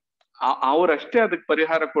 ಅವ್ರಷ್ಟೇ ಅದಕ್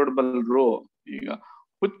ಪರಿಹಾರ ಕೊಡ್ಬಲ್ರು. ಈಗ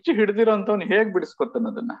ಹುಚ್ಚಿ ಹಿಡ್ದಿರೋಂಥವ್ನು ಹೇಗ್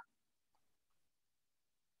ಬಿಡಿಸ್ಕೊತಾನ ಅದನ್ನ?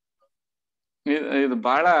 ಇದು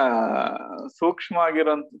ಬಹಳ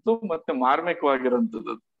ಸೂಕ್ಷ್ಮವಾಗಿರೋಂಥದ್ದು ಮತ್ತೆ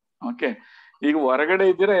ಮಾರ್ಮಿಕವಾಗಿರೋಂಥದ್ದು. ಓಕೆ, ಈಗ ಹೊರಗಡೆ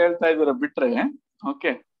ಇದ್ದೀರಾ ಹೇಳ್ತಾ ಇದ್ದೀರಾ ಬಿಟ್ರೆ,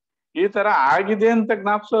 ಓಕೆ, ಈ ತರ ಆಗಿದೆ ಅಂತ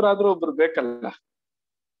ಜ್ಞಾಪಿಸೋರಾದ್ರೂ ಒಬ್ರು ಬೇಕಲ್ಲ.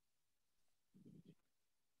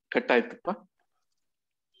 ಕಟ್ಟಾಯ್ತಪ್ಪ?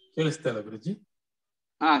 ಕೇಳಿಸ್ತಾ ಇಲ್ಲ ಗುರುಜಿ?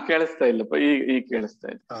 ಕೇಳಿಸ್ತಾ ಇಲ್ಲಪ್ಪ, ಈಗ ಕೇಳಿಸ್ತಾ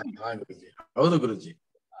ಇದೆ. ಹೌದು ಗುರುಜಿ.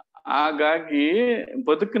 ಹಾಗಾಗಿ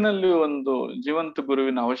ಬದುಕಿನಲ್ಲಿ ಒಂದು ಜೀವಂತ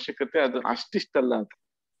ಗುರುವಿನ ಅವಶ್ಯಕತೆ ಅದು ಅಷ್ಟಿಷ್ಟಲ್ಲ ಅದು.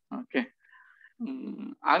 ಓಕೆ,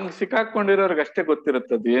 ಹಂಗ್ ಸಿಕ್ಕಾಕೊಂಡಿರೋರ್ಗೆ ಅಷ್ಟೇ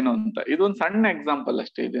ಗೊತ್ತಿರುತ್ತದು ಏನು ಅಂತ. ಇದೊಂದ್ ಸಣ್ಣ ಎಕ್ಸಾಂಪಲ್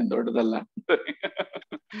ಅಷ್ಟೇ, ಇದೇನ್ ದೊಡ್ಡದಲ್ಲ.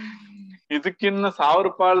 ಇದಕ್ಕಿನ್ನ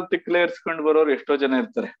 1000 ಪಾಲು ತಿಕ್ಲೇರ್ಸ್ಕೊಂಡ್ ಬರೋರು ಎಷ್ಟೋ ಜನ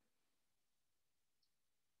ಇರ್ತಾರೆ.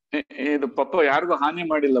 ಇದು ಪಾಪ ಯಾರಿಗೂ ಹಾನಿ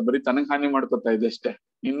ಮಾಡಿಲ್ಲ, ಬರೀ ತನಗ್ ಹಾನಿ ಮಾಡ್ಕೊತಾ ಇದೆ ಅಷ್ಟೇ.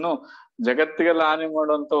 ಇನ್ನು ಜಗತ್ತಿಗೆಲ್ಲ ಹಾನಿ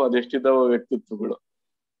ಮಾಡುವಂತವು ಅದೆಷ್ಟಿದ್ದಾವ ವ್ಯಕ್ತಿತ್ವಗಳು.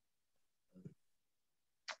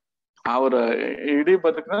 ಅವ್ರ ಇಡೀ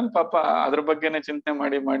ಬದುಕಿನಲ್ಲಿ ಪಾಪ ಅದ್ರ ಬಗ್ಗೆನೆ ಚಿಂತನೆ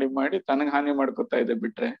ಮಾಡಿ ಮಾಡಿ ಮಾಡಿ ತನಗ್ ಹಾನಿ ಮಾಡ್ಕೊತಾ ಇದೆ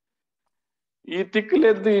ಬಿಟ್ರೆ, ಈ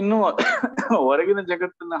ತಿಕ್ಕಲೆದ್ದು ಇನ್ನೂ ಹೊರಗಿನ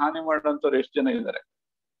ಜಗತ್ತನ್ನ ಹಾನಿ ಮಾಡುವಂತವ್ರು ಎಷ್ಟು ಜನ ಇದ್ದಾರೆ.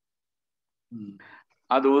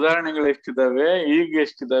 ಅದು ಉದಾಹರಣೆಗಳು ಎಷ್ಟಿದಾವೆ, ಈಗ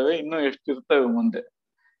ಎಷ್ಟಿದಾವೆ, ಇನ್ನೂ ಎಷ್ಟಿರ್ತವೆ ಮುಂದೆ.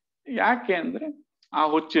 ಯಾಕೆ ಅಂದ್ರೆ ಆ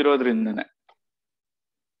ಹುಚ್ಚಿರೋದ್ರಿಂದನೇ,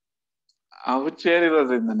 ಆ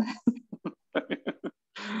ಹುಚ್ಚೇರಿರೋದ್ರಿಂದನೇ.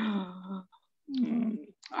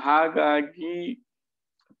 ಹಾಗಾಗಿ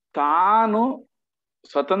ತಾನು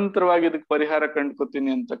ಸ್ವತಂತ್ರವಾಗಿ ಇದಕ್ಕೆ ಪರಿಹಾರ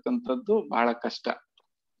ಕಂಡ್ಕೋತೀನಿ ಅಂತಕ್ಕಂಥದ್ದು ಬಹಳ ಕಷ್ಟ.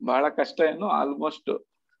 ಬಹಳ ಕಷ್ಟ ಏನು, ಆಲ್ಮೋಸ್ಟ್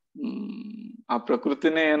ಆ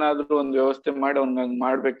ಪ್ರಕೃತಿನೇ ಏನಾದ್ರೂ ಒಂದು ವ್ಯವಸ್ಥೆ ಮಾಡಿ ಅವ್ನ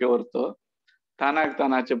ಮಾಡ್ಬೇಕೆ ಹೊರತು ತಾನಾಗಿ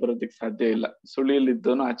ತಾನು ಆಚೆ ಬರೋದಕ್ಕೆ ಸಾಧ್ಯ ಇಲ್ಲ.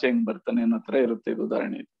 ಸುಳಿಯಲ್ಲಿದ್ದವನು ಆಚೆ ಹೆಂಗ್ ಬರ್ತಾನೆ ಅನ್ನೋ ತರ ಇರುತ್ತೆ ಇದು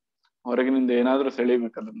ಉದಾಹರಣೆ. ಹೊರಗಿನಿಂದ ಏನಾದ್ರೂ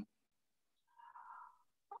ಸೆಳಿಬೇಕದನ್ನ.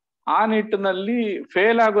 ಆ ನಿಟ್ಟಿನಲ್ಲಿ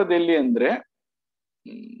ಫೇಲ್ ಆಗೋದು ಎಲ್ಲಿ ಅಂದ್ರೆ,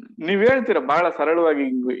 ನೀವ್ ಹೇಳ್ತೀರ ಬಹಳ ಸರಳವಾಗಿ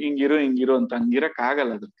ಹಿಂಗಿರು ಅಂತ. ಹಂಗಿರಕ್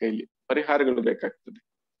ಆಗಲ್ಲ, ಅದ್ರ ಕೈಲಿ ಪರಿಹಾರಗಳು ಬೇಕಾಗ್ತದೆ.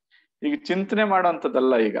 ಈಗ ಚಿಂತನೆ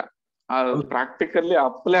ಮಾಡೋಂಥದ್ದಲ್ಲ, ಈಗ ಪ್ರಾಕ್ಟಿಕಲ್ಲಿ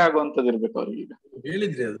ಅಪ್ಲೈ ಆಗುವಂತದ್ದು ಇರ್ಬೇಕು ಅವ್ರಿಗೆ. ಈಗ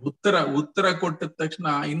ಹೇಳಿದ್ರಿ ಅದು ಉತ್ತರ ಕೊಟ್ಟ ತಕ್ಷಣ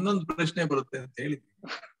ಇನ್ನೊಂದು ಪ್ರಶ್ನೆ ಬರುತ್ತೆ ಅಂತ ಹೇಳಿದ್ರಿ.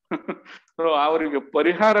 ಅವ್ರಿಗೆ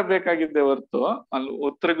ಪರಿಹಾರ ಬೇಕಾಗಿದ್ದೆ ಹೊರತು ಅಲ್ಲಿ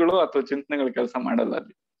ಉತ್ತರಗಳು ಅಥವಾ ಚಿಂತನೆಗಳು ಕೆಲಸ ಮಾಡಲ್ಲ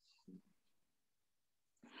ಅಲ್ಲಿ.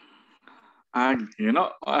 ಏನೋ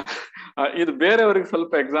ಇದು ಬೇರೆಯವ್ರಿಗೆ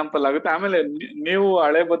ಸ್ವಲ್ಪ ಎಕ್ಸಾಂಪಲ್ ಆಗುತ್ತೆ. ಆಮೇಲೆ ನೀವು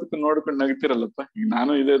ಹಳೆ ಬದುಕು ನೋಡ್ಕೊಂಡು ನಗ್ತಿರಲ್ಲಪ್ಪ, ಈಗ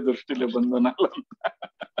ನಾನು ಇದೇ ದೃಷ್ಟಿಲೇ ಬಂದನಲ್ಲ.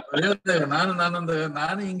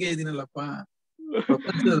 ನಾನು ಹಿಂಗೆ ಇದೀನಲ್ಲಪ್ಪ,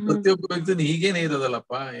 ಪ್ರಪಂಚದ ಪ್ರತಿಯೊಬ್ಬ ವ್ಯಕ್ತಿನೂ ಹೀಗೇನೆ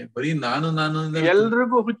ಇರೋದಲ್ಲಪ್ಪ, ಬರೀ ನಾನು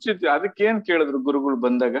ಎಲ್ರಿಗೂ ಹುಚ್ಚಿತ್ತು. ಅದಕ್ಕೇನ್ ಕೇಳಿದ್ರು ಗುರುಗಳು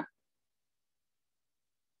ಬಂದಾಗ?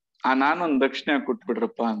 ನಾನೊಂದ್ ದಕ್ಷಿಣೆ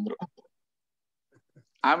ಕೊಟ್ಬಿಡ್ರಪ್ಪ ಅಂದ್ರು.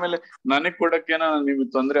 ಆಮೇಲೆ ನನಗ್ ಕೊಡಕ್ಕೇನೋ ನೀವು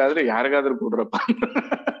ತೊಂದ್ರೆ ಆದ್ರೆ ಯಾರಿಗಾದ್ರೂ ಕೊಡ್ರಪ್ಪ.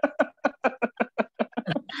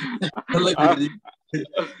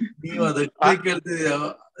 ನೀವು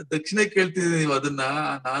ದಕ್ಷಿಣೆ ಕೇಳ್ತಿದೀವಿ ನೀವು ಅದನ್ನ.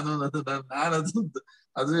 ನಾನು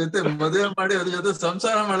ಅದ್ರ ಜೊತೆ ಮದುವೆ ಮಾಡಿ ಅದ್ರ ಜೊತೆ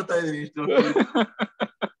ಸಂಸಾರ ಮಾಡ್ತಾ ಇದೀನಿ ಇಷ್ಟು.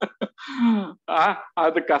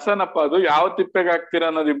 ಅದು ಕಸನಪ್ಪ, ಅದು ಯಾವ ತಿಪ್ಪೆಗೆ ಹಾಕ್ತೀರ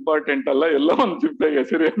ಅನ್ನೋದು ಇಂಪಾರ್ಟೆಂಟ್ ಅಲ್ಲ, ಎಲ್ಲೋ ಒಂದ್ ತಿಪ್ಪೆಗೆ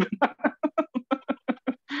ಹೆಸರಿ.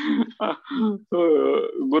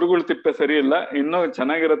 ಗುರುಗಳ ತಿಪ್ಪೆ ಸರಿ ಇಲ್ಲ, ಇನ್ನೂ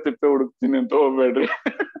ಚೆನ್ನಾಗಿರೋ ತಿಪ್ಪೆ ಹುಡುಕ್ತೀನಿ ಅಂತ ಹೋಗ್ಬೇಡ್ರಿ.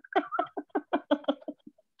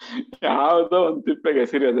 ಯಾವ್ದೋ ಒಂದ್ ತಿಪ್ಪೆಗೆ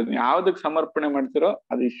ಹೆಸರಿ. ಅದನ್ನ ಯಾವ್ದಕ್ ಸಮರ್ಪಣೆ ಮಾಡ್ತಿರೋ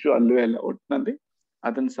ಅದು ಇಶ್ಯೂ ಅಲ್ವೇ ಅಲ್ಲ, ಒಟ್ಟಿನಲ್ಲಿ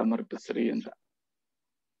ಅದನ್ನ ಸಮರ್ಪಿಸ್ರಿ ಅಂತ.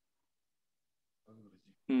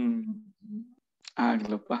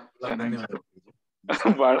 ಆಗ್ಲಪ್ಪ,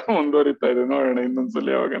 ಬಹಳ ಮುಂದುವರಿತಾ ಇದೆ. ನೋಡೋಣ ಇನ್ನೊಂದ್ಸಲ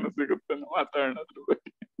ಯಾವಾಗ ಸಿಗುತ್ತೆ ಮಾತಾಡೋಣ ಅದ್ರ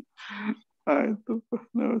ಬಗ್ಗೆ. ಆಯ್ತು,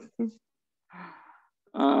 ನಮಸ್ತೆ.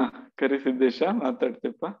 ಕರಿಸಿದ್ದೇಶ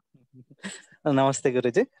ಮಾತಾಡ್ತೀಪ್ಪ. ನಮಸ್ತೆ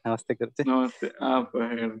ಗುರುಜಿ. ನಮಸ್ತೆ ಗುರುಜಿ. ನಮಸ್ತೆ.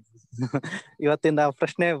 ಹೇಳಿ. ಇವತ್ತಿನ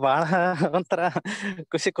ಪ್ರಶ್ನೆ ಬಹಳ ಒಂಥರ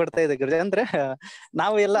ಖುಷಿ ಕೊಡ್ತಾ ಇದೆ ಗುರುಜಿ. ಅಂದ್ರೆ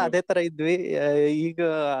ನಾವು ಎಲ್ಲ ಅದೇ ತರ ಇದ್ವಿ. ಈಗ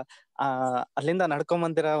ಅಲ್ಲಿಂದ ನಡ್ಕೊಂಡ್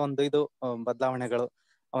ಬಂದಿರೋ ಒಂದು ಇದು ಬದಲಾವಣೆಗಳು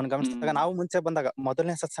ಅವನ್ ಗಮನಿಸಿದಾಗ, ನಾವು ಮುಂಚೆ ಬಂದಾಗ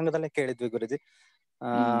ಮೊದಲನೇ ಸತ್ಸಂಗದಲ್ಲೇ ಕೇಳಿದ್ವಿ ಗುರುಜಿ,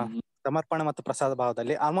 ಸಮರ್ಪಣೆ ಮತ್ತು ಪ್ರಸಾದ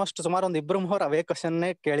ಭಾವದಲ್ಲಿ ಆಲ್ಮೋಸ್ಟ್ ಸುಮಾರು ಒಂದ್ 2-3 ಅವೇ ಕ್ವಶನ್ನೇ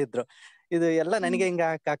ಕೇಳಿದ್ರು. ಇದು ಎಲ್ಲ ನನಗೆ ಹಿಂಗ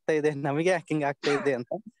ಆಗ್ತಾ ಇದೆ, ನಮಗೆ ಯಾಕೆ ಹಿಂಗ ಆಗ್ತಾ ಇದೆ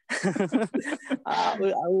ಅಂತ.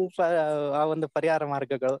 ಅವು ಆ ಒಂದು ಪರಿಹಾರ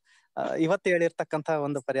ಮಾರ್ಗಗಳು, ಇವತ್ತು ಹೇಳಿರ್ತಕ್ಕಂತ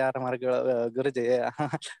ಒಂದು ಪರಿಹಾರ ಮಾರ್ಗಗಳು ಗುರುಜಿ,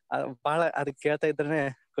 ಬಹಳ ಅದಕ್ಕೆ ಕೇಳ್ತಾ ಇದ್ರೆ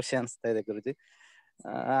ಖುಷಿ ಅನ್ಸ್ತಾ ಇದೆ ಗುರುಜಿ.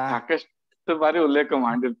 ಸಾಕಷ್ಟು ಬಾರಿ ಉಲ್ಲೇಖ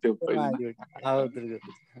ಮಾಡಿರ್ತೀವಪ್ಪ. ಹೌದು ಗುರುಜಿ,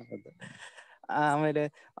 ಹೌದು. ಆಮೇಲೆ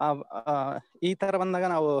ಈ ತರ ಬಂದಾಗ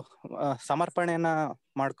ನಾವು ಸಮರ್ಪಣೆಯನ್ನ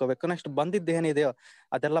ಮಾಡ್ಕೋಬೇಕು. ನೆಕ್ಸ್ಟ್ ಬಂದಿದ್ದು ಏನಿದೆಯೋ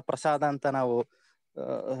ಅದೆಲ್ಲ ಪ್ರಸಾದ ಅಂತ ನಾವು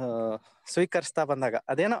ಸ್ವೀಕರಿಸ್ತಾ ಬಂದಾಗ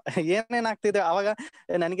ಅದೇನೋ ಏನೇನಾಗ್ತಿದೆ ಅವಾಗ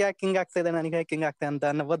ನನಗೆ ಯಾಕೆ ಹಿಂಗ ಆಗ್ತಾ ಇದೆ, ನನಗೆ ಯಾಕೆ ಹಿಂಗ ಆಗ್ತಾ ಅಂತ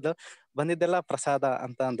ಅನ್ನೋ ಬದಲು ಬಂದಿದ್ದೆಲ್ಲ ಪ್ರಸಾದ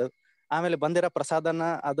ಅಂತ ಅಂದು, ಆಮೇಲೆ ಬಂದಿರೋ ಪ್ರಸಾದನ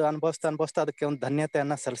ಅದು ಅನುಭವಿಸ್ತಾ ಅದಕ್ಕೆ ಒಂದು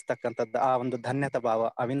ಧನ್ಯತೆಯನ್ನ ಸಲ್ಲಿಸ್ತಕ್ಕಂಥದ್ದು, ಆ ಒಂದು ಧನ್ಯತಾ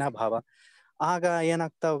ಭಾವ, ಅವಿನಾಭಾವ. ಆಗ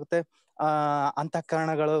ಏನಾಗ್ತಾ ಹೋಗುತ್ತೆ,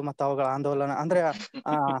 ಅಂತಃಕರಣಗಳು ಮತ್ತು ಅವುಗಳ ಆಂದೋಲನ ಅಂದ್ರೆ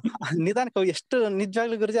ನಿಧಾನಕ್ಕೆ ಎಷ್ಟು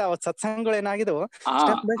ನಿಜವಾಗ್ಲೂ ಗುರುಜಿ ಅವತ್ ಸತ್ಸಂಗಗಳು ಏನಾಗಿದವು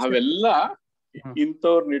ಅವೆಲ್ಲ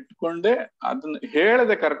ಇಂಥವ್ರನ್ನ ಇಟ್ಕೊಂಡೆ ಅದನ್ನ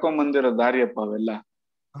ಹೇಳದೆ ಕರ್ಕೊಂಡ್ ಬಂದಿರೋ ದಾರಿಯಪ್ಪ ಅವೆಲ್ಲ.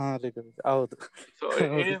 ಹೌದು.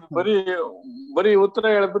 ಬರೀ ಉತ್ತರ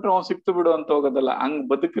ಹೇಳ್ಬಿಟ್ರೆ ಅವ್ನು ಸಿಕ್ತು ಬಿಡು ಅಂತ ಹೋಗೋದಲ್ಲ, ಹಂಗ್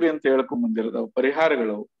ಬದುಕ್ರಿ ಅಂತ ಹೇಳ್ಕೊಂಡ್ ಬಂದಿರೋದು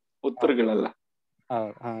ಪರಿಹಾರಗಳು, ಉತ್ತರಗಳೆಲ್ಲ.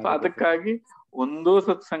 ಅದಕ್ಕಾಗಿ ಒಂದೂ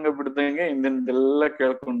ಸತ್ಸಂಗ ಬಿಡ್ದಂಗೆ ಹಿಂದಿನದೆಲ್ಲ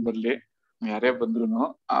ಕೇಳ್ಕೊಂಡ್ ಬರ್ಲಿ ಯಾರೇ ಬಂದ್ರು.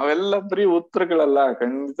 ಅವೆಲ್ಲ ಬರೀ ಉತ್ತರಗಳಲ್ಲ,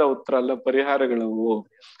 ಖಂಡಿತ ಉತ್ತರ ಅಲ್ಲ, ಪರಿಹಾರಗಳವು.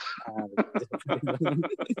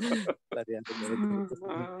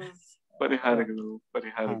 ಪರಿಹಾರಗಳು.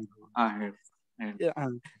 ಹೇಳಿ.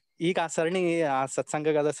 ಈಗ ಆ ಸರಣಿ, ಆ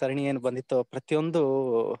ಸತ್ಸಂಗದ ಸರಣಿ ಏನ್ ಬಂದಿತ್ತು, ಪ್ರತಿಯೊಂದು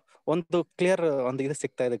ಒಂದು ಕ್ಲಿಯರ್ ಒಂದು ಇದು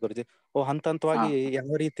ಸಿಗ್ತಾ ಇದೆ ಗುರುಜಿ. ಹಂತ ಹಂತವಾಗಿ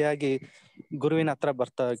ಯಾವ ರೀತಿಯಾಗಿ ಗುರುವಿನ ಹತ್ರ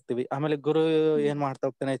ಬರ್ತಾ ಇರ್ತೀವಿ. ಆಮೇಲೆ ಗುರು ಏನ್ ಮಾಡ್ತಾ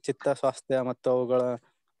ಹೋಗ್ತಾನೆ, ಚಿತ್ತ ಸ್ವಾಸ್ಥ್ಯ ಮತ್ತು ಅವುಗಳ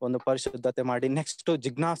ಒಂದು ಪರಿಶುದ್ಧತೆ ಮಾಡಿ ನೆಕ್ಸ್ಟ್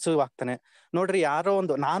ಜಿಜ್ಞಾಸು ಆಗ್ತಾನೆ. ನೋಡ್ರಿ, ಯಾರೋ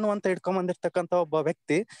ಒಂದು ನಾನು ಅಂತ ಇಟ್ಕೊಂಡ್ ಬಂದಿರ್ತಕ್ಕಂಥ ಒಬ್ಬ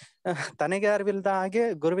ವ್ಯಕ್ತಿ ತನಗೆ ಅರಿವಿಲ್ದ ಹಾಗೆ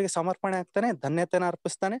ಗುರುವಿಗೆ ಸಮರ್ಪಣೆ ಆಗ್ತಾನೆ, ಧನ್ಯತೆನ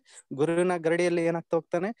ಅರ್ಪಿಸ್ತಾನೆ, ಗುರುವಿನ ಗರಡಿಯಲ್ಲಿ ಏನಾಗ್ತಾ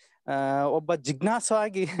ಹೋಗ್ತಾನೆ, ಒಬ್ಬ ಜಿಜ್ಞಾಸು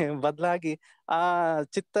ಆಗಿ ಬದಲಾಗಿ ಆ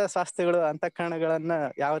ಚಿತ್ತ ಸ್ವಾಸ್ಥ್ಯಗಳು ಅಂತಃಕರಣಗಳನ್ನ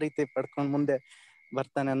ಯಾವ ರೀತಿ ಪಡ್ಕೊಂಡ್ ಮುಂದೆ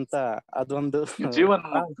ಬರ್ತಾನೆ ಅಂತ ಅದೊಂದು ಜೀವನ್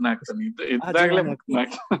ಮುಕ್ತನಾಗ್ತಾನೆ. ಇದ್ದಾಗಲೇ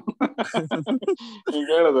ಮುಕ್ತನಾಗ್ತಾನೆ. ಈಗ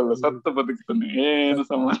ಹೇಳೋದಲ್ಲ, ಸತ್ತ ಬದುಕ್ತಾನೆ, ಏನು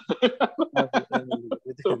ಸಂಬಂಧ.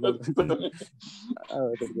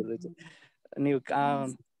 ನೀವು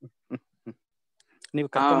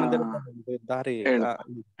ಕರ್ಕೊಂಡ್ ಬಂದಿರೋ ದಾರಿ,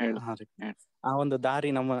 ಆ ಒಂದು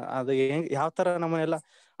ದಾರಿ ನಮ್ಮ ಅದು ಯಾವ ತರ ನಮ್ಮನ್ನೆಲ್ಲ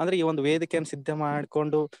ಅಂದ್ರೆ ಈ ಒಂದು ವೇದಿಕೆಯನ್ನು ಸಿದ್ಧ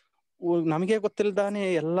ಮಾಡ್ಕೊಂಡು ನಮಗೆ ಗೊತ್ತಿಲ್ದಾನೆ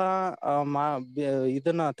ಎಲ್ಲಾ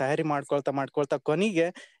ಇದನ್ನ ತಯಾರಿ ಮಾಡ್ಕೊಳ್ತಾ ಕೊನೆಗೆ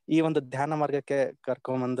ಈ ಒಂದು ಧ್ಯಾನ ಮಾರ್ಗಕ್ಕೆ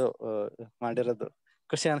ಕರ್ಕೊಂಡ್ಬಂದು ಮಾಡಿರೋದು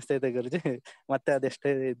ಖುಷಿ ಅನಿಸ್ತಾ ಇದೆ ಗುರುಜಿ. ಮತ್ತೆ ಅದೆಷ್ಟೇ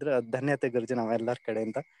ಇದ್ರು ಧನ್ಯತೆ ಗುರುಜಿ, ನಾವೆಲ್ಲರ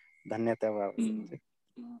ಕಡೆಯಿಂದ ಧನ್ಯತೆ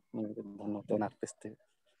ಧನ್ಯತೆಯನ್ನು ಅರ್ಪಿಸ್ತೀವಿ.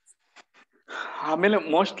 ಆಮೇಲೆ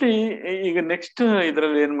ಮೋಸ್ಟ್ಲಿ ಈಗ ನೆಕ್ಸ್ಟ್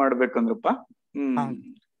ಇದ್ರಲ್ಲಿ ಏನ್ ಮಾಡ್ಬೇಕಂದ್ರಪ್ಪ,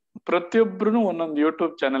 ಪ್ರತಿಯೊಬ್ರು ಒಂದೊಂದು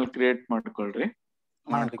ಯೂಟ್ಯೂಬ್ ಚಾನೆಲ್ ಕ್ರಿಯೇಟ್ ಮಾಡ್ಕೊಳ್ರಿ.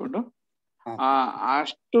 ಮಾಡ್ಕೊಂಡು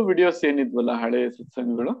ಅಷ್ಟು ವಿಡಿಯೋಸ್ ಏನಿದ್ವಲ್ಲ ಹಳೆ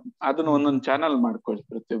ಸತ್ಸಂಗಗಳು, ಅದನ್ನ ಒಂದೊಂದು ಚಾನಲ್ ಮಾಡ್ಕೊಳ್ರಿ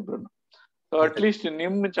ಪ್ರತಿಯೊಬ್ರು. ಸೊ ಅಟ್ಲೀಸ್ಟ್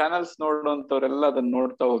ನಿಮ್ ಚಾನಲ್ಸ್ ನೋಡುವಂತವ್ರೆಲ್ಲ ಅದನ್ನ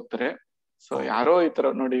ನೋಡ್ತಾ ಹೋಗ್ತಾರೆ. ಸೊ ಯಾರೋ ಈ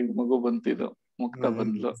ತರ ನೋಡಿ ಮಗು ಬಂತಿದ್ದು, ಮುಕ್ತ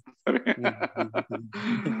ಬಂದ್ಲು, ಸರಿ,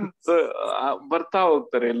 ಸೊ ಬರ್ತಾ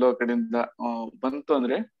ಹೋಗ್ತಾರೆ ಎಲ್ಲೋ ಕಡೆಯಿಂದ ಬಂತು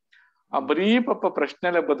ಅಂದ್ರೆ. ಬರೀ ಪಾಪ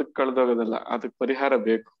ಪ್ರಶ್ನೆಲೆ ಬದುಕ್ ಕಳ್ದೋಗೋದಲ್ಲ, ಅದಕ್ ಪರಿಹಾರ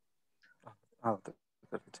ಬೇಕು.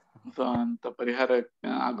 ಸೊ ಅಂತ ಪರಿಹಾರ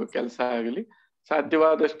ಆಗೋ ಕೆಲಸ ಆಗಲಿ.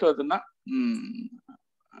 ಸಾಧ್ಯವಾದಷ್ಟು ಅದನ್ನ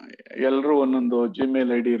ಎಲ್ರು ಒಂದೊಂದು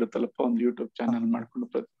ಜಿಮೇಲ್ ಐಡಿ ಇರುತ್ತಲ್ಲಪ್ಪ, ಒಂದು ಯೂಟ್ಯೂಬ್ ಚಾನಲ್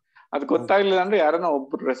ಮಾಡ್ಕೊಂಡು ಅದ್ ಗೊತ್ತಾಗ್ಲಿಲ್ಲ ಅಂದ್ರೆ ಯಾರನ್ನ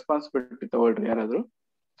ಒಬ್ರು ರೆಸ್ಪಾನ್ಸಿಬಿಲಿಟಿ ತಗೊಳ್ರಿ, ಯಾರಾದ್ರು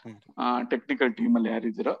ಟೆಕ್ನಿಕಲ್ ಟೀಮ್ ಅಲ್ಲಿ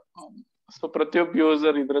ಯಾರಿದ್ದೀರೋ. ಸೊ ಪ್ರತಿಯೊಬ್ಬ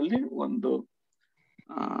ಯೂಸರ್ ಇದ್ರಲ್ಲಿ ಒಂದು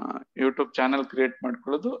ಯೂಟ್ಯೂಬ್ ಚಾನಲ್ ಕ್ರಿಯೇಟ್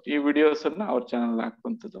ಮಾಡ್ಕೊಳ್ಳೋದು, ಈ ವಿಡಿಯೋಸ್ ಅನ್ನ ಅವ್ರ ಚಾನಲ್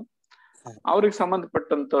ಹಾಕುವಂಥದ್ದು. ಅವ್ರಿಗೆ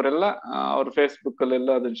ಸಂಬಂಧಪಟ್ಟಂತವ್ರೆಲ್ಲ ಅವ್ರ ಫೇಸ್ಬುಕ್ ಅಲ್ಲೆಲ್ಲ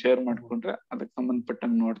ಅದನ್ನ ಶೇರ್ ಮಾಡ್ಕೊಂಡ್ರೆ ಅದಕ್ಕೆ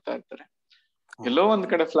ಸಂಬಂಧಪಟ್ಟಂಗ್ ನೋಡ್ತಾ ಇರ್ತಾರೆ. ಎಲ್ಲೋ ಒಂದ್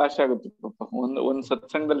ಕಡೆ ಫ್ಲಾಶ್ ಆಗುತ್ತೆ ಪಾಪ. ಒಂದ್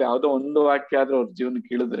ಸತ್ಸಂಗದಲ್ಲಿ ಯಾವ್ದೋ ಒಂದು ವಾಕ್ಯ ಆದ್ರೂ ಅವ್ರ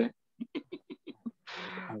ಜೀವನಕ್ಕೆ ಇಳಿದ್ರೆ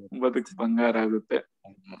ಬದುಕು ಬಂಗಾರ ಆಗುತ್ತೆ.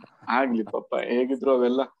 ಆಗ್ಲಿ ಪಾಪ, ಹೇಗಿದ್ರು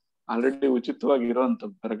ಅವೆಲ್ಲ ಆಲ್ರೆಡಿ ಉಚಿತವಾಗಿ ಇರೋಂತ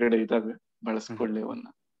ಹೊರಗಡೆ ಇದಾವೆ, ಬಳಸ್ಕೊಳ್ಳಿ ಅವನ್ನ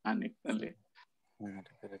ಆ ನಿಟ್ಟಿನಲ್ಲಿ.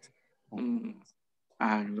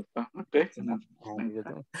 ಆಗ್ಲಪ್ಪ.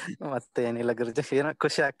 ಮತ್ತೆ ಏನಿಲ್ಲ ಗುರುಜಿ, ಏನೋ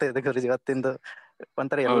ಖುಷಿ ಆಗ್ತಾ ಇದೆ ಗುರುಜಿ ಇವತ್ತಿಂದು.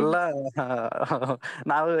 ಒಂಥರ ಎಲ್ಲ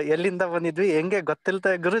ನಾವು ಎಲ್ಲಿಂದ ಬಂದಿದ್ವಿ, ಹೆಂಗೆ ಗೊತ್ತಿಲ್ದ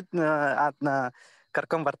ಗುರು ಅದನ್ನ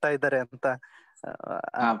ಕರ್ಕೊಂಡ್ ಬರ್ತಾ ಇದ್ದಾರೆ ಅಂತ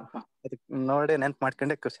ನೋಡಿ ನೆನ್ಪು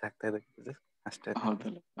ಮಾಡ್ಕೊಂಡೆ ಖುಷಿ ಆಗ್ತಾ ಇದೆ ಗುರುಜಿ, ಅಷ್ಟೇ.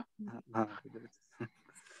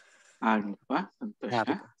 ಆಗ್ಲಪ್ಪ, ಸಂತೋಷ.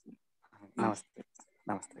 ನಮಸ್ತೆ.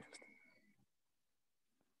 ನಮಸ್ತೆ.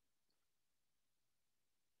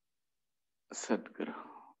 ಸದ್ಗುರು.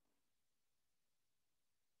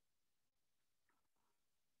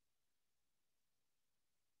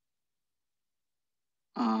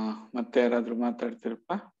 ಮತ್ತೆ ಯಾರಾದ್ರೂ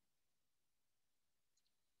ಮಾತಾಡ್ತೀರಪ್ಪ?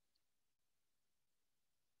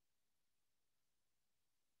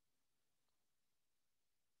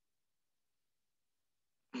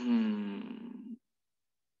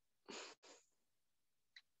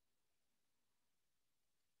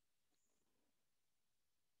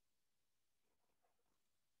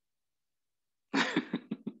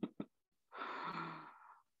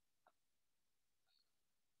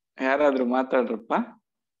 ಯಾರಾದ್ರೂ ಮಾತಾಡ್ರಪ್ಪ?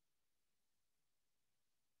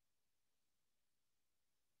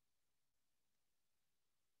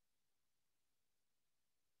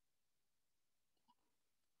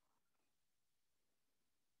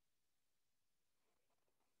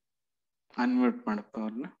 ಅನ್ಮ್ಯೂಟ್ ಮಾಡಪ್ಪ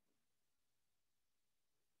ಅವ್ರನ್ನ.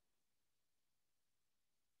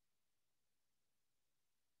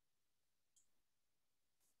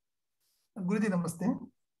 ಗುರುಜಿ ನಮಸ್ತೆ.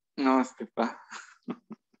 ನಮಸ್ತೆಪ್ಪ.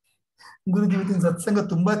 ಗುರುಜಿ ಇವತ್ತಿನ ಸತ್ಸಂಗ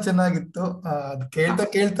ತುಂಬಾ ಚೆನ್ನಾಗಿತ್ತು. ಅದ್ ಕೇಳ್ತಾ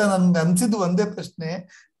ಕೇಳ್ತಾ ನನ್ಗೆ ಅನ್ಸಿದ್ದು ಒಂದೇ ಪ್ರಶ್ನೆ.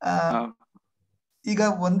 ಈಗ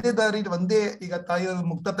ಒಂದೇ ದಾರಿ ಒಂದೇ, ಈಗ ತಾಯಿಯವರು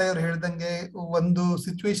ಮುಕ್ತ ತಾಯಿಯವರು ಹೇಳ್ದಂಗೆ ಒಂದು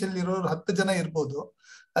ಸಿಚುವೇಶನ್ ಇರೋರು 10 ಜನ ಇರ್ಬೋದು.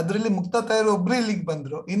 ಅದ್ರಲ್ಲಿ ಮುಕ್ತ ತಾಯಿಯವರು ಒಬ್ರೇ ಇಲ್ಲಿಗೆ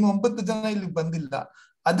ಬಂದ್ರು, ಇನ್ನು 9 ಜನ ಇಲ್ಲಿಗೆ ಬಂದಿಲ್ಲ.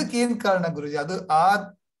 ಅದಕ್ಕೆ ಏನ್ ಕಾರಣ ಗುರುಜಿ? ಅದು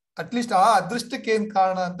ಅಟ್ಲೀಸ್ಟ್ ಆ ಅದೃಷ್ಟಕ್ಕೆ ಏನ್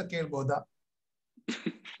ಕಾರಣ ಅಂತ ಕೇಳ್ಬೋದಾ?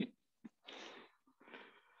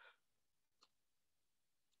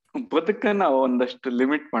 ಬದುಕನ್ನ ಒಂದಷ್ಟು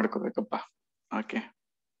ಲಿಮಿಟ್ ಮಾಡ್ಕೋಬೇಕಪ್ಪ. ಓಕೆ,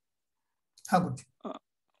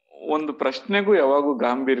 ಒಂದು ಪ್ರಶ್ನೆಗೂ ಯಾವಾಗೂ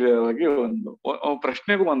ಗಾಂಭೀರ್ಯವಾಗಿ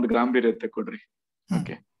ಪ್ರಶ್ನೆಗೂ ಒಂದು ಗಾಂಭೀರ್ಯತೆ ಕೊಡ್ರಿ.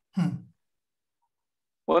 ಓಕೆ,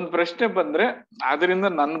 ಒಂದ್ ಪ್ರಶ್ನೆ ಬಂದ್ರೆ ಅದರಿಂದ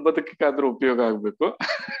ನನ್ನ ಬದುಕಿಗಾದ್ರೂ ಉಪಯೋಗ ಆಗ್ಬೇಕು,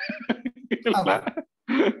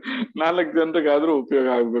 4 ಜನರಿಗಾದ್ರೂ ಉಪಯೋಗ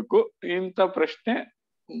ಆಗ್ಬೇಕು. ಇಂಥ ಪ್ರಶ್ನೆ,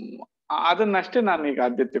 ಅದನ್ನಷ್ಟೇ ನಾನೀಗ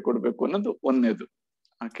ಆದ್ಯತೆ ಕೊಡ್ಬೇಕು ಅನ್ನೋದು ಒಂದೇದು.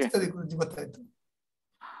 ಓಕೆ,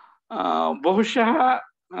 ಬಹುಶಃ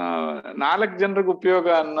 4 ಜನರಿಗೆ ಉಪಯೋಗ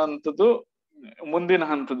ಅನ್ನೋಂಥದ್ದು ಮುಂದಿನ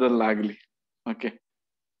ಹಂತದಲ್ಲಾಗ್ಲಿ. ಓಕೆ,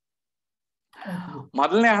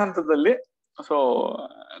 ಮೊದಲನೇ ಹಂತದಲ್ಲಿ ಸೊ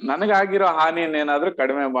ನನಗಾಗಿರೋ ಹಾನಿಯನ್ನೇನಾದ್ರೂ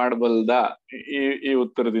ಕಡಿಮೆ ಮಾಡಬಲ್ದ ಈ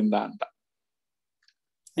ಉತ್ತರದಿಂದ ಅಂತ.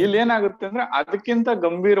 ಇಲ್ಲಿ ಏನಾಗುತ್ತೆ ಅಂದ್ರೆ ಅದಕ್ಕಿಂತ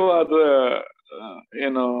ಗಂಭೀರವಾದ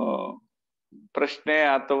ಏನು ಪ್ರಶ್ನೆ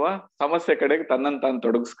ಅಥವಾ ಸಮಸ್ಯೆ ಕಡೆಗೆ ತನ್ನನ್ನು ತಾನು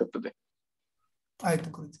ತೊಡಗಿಸ್ಕೊತದೆ.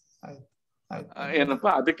 ಏನಪ್ಪಾ,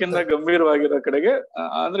 ಅದಕ್ಕಿಂತ ಗಂಭೀರವಾಗಿರೋ ಕಡೆಗೆ.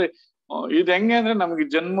 ಅಂದ್ರೆ ಇದು ಹೆಂಗೆ ಅಂದ್ರೆ ನಮ್ಗೆ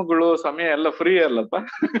ಜನ್ಮಗಳು ಸಮಯ ಎಲ್ಲ ಫ್ರೀ ಅಲ್ಲಪ್ಪ.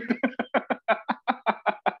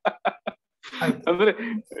 ಅಂದ್ರೆ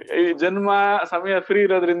ಈ ಜನ್ಮ ಸಮಯ ಫ್ರೀ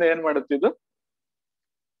ಇರೋದ್ರಿಂದ ಏನ್ ಮಾಡುತ್ತಿದ್ದು?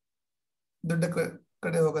 ದೊಡ್ಡ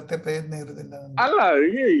ಕಡೆ ಹೋಗತ್ತೆ, ಪ್ರಯತ್ನ ಇರುದಿಲ್ಲ. ಅಲ್ಲ,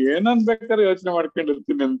 ಈಗ ಏನನ್ ಬೇಕಾದ್ರೆ ಯೋಚನೆ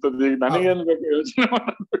ಮಾಡ್ಕೊಂಡಿರ್ತೀನಿ ಅಂತದ್ದು. ಈಗ ನನಗೇನ್ ಬೇಕು ಯೋಚನೆ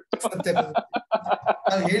ಮಾಡ್ಬಿಟ್ಟು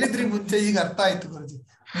ಹೇಳಿದ್ರಿ ಮುಂಚೆ, ಈಗ ಅರ್ಥ ಆಯ್ತು ಗುರುಜಿ.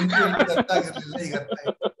 ಮುಂಚೆ ಅರ್ಥ ಆಗಿರ್ಲಿಲ್ಲ, ಈಗ ಅರ್ಥ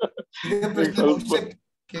ಆಯ್ತು.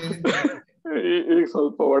 ಈಗ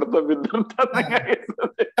ಸ್ವಲ್ಪ ಹೊಡೆತ ಬಿದ್ದಂತ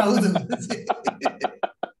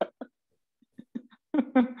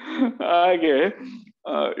ಹಾಗೆ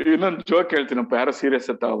ಇನ್ನೊಂದು ಜೋಕ್ ಹೇಳ್ತೀನಪ್ಪ, ಯಾರು ಸೀರಿಯಸ್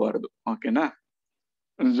ತಗೋಬಾರದು. ಓಕೆನಾ?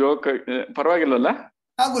 ಜೋಕ್ ಪರವಾಗಿಲ್ಲಲ್ಲ?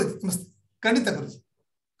 ಖಂಡಿತ ಗುರುಜಿ.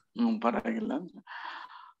 ಪರವಾಗಿಲ್ಲ.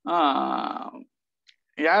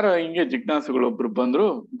 ಯಾರೋ ಹಿಂಗೆ ಜಿಜ್ಞಾಸುಗಳೊಬ್ರು ಬಂದ್ರು,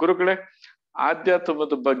 ಗುರುಗಳೇ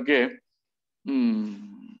ಆಧ್ಯಾತ್ಮದ ಬಗ್ಗೆ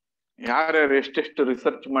ಯಾರ್ಯಾರು ಎಷ್ಟೆಷ್ಟು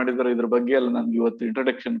ರಿಸರ್ಚ್ ಮಾಡಿದಾರೆ ಇದ್ರ ಬಗ್ಗೆ ಎಲ್ಲ ನನ್ಗೆ ಇವತ್ತು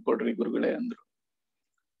ಇಂಟ್ರೊಡಕ್ಷನ್ ಕೊಡ್ರಿ ಗುರುಗಳೇ ಅಂದ್ರು.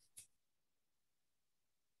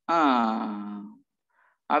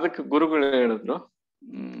 ಅದಕ್ಕೆ ಗುರುಗಳು ಹೇಳಿದ್ರು,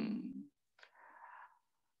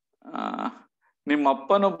 ನಿಮ್ಮ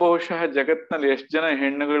ಅಪ್ಪನು ಬಹುಶಃ ಜಗತ್ನಲ್ಲಿ ಎಷ್ಟು ಜನ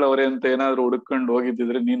ಹೆಣ್ಣುಗಳವ್ರೆ ಅಂತ ಏನಾದ್ರು ಹುಡ್ಕೊಂಡು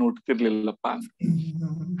ಹೋಗಿದ್ದಿದ್ರೆ ನೀನು ಹುಟ್ಟತಿರ್ಲಿಲ್ಲಪ್ಪ ಅಂತ.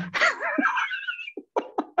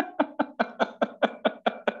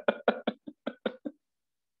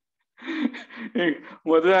 ಈಗ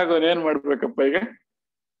ಮದುವೆ ಆಗೋನ್ ಏನ್ ಮಾಡ್ಬೇಕಪ್ಪ? ಈಗ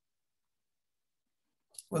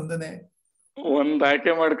ಒಂದ್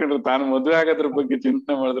ಆಯ್ಕೆ ಮಾಡ್ಕೊಂಡ್ರೆ ತಾನು ಮದುವೆ ಆಗೋದ್ರ ಬಗ್ಗೆ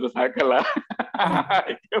ಚಿಂತನೆ ಮಾಡಿದ್ರೆ ಸಾಕಲ್ಲ,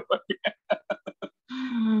 ಆಯ್ಕೆ ಬಗ್ಗೆ.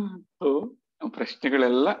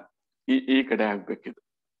 ಪ್ರಶ್ನೆಗಳೆಲ್ಲ ಈ ಕಡೆ ಆಗ್ಬೇಕಿದು.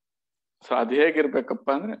 ಸೊ ಅದ್ ಹೇಗಿರ್ಬೇಕಪ್ಪ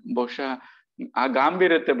ಅಂದ್ರೆ, ಬಹುಶಃ ಆ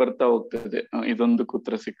ಗಾಂಭೀರ್ಯತೆ ಬರ್ತಾ ಹೋಗ್ತದೆ, ಇದೊಂದು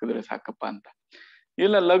ಉತ್ತರ ಸಿಕ್ಕಿದ್ರೆ ಸಾಕಪ್ಪ ಅಂತ.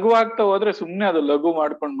 ಇಲ್ಲ ಲಘು ಆಗ್ತಾ ಹೋದ್ರೆ ಸುಮ್ನೆ ಅದು ಲಘು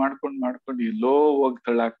ಮಾಡ್ಕೊಂಡು ಎಲ್ಲೋ ಹೋಗಿ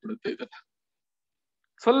ತಳ್ಳಾಕ್ಬಿಡುತ್ತೆ. ಇದನ್ನ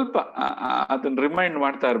ಸ್ವಲ್ಪ ಅದನ್ನ ರಿಮೈಂಡ್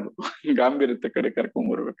ಮಾಡ್ತಾ ಇರ್ಬೇಕು, ಗಾಂಭೀರ್ಯತೆ ಕಡೆ ಕರ್ಕೊಂಡ್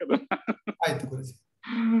ಬರ್ಬೇಕು ಅದನ್ನ.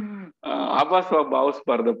 ಆಭಾಸವಾಗಿ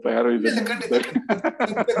ಭಾವಿಸ್ಬಾರ್ದಪ್ಪ ಯಾರು ಇದನ್ನ.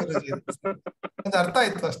 ಅರ್ಥ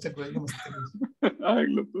ಆಯ್ತು ಅಷ್ಟೇ.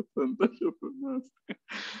 ಆಗ್ಲಪ್ಪ, ಸಂತೋಷ.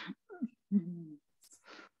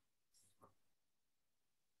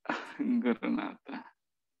 ಗುರುನಾಥ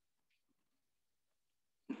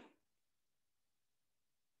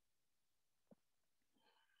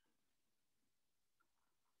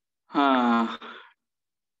ಹಾ,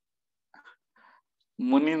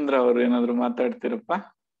 ಮುನೀಂದ್ರ ಅವರು ಏನಾದ್ರು ಮಾತಾಡ್ತೀರಪ್ಪ?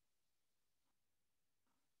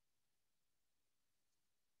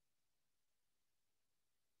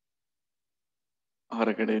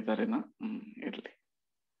 ಹೊರಗಡೆ ಇದ್ದಾರೇನೋ? ಇರ್ಲಿ.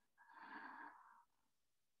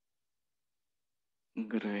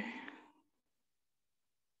 ಗುರುವೇ,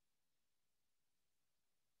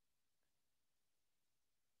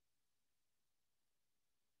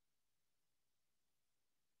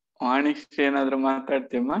 ವಾಣಿಶ್ರೀ ಏನಾದ್ರು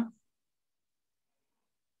ಮಾತಾಡ್ತೀಯಮ್ಮ?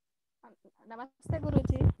 ನಮಸ್ತೆ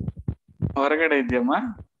ಗುರುಜಿ. ಹೊರಗಡೆ ಇದೆಯಮ್ಮ?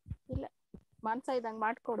 ಇಲ್ಲ, ಮಾನ್ಸ ಇದ್ದಂಗ್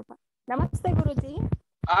ಮಾಡ್ಕೊಡುಪ. ನಮಸ್ತೆ ಗುರುಜಿ.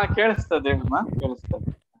 ಕೇಳಿಸ್ತದೆ ಅಮ್ಮ,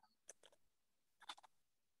 ಕೇಳಿಸ್ತದೆ.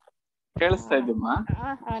 ಕೇಳಿಸ್ತಾ ಇದೆಯಮ್ಮ?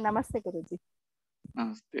 ನಮಸ್ತೆ ಗುರುಜಿ.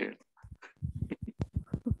 ನಮಸ್ತೆ.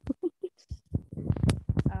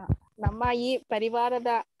 ನಮ್ಮ ಈ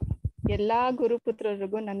ಪರಿವಾರದ ಎಲ್ಲಾ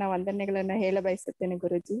ಗುರುಪುತ್ರರಿಗೂ ನನ್ನ ವಂದನೆಗಳನ್ನ ಹೇಳ ಬಯಸುತ್ತೇನೆ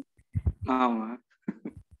ಗುರುಜಿ.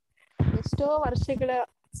 ಎಷ್ಟೋ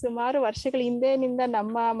ಸುಮಾರು ವರ್ಷಗಳ ಹಿಂದೆನಿಂದ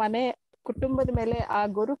ನಮ್ಮ ಮನೆ ಕುಟುಂಬದ ಮೇಲೆ ಆ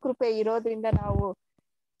ಗುರು ಕೃಪೆ ಇರೋದ್ರಿಂದ ನಾವು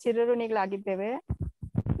ಚಿರಋಣಿಗಳಾಗಿದ್ದೇವೆ.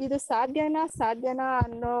 ಇದು ಸಾಧ್ಯನಾ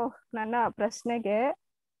ಅನ್ನೋ ನನ್ನ ಪ್ರಶ್ನೆಗೆ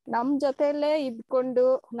ನಮ್ ಜೊತೆಯಲ್ಲೇ ಇದ್ಕೊಂಡು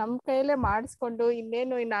ನಮ್ ಕೈಯಲ್ಲೇ ಮಾಡಿಸ್ಕೊಂಡು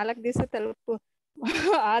ಇನ್ನೇನು 4 ದಿವಸ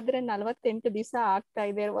ಆದ್ರೆ 48 ದಿವಸ ಆಗ್ತಾ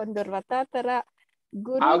ಇದೆ. ಒಂದು ವ್ರತ ತರ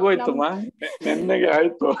ಗುರು ಆಗೋಯ್ತಮ್ಮ, ನೆನ್ನೆಗೆ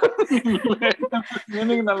ಆಯ್ತು.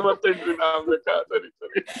 ನಿನಗೆ 48 ದಿನ ಆಗ್ಬೇಕಾ? ಸರಿ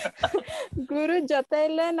ಸರಿ. ಗುರು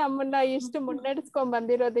ಜೊತೆಯಲ್ಲೇ ನಮ್ಮನ್ನ ಇಷ್ಟು ಮುನ್ನಡೆಸ್ಕೊಂಡ್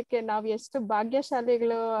ಬಂದಿರೋದಕ್ಕೆ ನಾವ್ ಎಷ್ಟು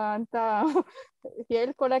ಭಾಗ್ಯಶಾಲಿಗಳು ಅಂತ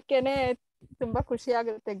ಹೇಳ್ಕೊಳಕ್ಕೇನೆ ತುಂಬಾ ಖುಷಿ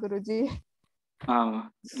ಆಗುತ್ತೆ ಗುರುಜಿ.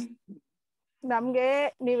 ನಮ್ಗೆ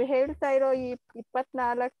ನೀವು ಹೇಳ್ತಾ ಇರೋ ಈ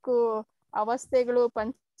 24 ಅವಸ್ಥೆಗಳು,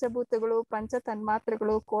 ಪಂಚಭೂತಗಳು, ಪಂಚ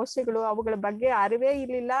ತನ್ಮಾತ್ರೆಗಳು, ಕೋಶಗಳು, ಅವುಗಳ ಬಗ್ಗೆ ಅರಿವೇ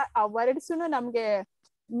ಇರ್ಲಿಲ್ಲ. ಆ ವರ್ಡ್ಸುನು ನಮ್ಗೆ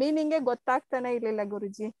ಮೀನಿಂಗೇ ಗೊತ್ತಾಗ್ತಾನೆ ಇರ್ಲಿಲ್ಲ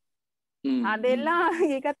ಗುರುಜಿ. ಅದೆಲ್ಲ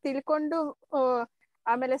ಈಗ ತಿಳ್ಕೊಂಡು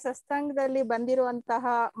ಆಮೇಲೆ ಸತ್ಸಂಗದಲ್ಲಿ ಬಂದಿರುವಂತಹ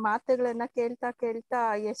ಮಾತುಗಳನ್ನ ಕೇಳ್ತಾ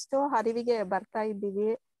ಎಷ್ಟೋ ಅರಿವಿಗೆ ಬರ್ತಾ ಇದ್ದೀವಿ.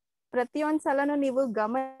 ಪ್ರತಿಯೊಂದ್ಸಲನು ನೀವು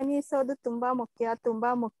ಗಮನಿಸೋದು ತುಂಬಾ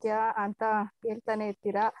ಮುಖ್ಯ ಅಂತ ಹೇಳ್ತಾನೆ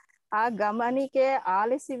ಇರ್ತೀರಾ. ಆ ಗಮನಿಕೆ,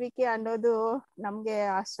 ಆಲಿಸುವಿಕೆ ಅನ್ನೋದು ನಮ್ಗೆ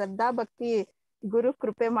ಆ ಶ್ರದ್ಧಾ ಭಕ್ತಿ ಗುರು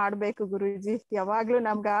ಕೃಪೆ ಮಾಡ್ಬೇಕು ಗುರುಜಿ. ಯಾವಾಗ್ಲೂ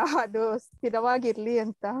ನಮ್ಗ ಅದು ಸ್ಥಿರವಾಗಿರ್ಲಿ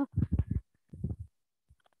ಅಂತ.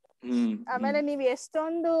 ಆಮೇಲೆ ನೀವ್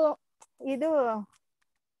ಎಷ್ಟೊಂದು ಇದು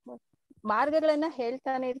ಮಾರ್ಗಗಳನ್ನ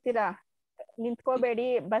ಹೇಳ್ತಾನೆ ಇರ್ತೀರಾ. ನಿಂತ್ಕೋಬೇಡಿ,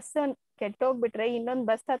 ಬಸ್ ಕೆಟ್ಟೋಗ್ಬಿಟ್ರೆ ಇನ್ನೊಂದ್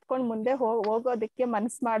ಬಸ್ ಹತ್ಕೊಂಡ್ ಮುಂದೆ ಹೋಗೋದಕ್ಕೆ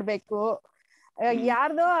ಮನ್ಸ್ ಮಾಡ್ಬೇಕು.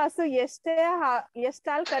 ಯಾರ್ದೋ ಹಸು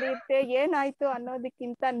ಎಷ್ಟಾಲ್ ಕರಿಯುತ್ತೆ, ಏನಾಯ್ತು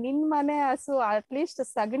ಅನ್ನೋದಕ್ಕಿಂತ ನಿನ್ ಮನೆ ಹಸು ಅಟ್ಲೀಸ್ಟ್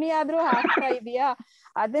ಸಗಣಿ ಆದ್ರೂ ಹಾಕ್ತಾ ಇದೀಯಾ,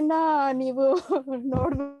 ಅದನ್ನ ನೀವು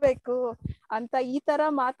ನೋಡ್ಬೇಕು ಅಂತ ಈ ತರ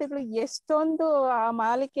ಮಾತುಗಳು ಎಷ್ಟೊಂದು ಆ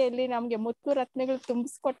ಮಾಲಿಕೆಯಲ್ಲಿ ನಮ್ಗೆ ಮುತ್ತು ರತ್ನಗಳು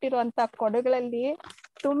ತುಂಬಿಸ್ಕೊಟ್ಟಿರುವಂತ ಕೊಡುಗಳಲ್ಲಿ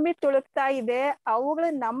ತುಂಬಿ ತುಳುಕ್ತಾ ಇದೆ. ಅವುಗಳು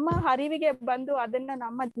ನಮ್ಮ ಅರಿವಿಗೆ ಬಂದು ಅದನ್ನ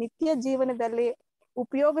ನಮ್ಮ ನಿತ್ಯ ಜೀವನದಲ್ಲಿ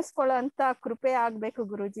ಉಪಯೋಗಿಸ್ಕೊಳ್ಳೋ ಅಂತ ಕೃಪೆ ಆಗ್ಬೇಕು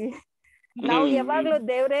ಗುರುಜಿ. ನಾವು ಯಾವಾಗ್ಲೂ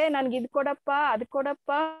ದೇವ್ರೇ ನನ್ಗೆ ಇದ್ ಕೊಡಪ್ಪ ಅದ್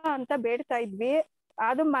ಕೊಡಪ್ಪ ಅಂತ ಬೇಡ್ತಾ ಇದ್ವಿ.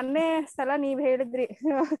 ಅದು ಮೊನ್ನೆ ಸಲ ನೀವ್ ಹೇಳಿದ್ರಿ,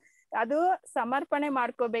 ಅದು ಸಮರ್ಪಣೆ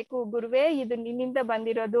ಮಾಡ್ಕೋಬೇಕು. ಗುರುವೇ, ಇದು ನಿನ್ನಿಂದ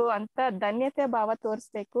ಬಂದಿರೋದು ಅಂತ ಧನ್ಯತೆ ಭಾವ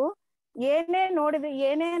ತೋರಿಸ್ಬೇಕು. ಏನೇ ನೋಡಿದ್ರೆ,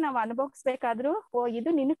 ಏನೇ ನಾವ್ ಅನುಭವಿಸ್ಬೇಕಾದ್ರೂ ಇದು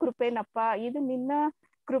ನಿನ್ನ ಕೃಪೆನಪ್ಪ, ಇದು ನಿನ್ನ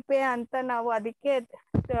ಕೃಪೆ ಅಂತ ನಾವು ಅದಕ್ಕೆ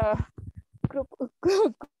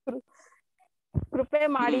ಕೃಪೆ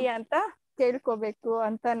ಮಾಡಿ ಅಂತ ಕೇಳ್ಕೋಬೇಕು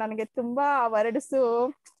ಅಂತ ನನಗೆ ತುಂಬಾ ವರ್ಡ್ಸು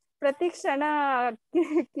ಪ್ರತಿ ಕ್ಷಣ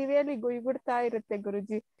ಕಿವಿಯಲ್ಲಿ ಗುಯ್ಗುಡ್ತಾ ಇರುತ್ತೆ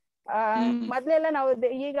ಗುರುಜಿ. ಮೊದ್ಲೆಲ್ಲ ನಾವು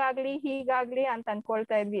ಹೀಗಾಗ್ಲಿ ಅಂತ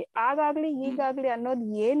ಅನ್ಕೊಳ್ತಾ ಇದ್ವಿ. ಹೀಗಾಗ್ಲಿ ಅನ್ನೋದು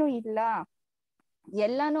ಏನು ಇಲ್ಲ.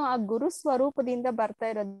 ಎಲ್ಲಾನು ಆ ಗುರು ಸ್ವರೂಪದಿಂದ ಬರ್ತಾ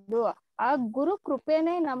ಇರೋದು. ಆ ಗುರು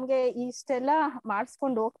ಕೃಪೆನೆ ನಮ್ಗೆ ಇಷ್ಟೆಲ್ಲ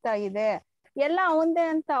ಮಾಡಿಸ್ಕೊಂಡು ಹೋಗ್ತಾ ಇದೆ. ಎಲ್ಲ ಅವಂದೇ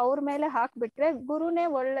ಅಂತ ಅವ್ರ ಮೇಲೆ ಹಾಕ್ಬಿಟ್ರೆ ಗುರುನೇ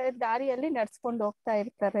ಒಳ್ಳೆ ದಾರಿಯಲ್ಲಿ ನಡ್ಸ್ಕೊಂಡು ಹೋಗ್ತಾ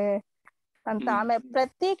ಇರ್ತಾರೆ ಅಂತ. ಆಮೇಲೆ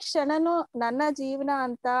ಪ್ರತಿ ಕ್ಷಣನು ನನ್ನ ಜೀವನ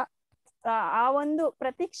ಅಂತ ಆ ಒಂದು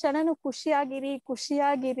ಪ್ರತಿ ಕ್ಷಣನು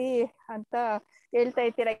ಖುಷಿಯಾಗಿರಿ ಅಂತ ಹೇಳ್ತಾ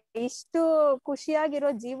ಇರ್ತೀರ. ಇಷ್ಟು ಖುಷಿಯಾಗಿರೋ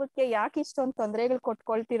ಜೀವಕ್ಕೆ ಯಾಕೆ ಇಷ್ಟೊಂದು ತೊಂದರೆಗಳು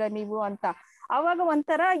ಕೊಟ್ಕೊಳ್ತೀರ ನೀವು ಅಂತ ಅವಾಗ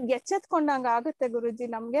ಒಂಥರ ಎಚ್ಚೆತ್ಕೊಂಡಂಗ ಆಗುತ್ತೆ ಗುರುಜಿ.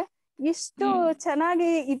 ನಮ್ಗೆ ಇಷ್ಟು ಚೆನ್ನಾಗಿ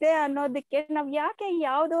ಇದೆ ಅನ್ನೋದಕ್ಕೆ ನಾವ್ ಯಾಕೆ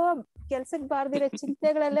ಯಾವ್ದೋ ಕೆಲ್ಸಕ್ ಬಾರ್ದಿರೋ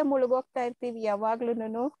ಚಿಂತೆಗಳಲ್ಲೇ ಮುಳುಗೋಗ್ತಾ ಇರ್ತೀವಿ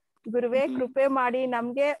ಯಾವಾಗ್ಲೂನು. ಗುರುವೇ ಕೃಪೆ ಮಾಡಿ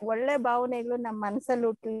ನಮ್ಗೆ ಒಳ್ಳೆ ಭಾವನೆಗಳು ನಮ್ ಮನಸ್ಸಲ್ಲಿ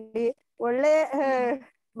ಹುಟ್ಲಿ, ಒಳ್ಳೆ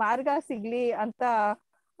ಮಾರ್ಗ ಸಿಗ್ಲಿ ಅಂತ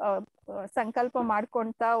ಸಂಕಲ್ಪ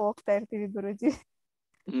ಮಾಡ್ಕೊಂತಾ ಹೋಗ್ತಾ ಇರ್ತೀವಿ ಗುರುಜಿ.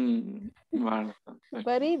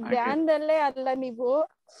 ಬರೀ ಧ್ಯಾನದಲ್ಲೇ ಅಲ್ಲ, ನೀವು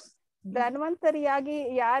ಧನ್ವಂತರಿಯಾಗಿ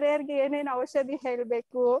ಯಾರ್ಯಾರಿಗೆ ಏನೇನ್ ಔಷಧಿ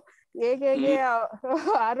ಹೇಳ್ಬೇಕು, ಹೇಗೆ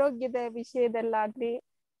ಆರೋಗ್ಯದ ವಿಷಯದಲ್ಲಾಗ್ಲಿ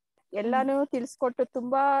ಎಲ್ಲಾನು ತಿಳ್ಸ್ಕೊಟ್ಟು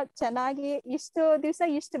ತುಂಬಾ ಚೆನ್ನಾಗಿ ಇಷ್ಟು ದಿವ್ಸ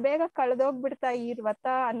ಇಷ್ಟು ಬೇಗ ಕಳೆದೋಗ್ಬಿಡ್ತಾ ಈ ವ್ರತ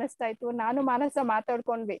ಅನ್ನಿಸ್ತಾ ಇತ್ತು. ನಾನು ಮಾನಸ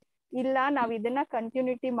ಮಾತಾಡ್ಕೊಂಡ್ವಿ, ಇಲ್ಲ ನಾವ್ ಇದನ್ನ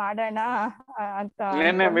ಕಂಟಿನ್ಯೂಟಿ ಮಾಡೋಣ ಅಂತ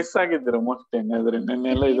ನೆನ್ನೆ ಮಿಸ್ ಆಗಿದ್ರು ಮೋಸ್ಟ್ ಏನಾದ್ರೆ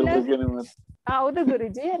ನೆನ್ನೆಲ್ಲ ಇದ್ರ ಬಗ್ಗೆ ಹೌದು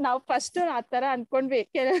ಗುರುಜಿ, ನಾವ್ ಫಸ್ಟ್ ಆತರ ಅನ್ಕೊಂಡ್ವಿ.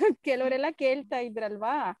 ಕೆಲವರೆಲ್ಲ ಕೇಳ್ತಾ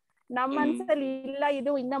ಇದ್ರಲ್ವಾ, ನಮ್ಮ ಮನ್ಸಲ್ಲಿ ಇಲ್ಲ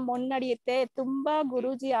ಇದು ಇನ್ನ ಮುನ್ನಡೆಯುತ್ತೆ, ತುಂಬಾ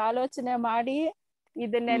ಗುರೂಜಿ ಆಲೋಚನೆ ಮಾಡಿ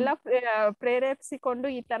ಇದನ್ನೆಲ್ಲ ಪ್ರೇರೇಪಿಸಿಕೊಂಡು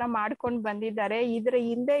ಈ ತರ ಮಾಡ್ಕೊಂಡ್ ಬಂದಿದ್ದಾರೆ. ಇದ್ರ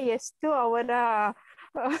ಹಿಂದೆ ಎಷ್ಟು ಅವರ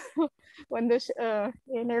ಒಂದು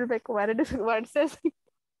ಏನ್ ಹೇಳ್ಬೇಕು ವರ್ಡ್ಸಸ್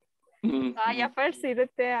ಎಫರ್ಟ್ಸ್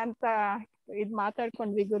ಇರುತ್ತೆ ಅಂತ ಇದ್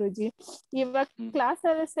ಮಾತಾಡ್ಕೊಂಡ್ವಿ ಗುರುಜಿ. ಇವಾಗ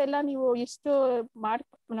ಕ್ಲಾಸಸ್ ಎಲ್ಲ ನೀವು ಇಷ್ಟು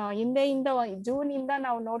ಹಿಂದೆಯಿಂದ ಜೂನ್ ಇಂದ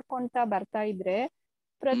ನಾವು ನೋಡ್ಕೊಂತಾ ಬರ್ತಾ ಇದ್ರೆ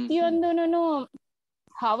ಪ್ರತಿಯೊಂದೂನು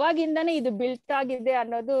ಅವಾಗಿಂದಾನೇ ಇದು ಬಿಲ್ಟ್ ಆಗಿದೆ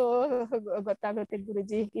ಅನ್ನೋದು ಗೊತ್ತಾಗುತ್ತೆ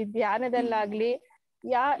ಗುರುಜಿ. ಈ ಧ್ಯಾನದಲ್ಲಾಗ್ಲಿ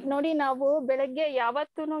ನೋಡಿ, ನಾವು ಬೆಳಗ್ಗೆ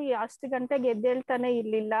ಯಾವತ್ತೂನು ಅಷ್ಟು ಗಂಟೆಗೆ ಎದ್ದೇಳ್ತಾನೆ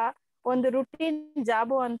ಇರ್ಲಿಲ್ಲ. ಒಂದು ರುಟೀನ್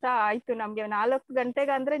ಜಾಬು ಅಂತ ಆಯ್ತು ನಮ್ಗೆ. 4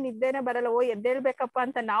 ಗಂಟೆಗೆ ಅಂದ್ರೆ ನಿದ್ದೆನೆ ಬರಲ್ಲ. ಎದ್ದೇಳ್ಬೇಕಪ್ಪ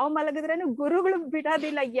ಅಂತ ನಾವು ಮಲಗಿದ್ರೇನು ಗುರುಗಳು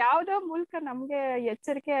ಬಿಡೋದಿಲ್ಲ, ಯಾವ್ದೋ ಮೂಲಕ ನಮ್ಗೆ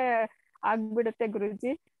ಎಚ್ಚರಿಕೆ ಆಗ್ಬಿಡುತ್ತೆ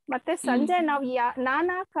ಗುರುಜಿ. ಮತ್ತೆ ಸಂಜೆ ನಾವ್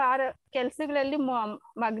ನಾನಾ ಕೆಲ್ಸಗಳಲ್ಲಿ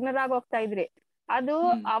ಮಗ್ನರಾಗಿ ಹೋಗ್ತಾ ಇದ್ರಿ, ಅದು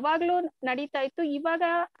ಅವಾಗ್ಲೂ ನಡೀತಾ ಇತ್ತು. ಇವಾಗ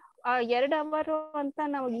 2 ಅವರ್ ಅಂತ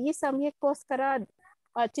ನಾವು ಈ ಸಮಯಕ್ಕೋಸ್ಕರ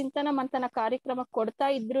ಚಿಂತನ ಮಂಥನ ಕಾರ್ಯಕ್ರಮ ಕೊಡ್ತಾ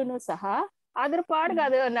ಇದ್ರುನು ಸಹ ಅದ್ರ ಪಾಡ್ಗೆ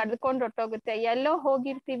ಅದು ನಡ್ಕೊಂಡ್ ಹೊಟ್ಟೋಗುತ್ತೆ. ಎಲ್ಲೋ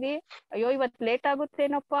ಹೋಗಿರ್ತೀವಿ, ಅಯ್ಯೋ ಇವತ್ ಲೇಟ್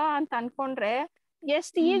ಆಗುತ್ತೇನಪ್ಪ ಅಂತ ಅನ್ಕೊಂಡ್ರೆ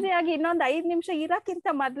ಎಷ್ಟ್ ಈಸಿಯಾಗಿ ಇನ್ನೊಂದ್ 5 ನಿಮಿಷ ಇರಕ್ಕಿಂತ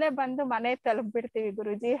ಮೊದ್ಲೇ ಬಂದು ಮನೆ ತಲುಪ್ಬಿಡ್ತೀವಿ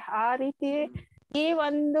ಗುರುಜಿ. ಆ ರೀತಿ ಈ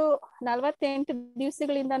ಒಂದು 48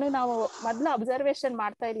 ದಿವಸಗಳಿಂದಾನು ನಾವು ಮೊದ್ಲು ಅಬ್ಸರ್ವೇಶನ್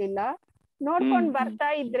ಮಾಡ್ತಾ ಇರ್ಲಿಲ್ಲ. ನೋಡ್ಕೊಂಡ್ ಬರ್ತಾ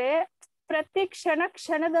ಇದ್ರೆ ಪ್ರತಿ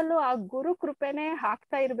ಕ್ಷಣದಲ್ಲೂ ಆ ಗುರು ಕೃಪೆನೆ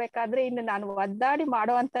ಆಗ್ತಾ ಇರ್ಬೇಕಾದ್ರೆ ಇನ್ನು ನಾನು ಒದ್ದಾಡಿ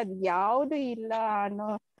ಮಾಡೋವಂಥದ್ದು ಯಾವ್ದು ಇಲ್ಲ ಅನ್ನೋ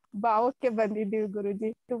ಭಾವಕ್ಕೆ ಬಂದಿದ್ದೀವಿ ಗುರುಜಿ.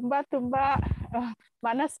 ತುಂಬಾ ತುಂಬಾ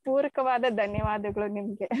ಮನಸ್ಪೂರ್ವಕವಾದ ಧನ್ಯವಾದಗಳು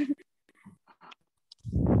ನಿಮ್ಗೆ.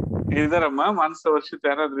 ಇದಾರಮ್ಮ ಮಾನಸ ವರ್ಷಿತ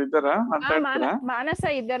ಯಾರಾದ್ರೂ ಇದ್ದಾರ? ಮಾನಸ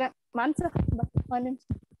ಇದ್ದಾರ. ಮಾನಸ ಒಂದ್ ನಿಮಿಷ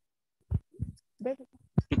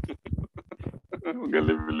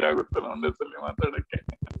ಗಲ್ಲಿ ಬಿಲ್ಲಿ ಆಗುತ್ತಲ್ಲ ಒಂದೇ ಸಲ ಮಾತಾಡಕ್ಕೆ.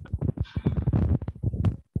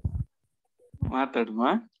 ಮಾತಾಡಮ್ಮ.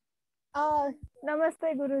 ನಮಸ್ತೆ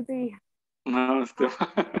ಗುರುಜಿ. ನಮಸ್ತೆ.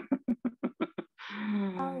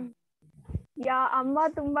 ಅಮ್ಮ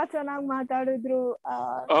ತುಂಬಾ ಚೆನ್ನಾಗಿ ಮಾತಾಡಿದ್ರು.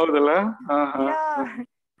 ಹೌದಲ್ಲ?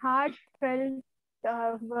 Heart felt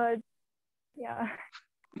word.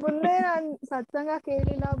 ಮುಂದೆ ನಾನ್ ಸತ್ಸಂಗ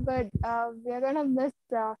ಕೇಳಿಲ್ಲ, but we are gonna miss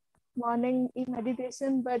morning ಈ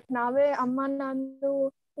ಮೆಡಿಟೇಷನ್. ಬಟ್ ನಾವೇ ಅಮ್ಮ ನಾನು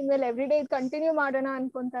ಇನ್ಮೇಲೆ ಎವ್ರಿ ಡೇ ಕಂಟಿನ್ಯೂ ಮಾಡೋಣ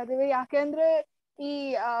ಅನ್ಕೊಂತಾ ಇದೀವಿ. ಯಾಕೆಂದ್ರೆ ಈ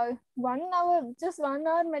 1 hour ಜಸ್ಟ್ 1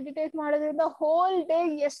 hour ಮೆಡಿಟೇಟ್ ಮಾಡೋದ್ರಿಂದ ಹೋಲ್ ಡೇ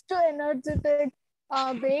ಎಷ್ಟು ಎನರ್ಜೆಟಿಕ್,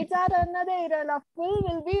 ಬೇಜಾರ್ ಅನ್ನೋದೇ ಇರಲ್ಲ. Full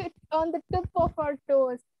will be on the tip of our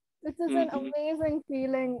toes, which is an amazing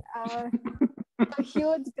feeling.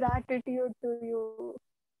 Huge gratitude to you.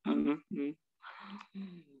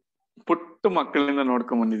 ಪುಟ್ಟ ಮಕ್ಕಳಿಂದ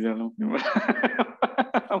ನೋಡ್ಕೊಂಡ್ ಬಂದಿದ್ಯಲ್ಲ ನೀವು.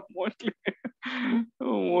 ಮೋಸ್ಟ್ಲಿ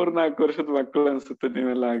 3-4 ವರ್ಷದ ಮಕ್ಕಳು ಅನ್ಸುತ್ತೆ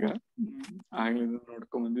ನೀವೆಲ್ಲ. ಆಗ್ಲಿಂದ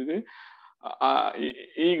ನೋಡ್ಕೊಂಡ್ ಬಂದಿದ್ವಿ.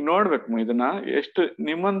 ಈಗ ನೋಡ್ಬೇಕು ಇದನ್ನ, ಎಷ್ಟು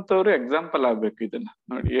ನಿಮ್ಮಂತವ್ರು ಎಕ್ಸಾಂಪಲ್ ಆಗ್ಬೇಕು ಇದನ್ನ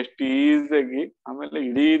ನೋಡಿ, ಎಷ್ಟು ಈಸಿಯಾಗಿ ಆಮೇಲೆ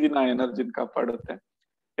ಇಡೀ ದಿನ ಎನರ್ಜಿನ ಕಾಪಾಡುತ್ತೆ.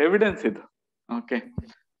 ಎವಿಡೆನ್ಸ್ ಇದು. ಓಕೆ,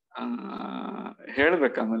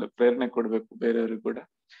 ಹೇಳ್ಬೇಕು, ಆಮೇಲೆ ಪ್ರೇರಣೆ ಕೊಡ್ಬೇಕು ಬೇರೆಯವ್ರಿಗೆ ಕೂಡ.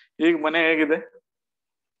 ಈಗ ಮನೆ ಹೇಗಿದೆ?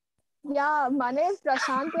 ಮನೆ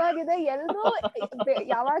ಪ್ರಶಾಂತವಾಗಿದೆ. ಎಲ್ರು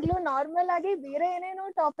ಯಾವಾಗ್ಲೂ ನಾರ್ಮಲ್ ಆಗಿ ಬೇರೆ ಏನೇನೋ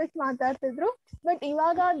ಟಾಪಿಕ್ ಮಾತಾಡ್ತಿದ್ರು, ಬಟ್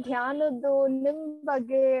ಇವಾಗ ಧ್ಯಾನದ್ದು, ನಿಮ್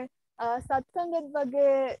ಬಗ್ಗೆ, ಸತ್ಸಂಗದ ಬಗ್ಗೆ,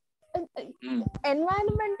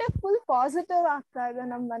 ಎನ್ವೈರನ್ಮೆಂಟ್ ಫುಲ್ ಪಾಸಿಟಿವ್ ಆಗ್ತಾ ಇದೆ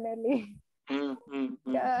ನಮ್ ಮನೇಲಿ.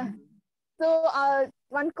 ಸೊ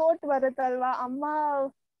ಒಂದ್ ಕೋಟ್ ಬರುತ್ತಲ್ವಾ, ಅಮ್ಮ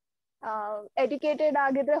ಎಜುಕೇಟೆಡ್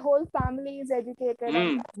ಆಗಿದ್ರೆ ಹೋಲ್ ಫ್ಯಾಮಿಲಿ ಇಸ್ ಎಜುಕೇಟೆಡ್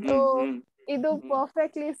ಅಂತ. ಸೊ ಇದು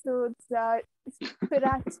ಪರ್ಫೆಕ್ಟ್ಲಿ ಸೂಟ್ಸ್.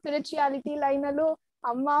 ಸ್ಪಿರಿಚುಯಾಲಿಟಿ ಲೈನ್ ಅಲ್ಲೂ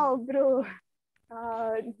ಅಮ್ಮ ಒಬ್ರು,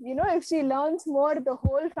 if she learns more, the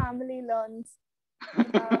whole family learns.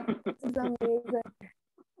 It's amazing.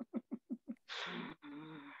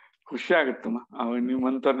 ಖುಷಿ ಆಗುತ್ತಮ್ಮ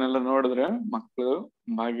ನಿಮ್ಮಂತವ್ರನ್ನೆಲ್ಲ ನೋಡಿದ್ರೆ, ಮಕ್ಕಳು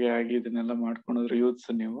ಭಾಗಿಯಾಗಿ ಇದನ್ನೆಲ್ಲ ಮಾಡ್ಕೊಂಡ್ರೆ ಯೂತ್ಸ್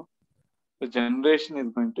ನೀವು. Generation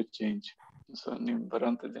is going to change. So ನಿಮ್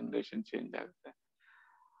ಬರೋಂತ ಜನರೇಷನ್ ಚೇಂಜ್ ಆಗುತ್ತೆ.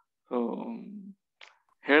 ಸೊ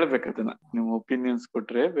ಹೇಳ್ಬೇಕು ಅದನ್ನ, ನಿಮ್ ಒಪಿನಿಯನ್ಸ್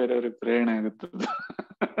ಕೊಟ್ರೆ ಬೇರೆಯವ್ರಿಗೆ ಪ್ರೇರಣೆ ಆಗುತ್ತದೆ.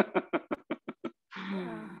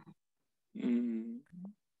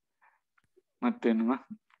 ಮತ್ತೇನಮ್ಮ,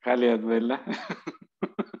 ಖಾಲಿ ಆದ್ವ ಎಲ್ಲ?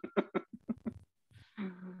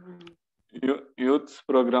 ಯೂತ್ಸ್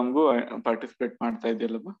ಪ್ರೋಗ್ರಾಮ್ಗೂ ಪಾರ್ಟಿಸಿಪೇಟ್ ಮಾಡ್ತಾ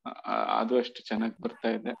ಇದೆಯಲ್ಲಮ್ಮ, ಅದು ಅಷ್ಟು ಚೆನ್ನಾಗಿ ಬರ್ತಾ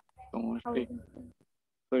ಇದೆ ಮೋಸ್ಟ್ಲಿ.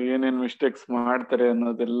 ಸೊ ಏನೇನ್ ಮಿಸ್ಟೇಕ್ಸ್ ಮಾಡ್ತಾರೆ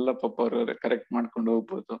ಅನ್ನೋದೆಲ್ಲ ಪಾಪ ಅವ್ರ ಕರೆಕ್ಟ್ ಮಾಡ್ಕೊಂಡು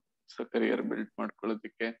ಹೋಗ್ಬೋದು. ಸೊ ಕರಿಯರ್ ಬಿಲ್ಡ್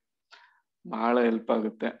ಮಾಡ್ಕೊಳ್ಳೋದಿಕ್ಕೆ ಬಹಳ ಹೆಲ್ಪ್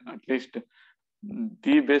ಆಗುತ್ತೆ. At least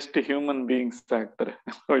the best human beings ಆಗ್ತಾರೆ.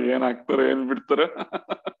 ಏನ್ ಆಗ್ತಾರೋ ಏನ್ ಬಿಡ್ತಾರೋ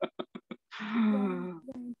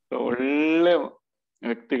ಒಳ್ಳೆ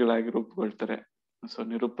ವ್ಯಕ್ತಿ ವ್ಯಕ್ತಿಗಳಾಗಿ ರೂಪುಗೊಳ್ತಾರೆ. ಸೊ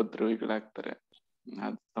ನಿರುಪದ್ರವಿಗಳಾಗ್ತಾರೆ.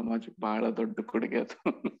 ಅದು ಸಮಾಜಕ್ಕೆ ಬಹಳ ದೊಡ್ಡ ಕೊಡುಗೆ ಅದು.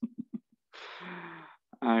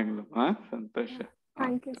 ಆಗ್ಲಮ್ಮ, ಸಂತೋಷ.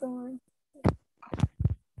 Thank you so much.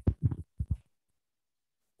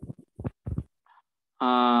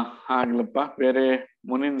 ಆಗ್ಲಪ್ಪ. ಬೇರೆ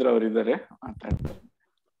ಮುನೀಂದ್ರ ಅವರಿದ್ದಾರೆ, ಮಾತಾಡ್ತಾರೆ.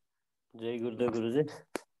 ಜೈ ಗುರುದೇವ್ ಗುರುಜಿ.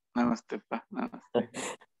 ನಮಸ್ತೆಪ್ಪ. ನಮಸ್ತೆ.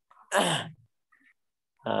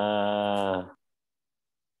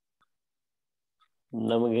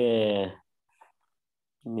 ನಮಗೆ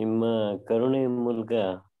ನಿಮ್ಮ ಕರುಣೆ ಮೂಲಕ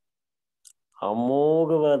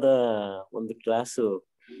ಅಮೋಘವಾದ ಒಂದು ಕ್ಲಾಸು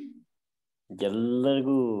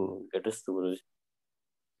ಎಲ್ಲರಿಗೂ ಘಟಿಸ್ತು ಗುರುಜಿ.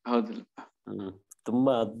 ಹೌದಿಲ್ಲಪ್ಪ.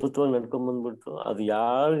 ತುಂಬಾ ಅದ್ಭುತವಾಗಿ ನಡ್ಕೊಂಡ್ ಬಂದ್ಬಿಡ್ತು. ಅದು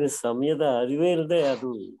ಯಾವ ಸಮಯದ ಅರಿವೇ ಇಲ್ಲದೆ ಅದು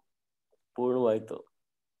ಪೂರ್ಣವಾಯ್ತು.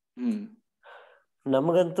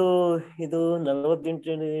 ನಮಗಂತೂ ಇದು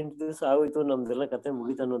 48 ದಿವಸ ಆಗೋಯ್ತು, ನಮ್ದೆಲ್ಲ ಕತೆ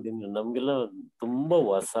ಮುಗಿತ ಅನ್ನೋದಿಲ್ಲ. ನಮ್ಗೆಲ್ಲ ತುಂಬಾ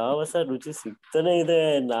ಹೊಸ ಹೊಸ ರುಚಿ ಸಿಗ್ತಾನೆ ಇದೆ.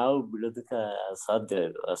 ನಾವು ಬಿಡೋದಕ್ಕ ಅಸಾಧ್ಯ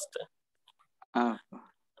ಇದು ಅಷ್ಟೇ.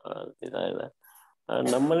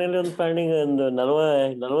 ನಮ್ಮನೇಲಿ ಒಂದು ಪ್ರಾಣಿ ಒಂದು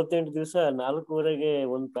 48 ದಿವಸ 4:15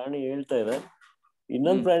 ಒಂದು ಪ್ರಾಣಿ ಹೇಳ್ತಾ ಇದೆ.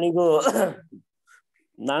 ಇನ್ನೊಂದು ಪ್ರಾಣಿಗೂ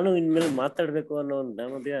ನಾನು ಇನ್ಮೇಲೆ ಮಾತಾಡ್ಬೇಕು ಅನ್ನೋ ಒಂದು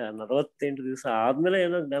ಜ್ಞಾನೋದಯ 48 ದಿವಸ ಆದ್ಮೇಲೆ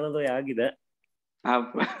ಏನೋ ಜ್ಞಾನೋದಯ ಆಗಿದೆ.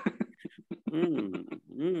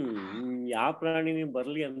 ಯಾವ ಪ್ರಾಣಿ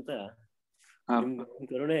ಬರ್ಲಿ ಅಂತ ನಿಮ್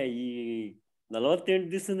ಕರುಣೆ ಈ 48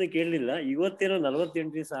 ದಿವಸದಿಂದ ಕೇಳಲಿಲ್ಲ. ಇವತ್ತೇನೋ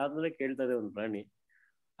 48 ದಿವಸ ಆದ್ಮೇಲೆ ಕೇಳ್ತಾ ಇದೆ ಒಂದು ಪ್ರಾಣಿ.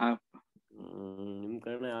 ನಿಮ್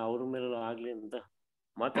ಕರುಣೆ ಅವ್ರ ಮೇಲೆ ಆಗ್ಲಿ ಅಂತ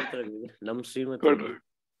ಮಾತಾಡ್ತಾರೆ ನಮ್ ಶ್ರೀಮತಿ.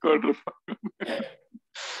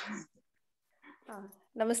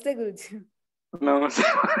 ನಮಸ್ತೆ ಗುರುಜಿ. ನಮಸ್ತೆ.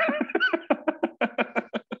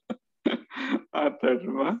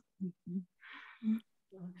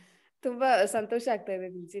 ತುಂಬಾ ಸಂತೋಷ ಆಗ್ತಾ ಇದೆ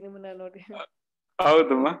ಗುರುಜಿ ನಿಮ್ಮನ್ನ ನೋಡಿ.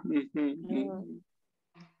 ಹೌದಮ್ಮ.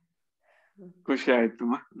 ಖುಷಿ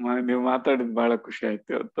ಆಯ್ತಮ್ಮ, ನೀವು ಮಾತಾಡಿದ್ ಬಹಳ ಖುಷಿ ಆಯ್ತು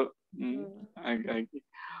ಇವತ್ತು. ಹಾಗಾಗಿ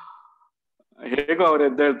ಹೇಗೋ ಅವ್ರು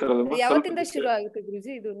ಎದ್ದೇಳ್ತಾರಲ್ಲಮ್ಮ. ಯಾವತ್ತಿಂದ ಶುರು ಆಗುತ್ತೆ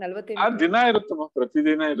ಗುರುಜಿ ಇದು 48? ದಿನ ಇರುತ್ತಮ್ಮ,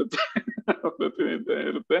 ಪ್ರತಿದಿನ ಇರುತ್ತೆ. ಪ್ರತಿದಿನ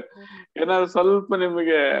ಇರುತ್ತೆ. ಏನಾದ್ರು ಸ್ವಲ್ಪ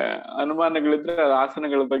ನಿಮಗೆ ಅನುಮಾನಗಳಿದ್ರೆ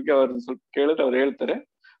ಆಸನಗಳ ಬಗ್ಗೆ ಅವ್ರನ್ನ ಸ್ವಲ್ಪ ಕೇಳಿದ್ರೆ ಅವ್ರು ಹೇಳ್ತಾರೆ.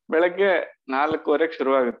 ಬೆಳಗ್ಗೆ 4:15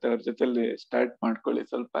 ಶುರು ಆಗುತ್ತೆ. ಅವ್ರ ಜೊತೆಲಿ ಸ್ಟಾರ್ಟ್ ಮಾಡ್ಕೊಳ್ಳಿ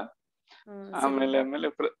ಸ್ವಲ್ಪ. ಆಮೇಲೆ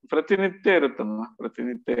ಪ್ರತಿನಿತ್ಯ ಇರುತ್ತಮ್ಮ,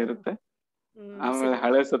 ಪ್ರತಿನಿತ್ಯ ಇರುತ್ತೆ. ಆಮೇಲೆ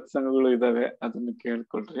ಹಳೆ ಸತ್ಸಂಗಗಳು ಇದಾವೆ, ಅದನ್ನ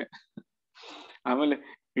ಕೇಳ್ಕೊಳ್ರಿ. ಆಮೇಲೆ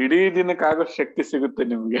ಇಡೀ ದಿನಕ್ಕಾಗೋ ಶಕ್ತಿ ಸಿಗುತ್ತೆ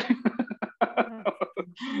ನಿಮ್ಗೆ.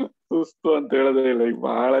 ಸುಸ್ತು ಅಂತ ಹೇಳೋದೇ ಇಲ್ಲ. ಈಗ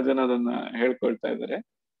ಬಹಳ ಜನ ಅದನ್ನ ಹೇಳ್ಕೊಳ್ತಾ ಇದಾರೆ.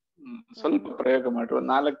 ಸ್ವಲ್ಪ ಪ್ರಯೋಗ ಮಾಡ್ರಿ.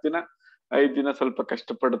 4 ದಿನ 5 ದಿನ ಸ್ವಲ್ಪ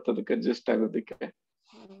ಕಷ್ಟಪಡುತ್ತೆ ಅದಕ್ಕೆ ಅಡ್ಜಸ್ಟ್ ಆಗೋದಿಕ್ಕೆ.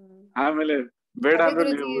 ಆಮೇಲೆ ಬೇಡ ಅಂದ್ರೆ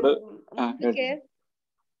ನೀವು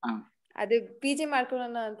ಅದೇ PG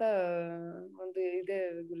ಮಾಡ್ಕೊಳ್ಳೋಣ ಅಂತ ಒಂದು ಇದೆ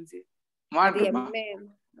ಗುರುಜಿ.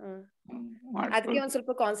 ಅದಕ್ಕೆ ಒಂದ್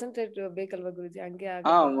ಸ್ವಲ್ಪ ಕಾನ್ಸಂಟ್ರೇಟ್ ಬೇಕಲ್ವಾ ಗುರುಜಿ? ಹಂಗೆ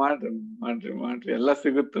ಮಾಡ್ರಿ ಎಲ್ಲ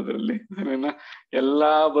ಸಿಗುತ್ತೆ ಅದ್ರಲ್ಲಿ.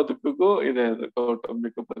 ಎಲ್ಲಾ ಬದುಕಿಗೂ ಇದೆ ಅದು.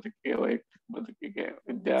 ಕೌಟುಂಬಿಕ ಬದುಕಿಗೆ, ವೈಯಕ್ತಿಕ ಬದುಕಿಗೆ,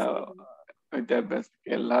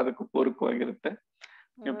 ವಿದ್ಯಾಭ್ಯಾಸಕ್ಕೆ ಎಲ್ಲದಕ್ಕೂ ಪೂರಕವಾಗಿರುತ್ತೆ.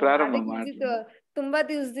 ನೀವು ಪ್ರಾರಂಭ ಮಾಡಿ. ತುಂಬಾ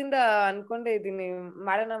ದಿವಸದಿಂದ ಅನ್ಕೊಂಡೇ ಇದ್ದೀನಿ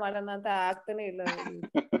ಮಾಡೋಣ ಅಂತ ಆಗ್ತಾನೆ ಇಲ್ಲ.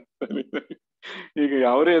 ಈಗ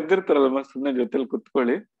ಯಾವ್ರೇ ಎದ್ದಿರ್ತಾರಲ್ಲ, ಸುಮ್ನೆ ಜೊತೆಲಿ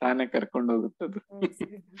ಕುತ್ಕೊಳ್ಳಿ, ತಾನೇ ಕರ್ಕೊಂಡು ಹೋಗುತ್ತದು.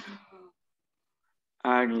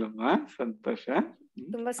 ಆಗ್ಲಮ್ಮ, ಸಂತೋಷ.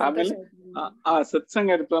 ಆಮೇಲೆ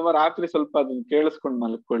ಸತ್ಸಂಗ ಇರ್ತಮ್ಮ, ರಾತ್ರಿ ಸ್ವಲ್ಪ ಅದನ್ನ ಕೇಳಿಸ್ಕೊಂಡ್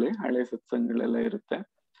ಮಲ್ಕೊಳ್ಳಿ. ಹಳೆ ಸತ್ಸಂಗಗಳೆಲ್ಲ ಇರುತ್ತೆ.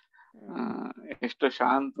 ಎಷ್ಟೋ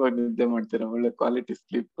ಶಾಂತವಾಗಿ ನಿದ್ದೆ ಮಾಡ್ತೀರಾ, ಒಳ್ಳೆ ಕ್ವಾಲಿಟಿ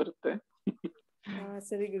ಸ್ಲೀಪ್ ಬರುತ್ತೆ.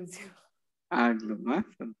 ಸರಿ ಗುರುಜಿ. ಆಗ್ಲಮ್ಮ,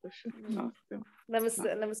 ಸಂತೋಷ. ನಮಸ್ತೆ.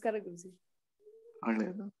 ನಮಸ್ಕಾರ ಗುರುಜಿ.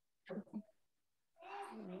 ಒಳ್ಳೆಯದು.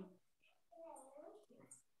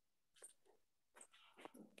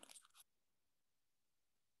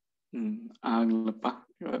 ಆಗ್ಲಪ್ಪ,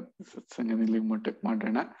 ಇವತ್ತು ಸತ್ಸಂಗ ಇಲ್ಲಿಗೆ ಮುಟ್ಟಕ್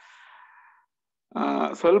ಮಾಡೋಣ.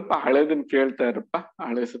 ಸ್ವಲ್ಪ ಹಳೆದನ್ ಕೇಳ್ತಾ ಇರಪ್ಪ.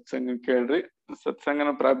 ಹಳೆ ಸತ್ಸಂಗ ಕೇಳ್ರಿ.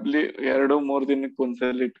 ಸತ್ಸಂಗನ ಪ್ರಾಬ್ಲಿ 2-3 ದಿನಕ್ಕೆ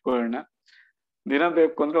ಒಂದ್ಸಲ ಇಟ್ಕೊಳ್ಳೋಣ. ದಿನ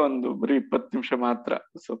ಬೇಕು ಅಂದ್ರೆ ಬರೀ 20 ನಿಮಿಷ ಮಾತ್ರ.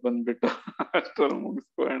 ಸೊ ಬಂದ್ಬಿಟ್ಟು ಅಷ್ಟರಲ್ಲಿ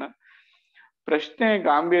ಮುಗಿಸ್ಕೊಳ್ಳೋಣ. ಪ್ರಶ್ನೆ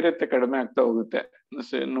ಗಾಂಭೀರ್ಯತೆ ಕಡಿಮೆ ಆಗ್ತಾ ಹೋಗುತ್ತೆ,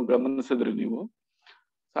 ಇನ್ನು ಗಮನಿಸಿದ್ರಿ ನೀವು.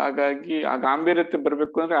 ಹಾಗಾಗಿ ಆ ಗಾಂಭೀರ್ಯತೆ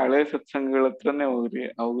ಬರ್ಬೇಕು ಅಂದ್ರೆ ಹಳೆ ಸತ್ಸಂಗಗಳ ಹತ್ರನೇ ಹೋಗ್ರಿ,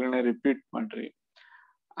 ಅವುಗಳನ್ನೇ ರಿಪೀಟ್ ಮಾಡ್ರಿ.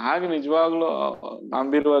 ಹಾಗೆ ನಿಜವಾಗ್ಲೂ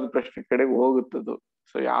ಗಂಭೀರವಾದ ಪ್ರಶ್ನೆ ಕಡೆಗೆ ಹೋಗುತ್ತದು.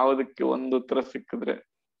 ಸೊ ಯಾವುದಕ್ಕೆ ಒಂದು ಉತ್ತರ ಸಿಕ್ಕಿದ್ರೆ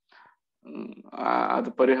ಅದು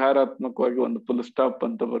ಪರಿಹಾರಾತ್ಮಕವಾಗಿ ಒಂದು ಫುಲ್ ಸ್ಟಾಪ್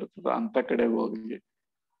ಅಂತ ಬರ್ತದ, ಅಂತ ಕಡೆಗೆ ಹೋಗಿ.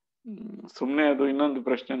 ಸುಮ್ನೆ ಅದು ಇನ್ನೊಂದು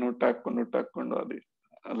ಪ್ರಶ್ನೆ ಹುಟ್ಟಾಕೊಂಡು ಅದು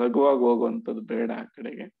ಲಘುವಾಗಿ ಹೋಗುವಂಥದ್ದು ಬೇಡ ಆ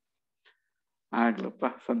ಕಡೆಗೆ. ಆಗ್ಲಪ್ಪ,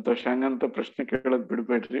 ಸಂತೋಷ. ಹಂಗಂತ ಪ್ರಶ್ನೆ ಕೇಳೋದ್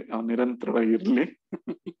ಬಿಡ್ಬೇಡ್ರಿ, ಅವ್ ನಿರಂತರವಾಗಿ ಇರ್ಲಿ.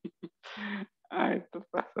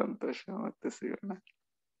 ಆಯ್ತಪ್ಪ, ಸಂತೋಷ. ಮತ್ತೆ ಸಿಗೋಣ.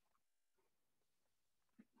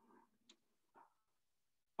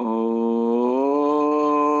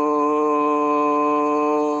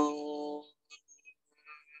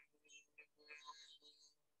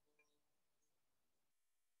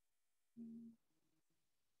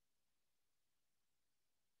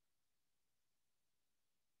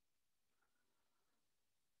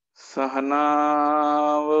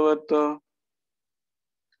 सहनाववतु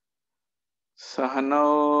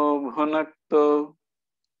सहनौ भुनक्तु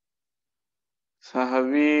सह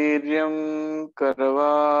वीर्यं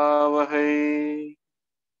करवावहै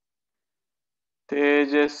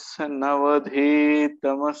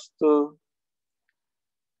तेजस्विनावधीतमस्तु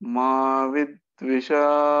मा विद्विषावहै।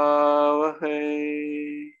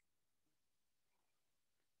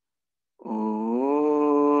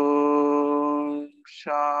 ओम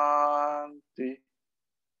शांति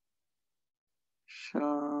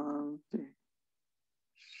शांति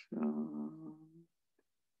शांति।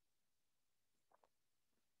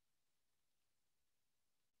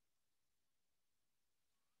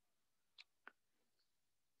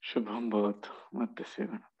 शुभम भवतु। ಮತ್ತೆ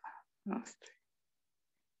ಸಿಗೋಣ। ನಮಸ್ತೆ।